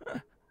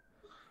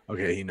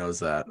 Okay, he knows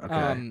that.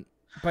 Okay.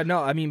 But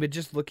no, I mean, but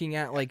just looking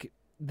at like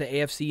the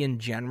AFC in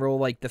general,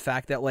 like the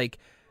fact that like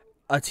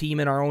a team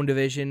in our own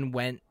division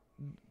went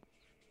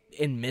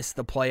and missed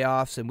the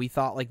playoffs, and we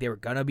thought like they were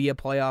gonna be a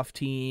playoff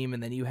team,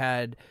 and then you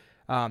had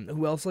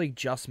who else like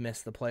just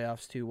missed the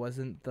playoffs too?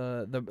 Wasn't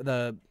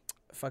the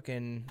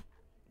fucking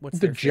what's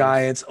the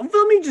Giants?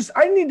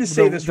 I need to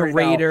say this right now.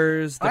 The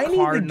Raiders, the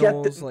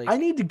Cardinals. I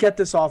need to get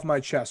this off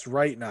my chest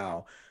right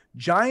now.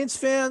 Giants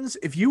fans,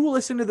 if you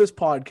listen to this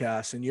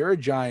podcast and you're a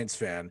Giants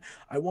fan,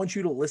 I want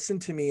you to listen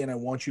to me, and I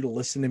want you to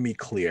listen to me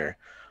clear.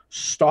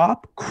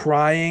 Stop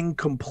crying,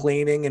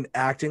 complaining, and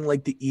acting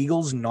like the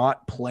Eagles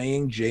not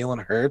playing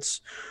Jalen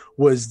Hurts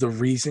was the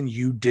reason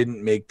you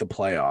didn't make the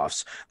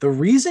playoffs. The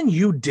reason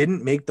you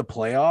didn't make the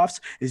playoffs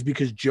is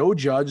because Joe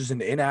Judge is an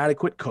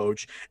inadequate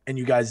coach, and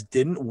you guys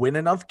didn't win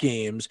enough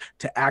games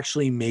to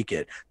actually make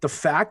it. The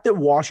fact that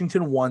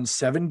Washington won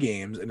 7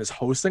 games and is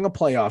hosting a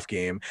playoff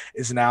game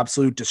is an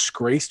absolute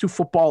disgrace to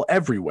football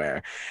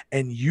everywhere,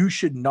 and you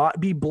should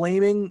not be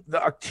blaming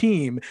a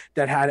team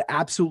that had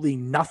absolutely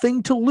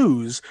nothing to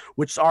lose,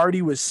 which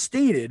already was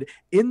stated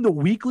in the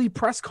weekly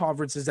press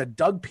conferences that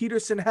Doug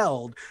Peterson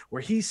held,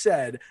 where he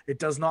said, it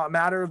does not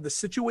matter of the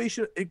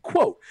situation,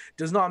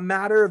 does not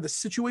matter of the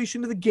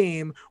situation of the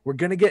game. We're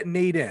going to get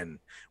Nate in.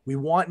 We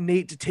want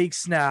Nate to take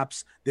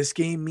snaps. This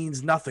game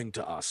means nothing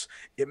to us.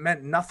 It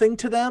meant nothing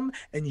to them,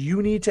 and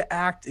you need to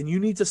act, and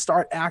you need to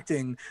start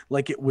acting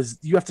like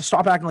you have to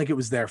stop acting like it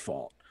was their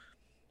fault.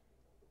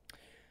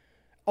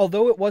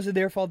 Although it wasn't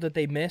their fault that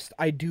they missed,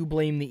 I do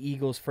blame the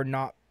Eagles for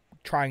not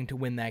trying to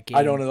win that game.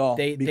 I don't at all.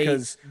 They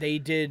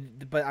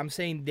did, but I'm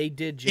saying they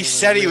did. He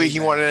said he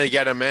wanted to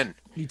get him in.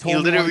 He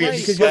literally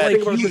said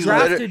he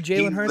drafted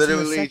Jalen Hurts in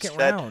the second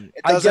round.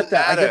 I get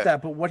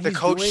that, but what the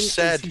coach doing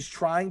is he's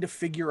trying to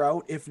figure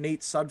out if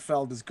Nate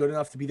Sudfeld is good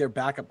enough to be their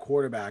backup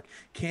quarterback.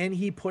 Can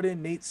he put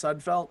in Nate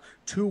Sudfeld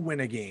to win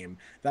a game?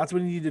 That's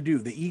what he needed to do.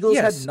 The Eagles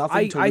had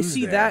nothing to lose. I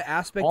see that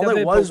aspect of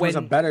it. All it was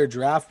a better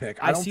draft pick.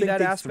 I see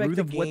that aspect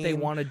of what they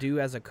want to do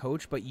as a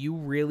coach, but you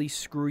really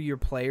screw your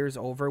players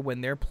over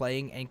when they're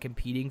playing and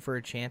competing for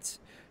a chance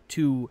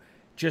to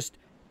just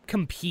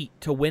compete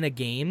to win a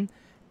game.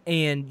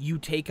 And you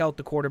take out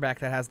the quarterback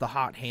that has the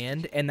hot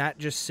hand, and that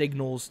just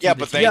signals.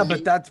 But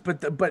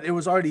it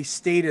was already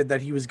stated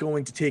that he was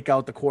going to take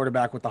out the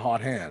quarterback with the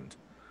hot hand.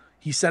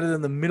 He said it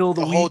in the middle of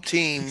the week. The whole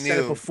team knew. He said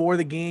it before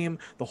the game.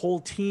 The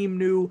whole team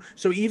knew.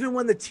 So even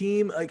when the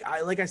team,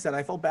 like I said,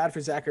 I felt bad for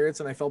Zach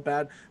Ertz, and I felt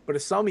bad. But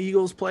if some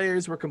Eagles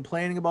players were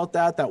complaining about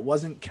that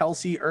wasn't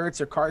Kelsey,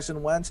 Ertz, or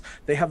Carson Wentz,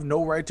 they have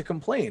no right to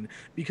complain,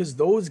 because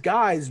those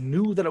guys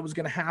knew that it was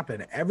going to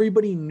happen.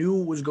 Everybody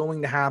knew it was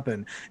going to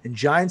happen. And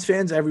Giants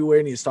fans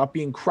everywhere need to stop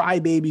being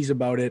crybabies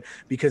about it,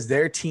 because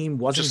their team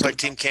wasn't just like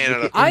Team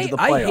Canada.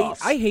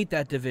 I hate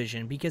that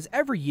division, because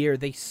every year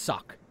they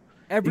suck.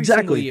 Every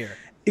single year.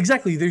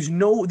 Exactly. They've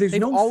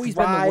always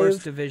been the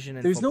worst division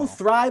in football. No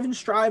thrive and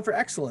strive for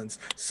excellence.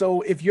 So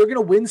if you're going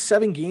to win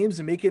 7 games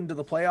and make it into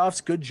the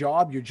playoffs, good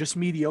job. You're just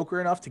mediocre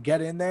enough to get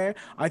in there.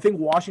 I think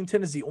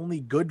Washington is the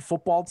only good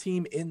football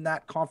team in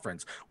that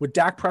conference. With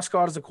Dak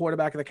Prescott as a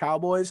quarterback of the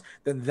Cowboys,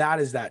 then that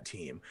is that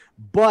team.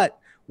 But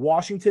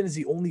Washington is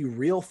the only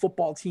real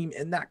football team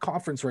in that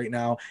conference right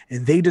now,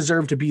 and they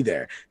deserve to be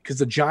there because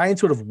the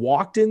Giants would have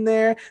walked in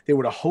there, they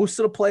would have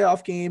hosted a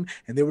playoff game,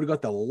 and they would have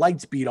got the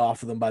lights beat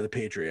off of them by the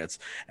Patriots.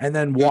 And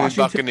then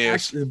Washington,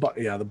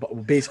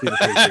 basically the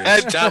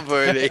Patriots. Tom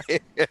Brady.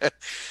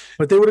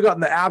 But they would have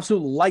gotten the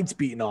absolute lights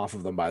beaten off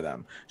of them by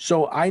them.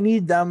 So I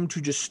need them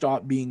to just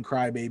stop being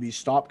crybabies,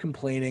 stop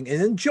complaining.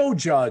 And then Joe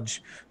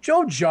Judge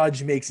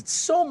makes it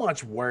so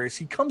much worse.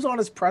 He comes on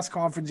his press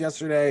conference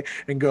yesterday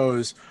and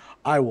goes,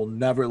 I will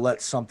never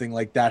let something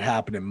like that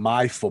happen in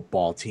my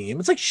football team.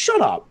 It's like,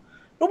 shut up.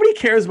 Nobody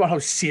cares about how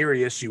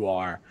serious you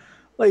are.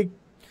 Like,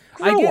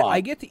 I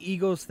get the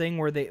Eagles thing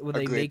where they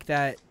make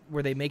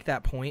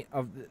that point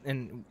of,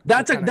 and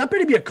that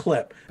better be a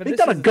clip. Make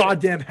that a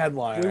goddamn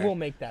headline. We will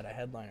make that a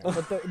headliner.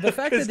 But the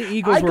fact that the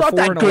Eagles were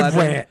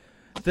 4-11,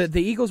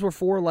 the Eagles were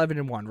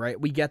 4-11-1,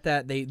 right? We get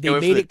that. They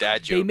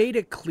made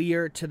it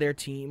clear to their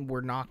team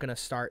we're not going to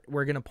start.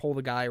 We're going to pull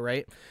the guy,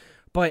 right?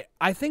 But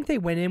I think they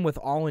went in with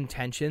all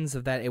intentions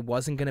of that it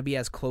wasn't going to be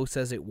as close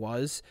as it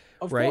was,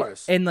 right? Of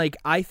course. And like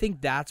I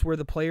think that's where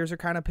the players are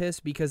kind of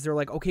pissed because they're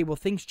like, okay, well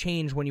things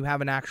change when you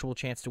have an actual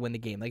chance to win the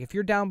game. Like if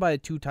you're down by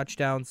 2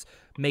 touchdowns,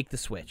 make the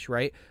switch,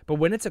 right? But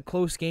when it's a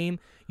close game,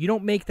 you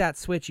don't make that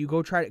switch. You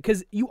go try to,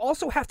 because you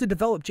also have to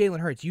develop Jalen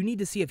Hurts. You need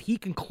to see if he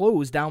can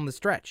close down the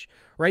stretch,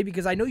 right?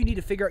 Because I know you need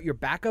to figure out your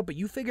backup, but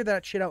you figure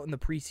that shit out in the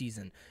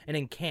preseason and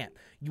in camp.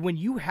 When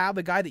you have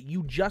a guy that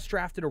you just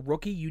drafted a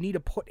rookie, you need to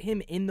put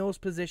him in those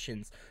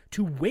positions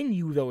to win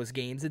you those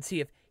games and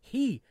see if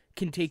he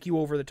can take you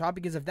over the top.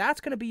 Because if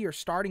that's going to be your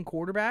starting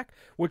quarterback,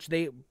 which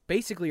they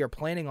basically are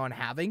planning on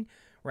having,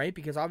 right?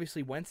 Because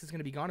obviously Wentz is going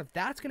to be gone. If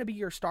that's going to be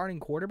your starting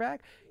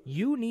quarterback,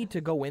 you need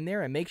to go in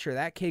there and make sure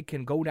that kid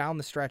can go down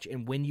the stretch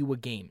and win you a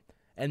game.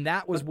 And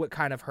that was what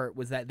kind of hurt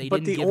was that they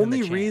didn't give him the chance. But the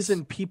only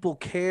reason people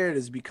cared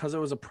is because it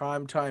was a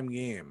primetime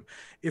game.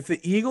 If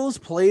the Eagles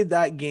played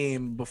that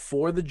game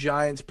before the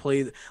Giants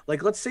played,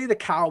 like let's say the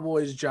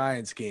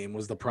Cowboys-Giants game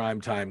was the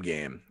primetime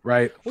game,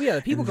 right? Well, yeah,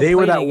 the people they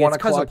were that 1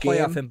 o'clock game.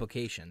 Playoff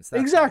implications.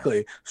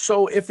 Exactly.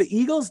 So if the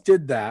Eagles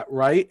did that,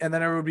 right, and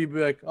then everybody would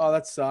be like, oh,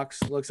 that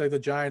sucks. Looks like the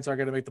Giants aren't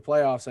going to make the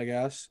playoffs, I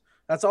guess.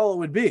 That's all it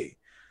would be.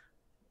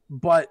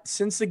 But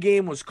since the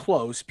game was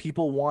close,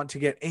 people want to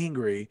get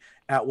angry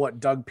at what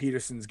Doug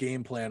Peterson's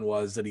game plan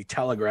was that he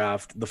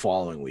telegraphed the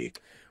following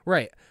week.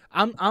 Right.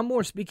 I'm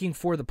more speaking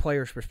for the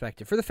player's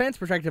perspective. For the fans'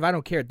 perspective, I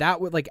don't care. That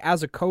would, like,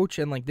 as a coach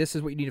and, like, this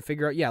is what you need to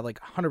figure out. Yeah, like,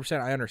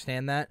 100% I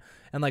understand that.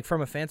 And, like,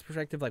 from a fan's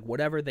perspective, like,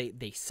 whatever,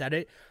 they said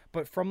it.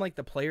 But from, like,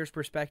 the player's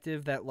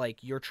perspective that,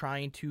 like, you're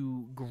trying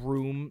to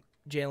groom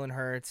Jalen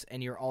Hurts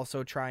and you're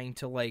also trying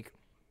to, like,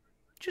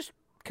 just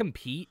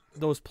compete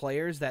those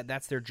players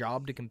that's their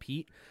job to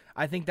compete.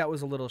 I think that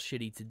was a little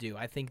shitty to do.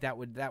 I think that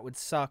would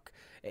suck.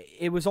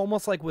 It was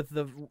almost like with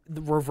the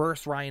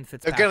reverse Ryan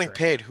Fitzpatrick. They're getting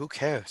paid. Who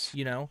cares?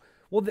 You know.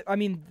 Well, I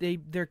mean,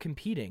 they're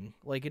competing.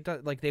 Like it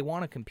does. Like they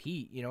want to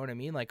compete. You know what I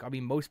mean? Like I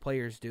mean, most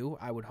players do.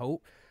 I would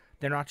hope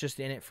they're not just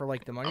in it for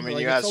like the money. I mean,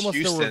 like, you ask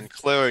Houston.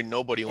 Clearly,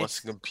 nobody wants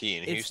to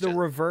compete in Houston. It's the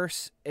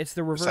reverse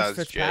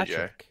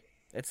Fitzpatrick.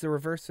 It's the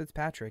reverse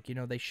Fitzpatrick. You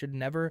know, they should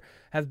never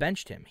have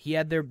benched him.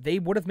 They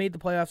would have made the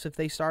playoffs if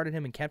they started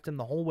him and kept him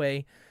the whole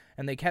way,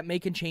 and they kept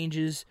making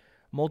changes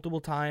multiple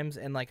times.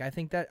 And like I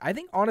think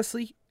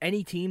honestly,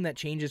 any team that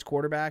changes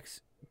quarterbacks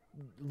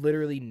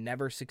literally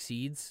never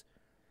succeeds.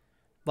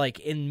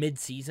 Like in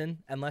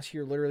mid-season, unless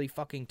you're literally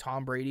fucking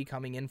Tom Brady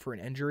coming in for an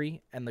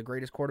injury and the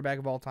greatest quarterback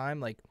of all time.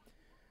 Like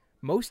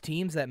most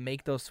teams that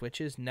make those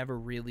switches never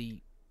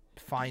really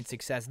find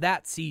success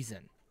that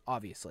season,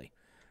 obviously.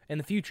 In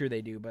the future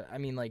they do, but I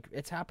mean, like,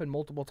 it's happened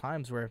multiple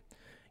times where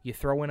you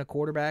throw in a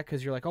quarterback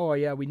because you're like, oh,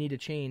 yeah, we need to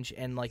change,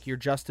 and, like, you're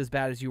just as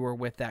bad as you were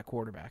with that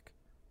quarterback.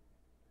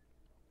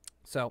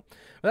 So,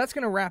 that's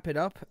going to wrap it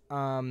up.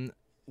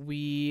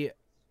 We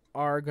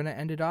are going to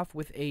end it off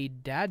with a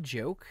dad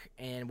joke,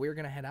 and we're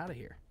going to head out of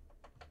here.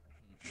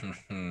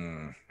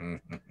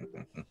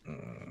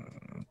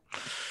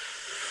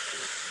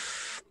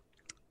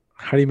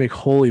 How do you make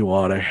holy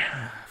water?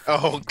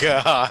 Oh,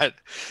 God.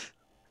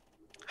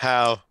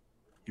 How?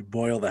 You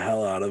boil the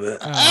hell out of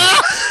it.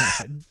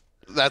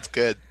 That's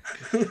good.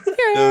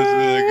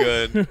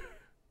 That was really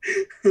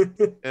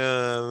good.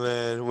 Oh,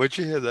 man. Where'd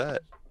you hear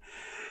that?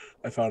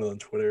 I found it on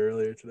Twitter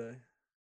earlier today.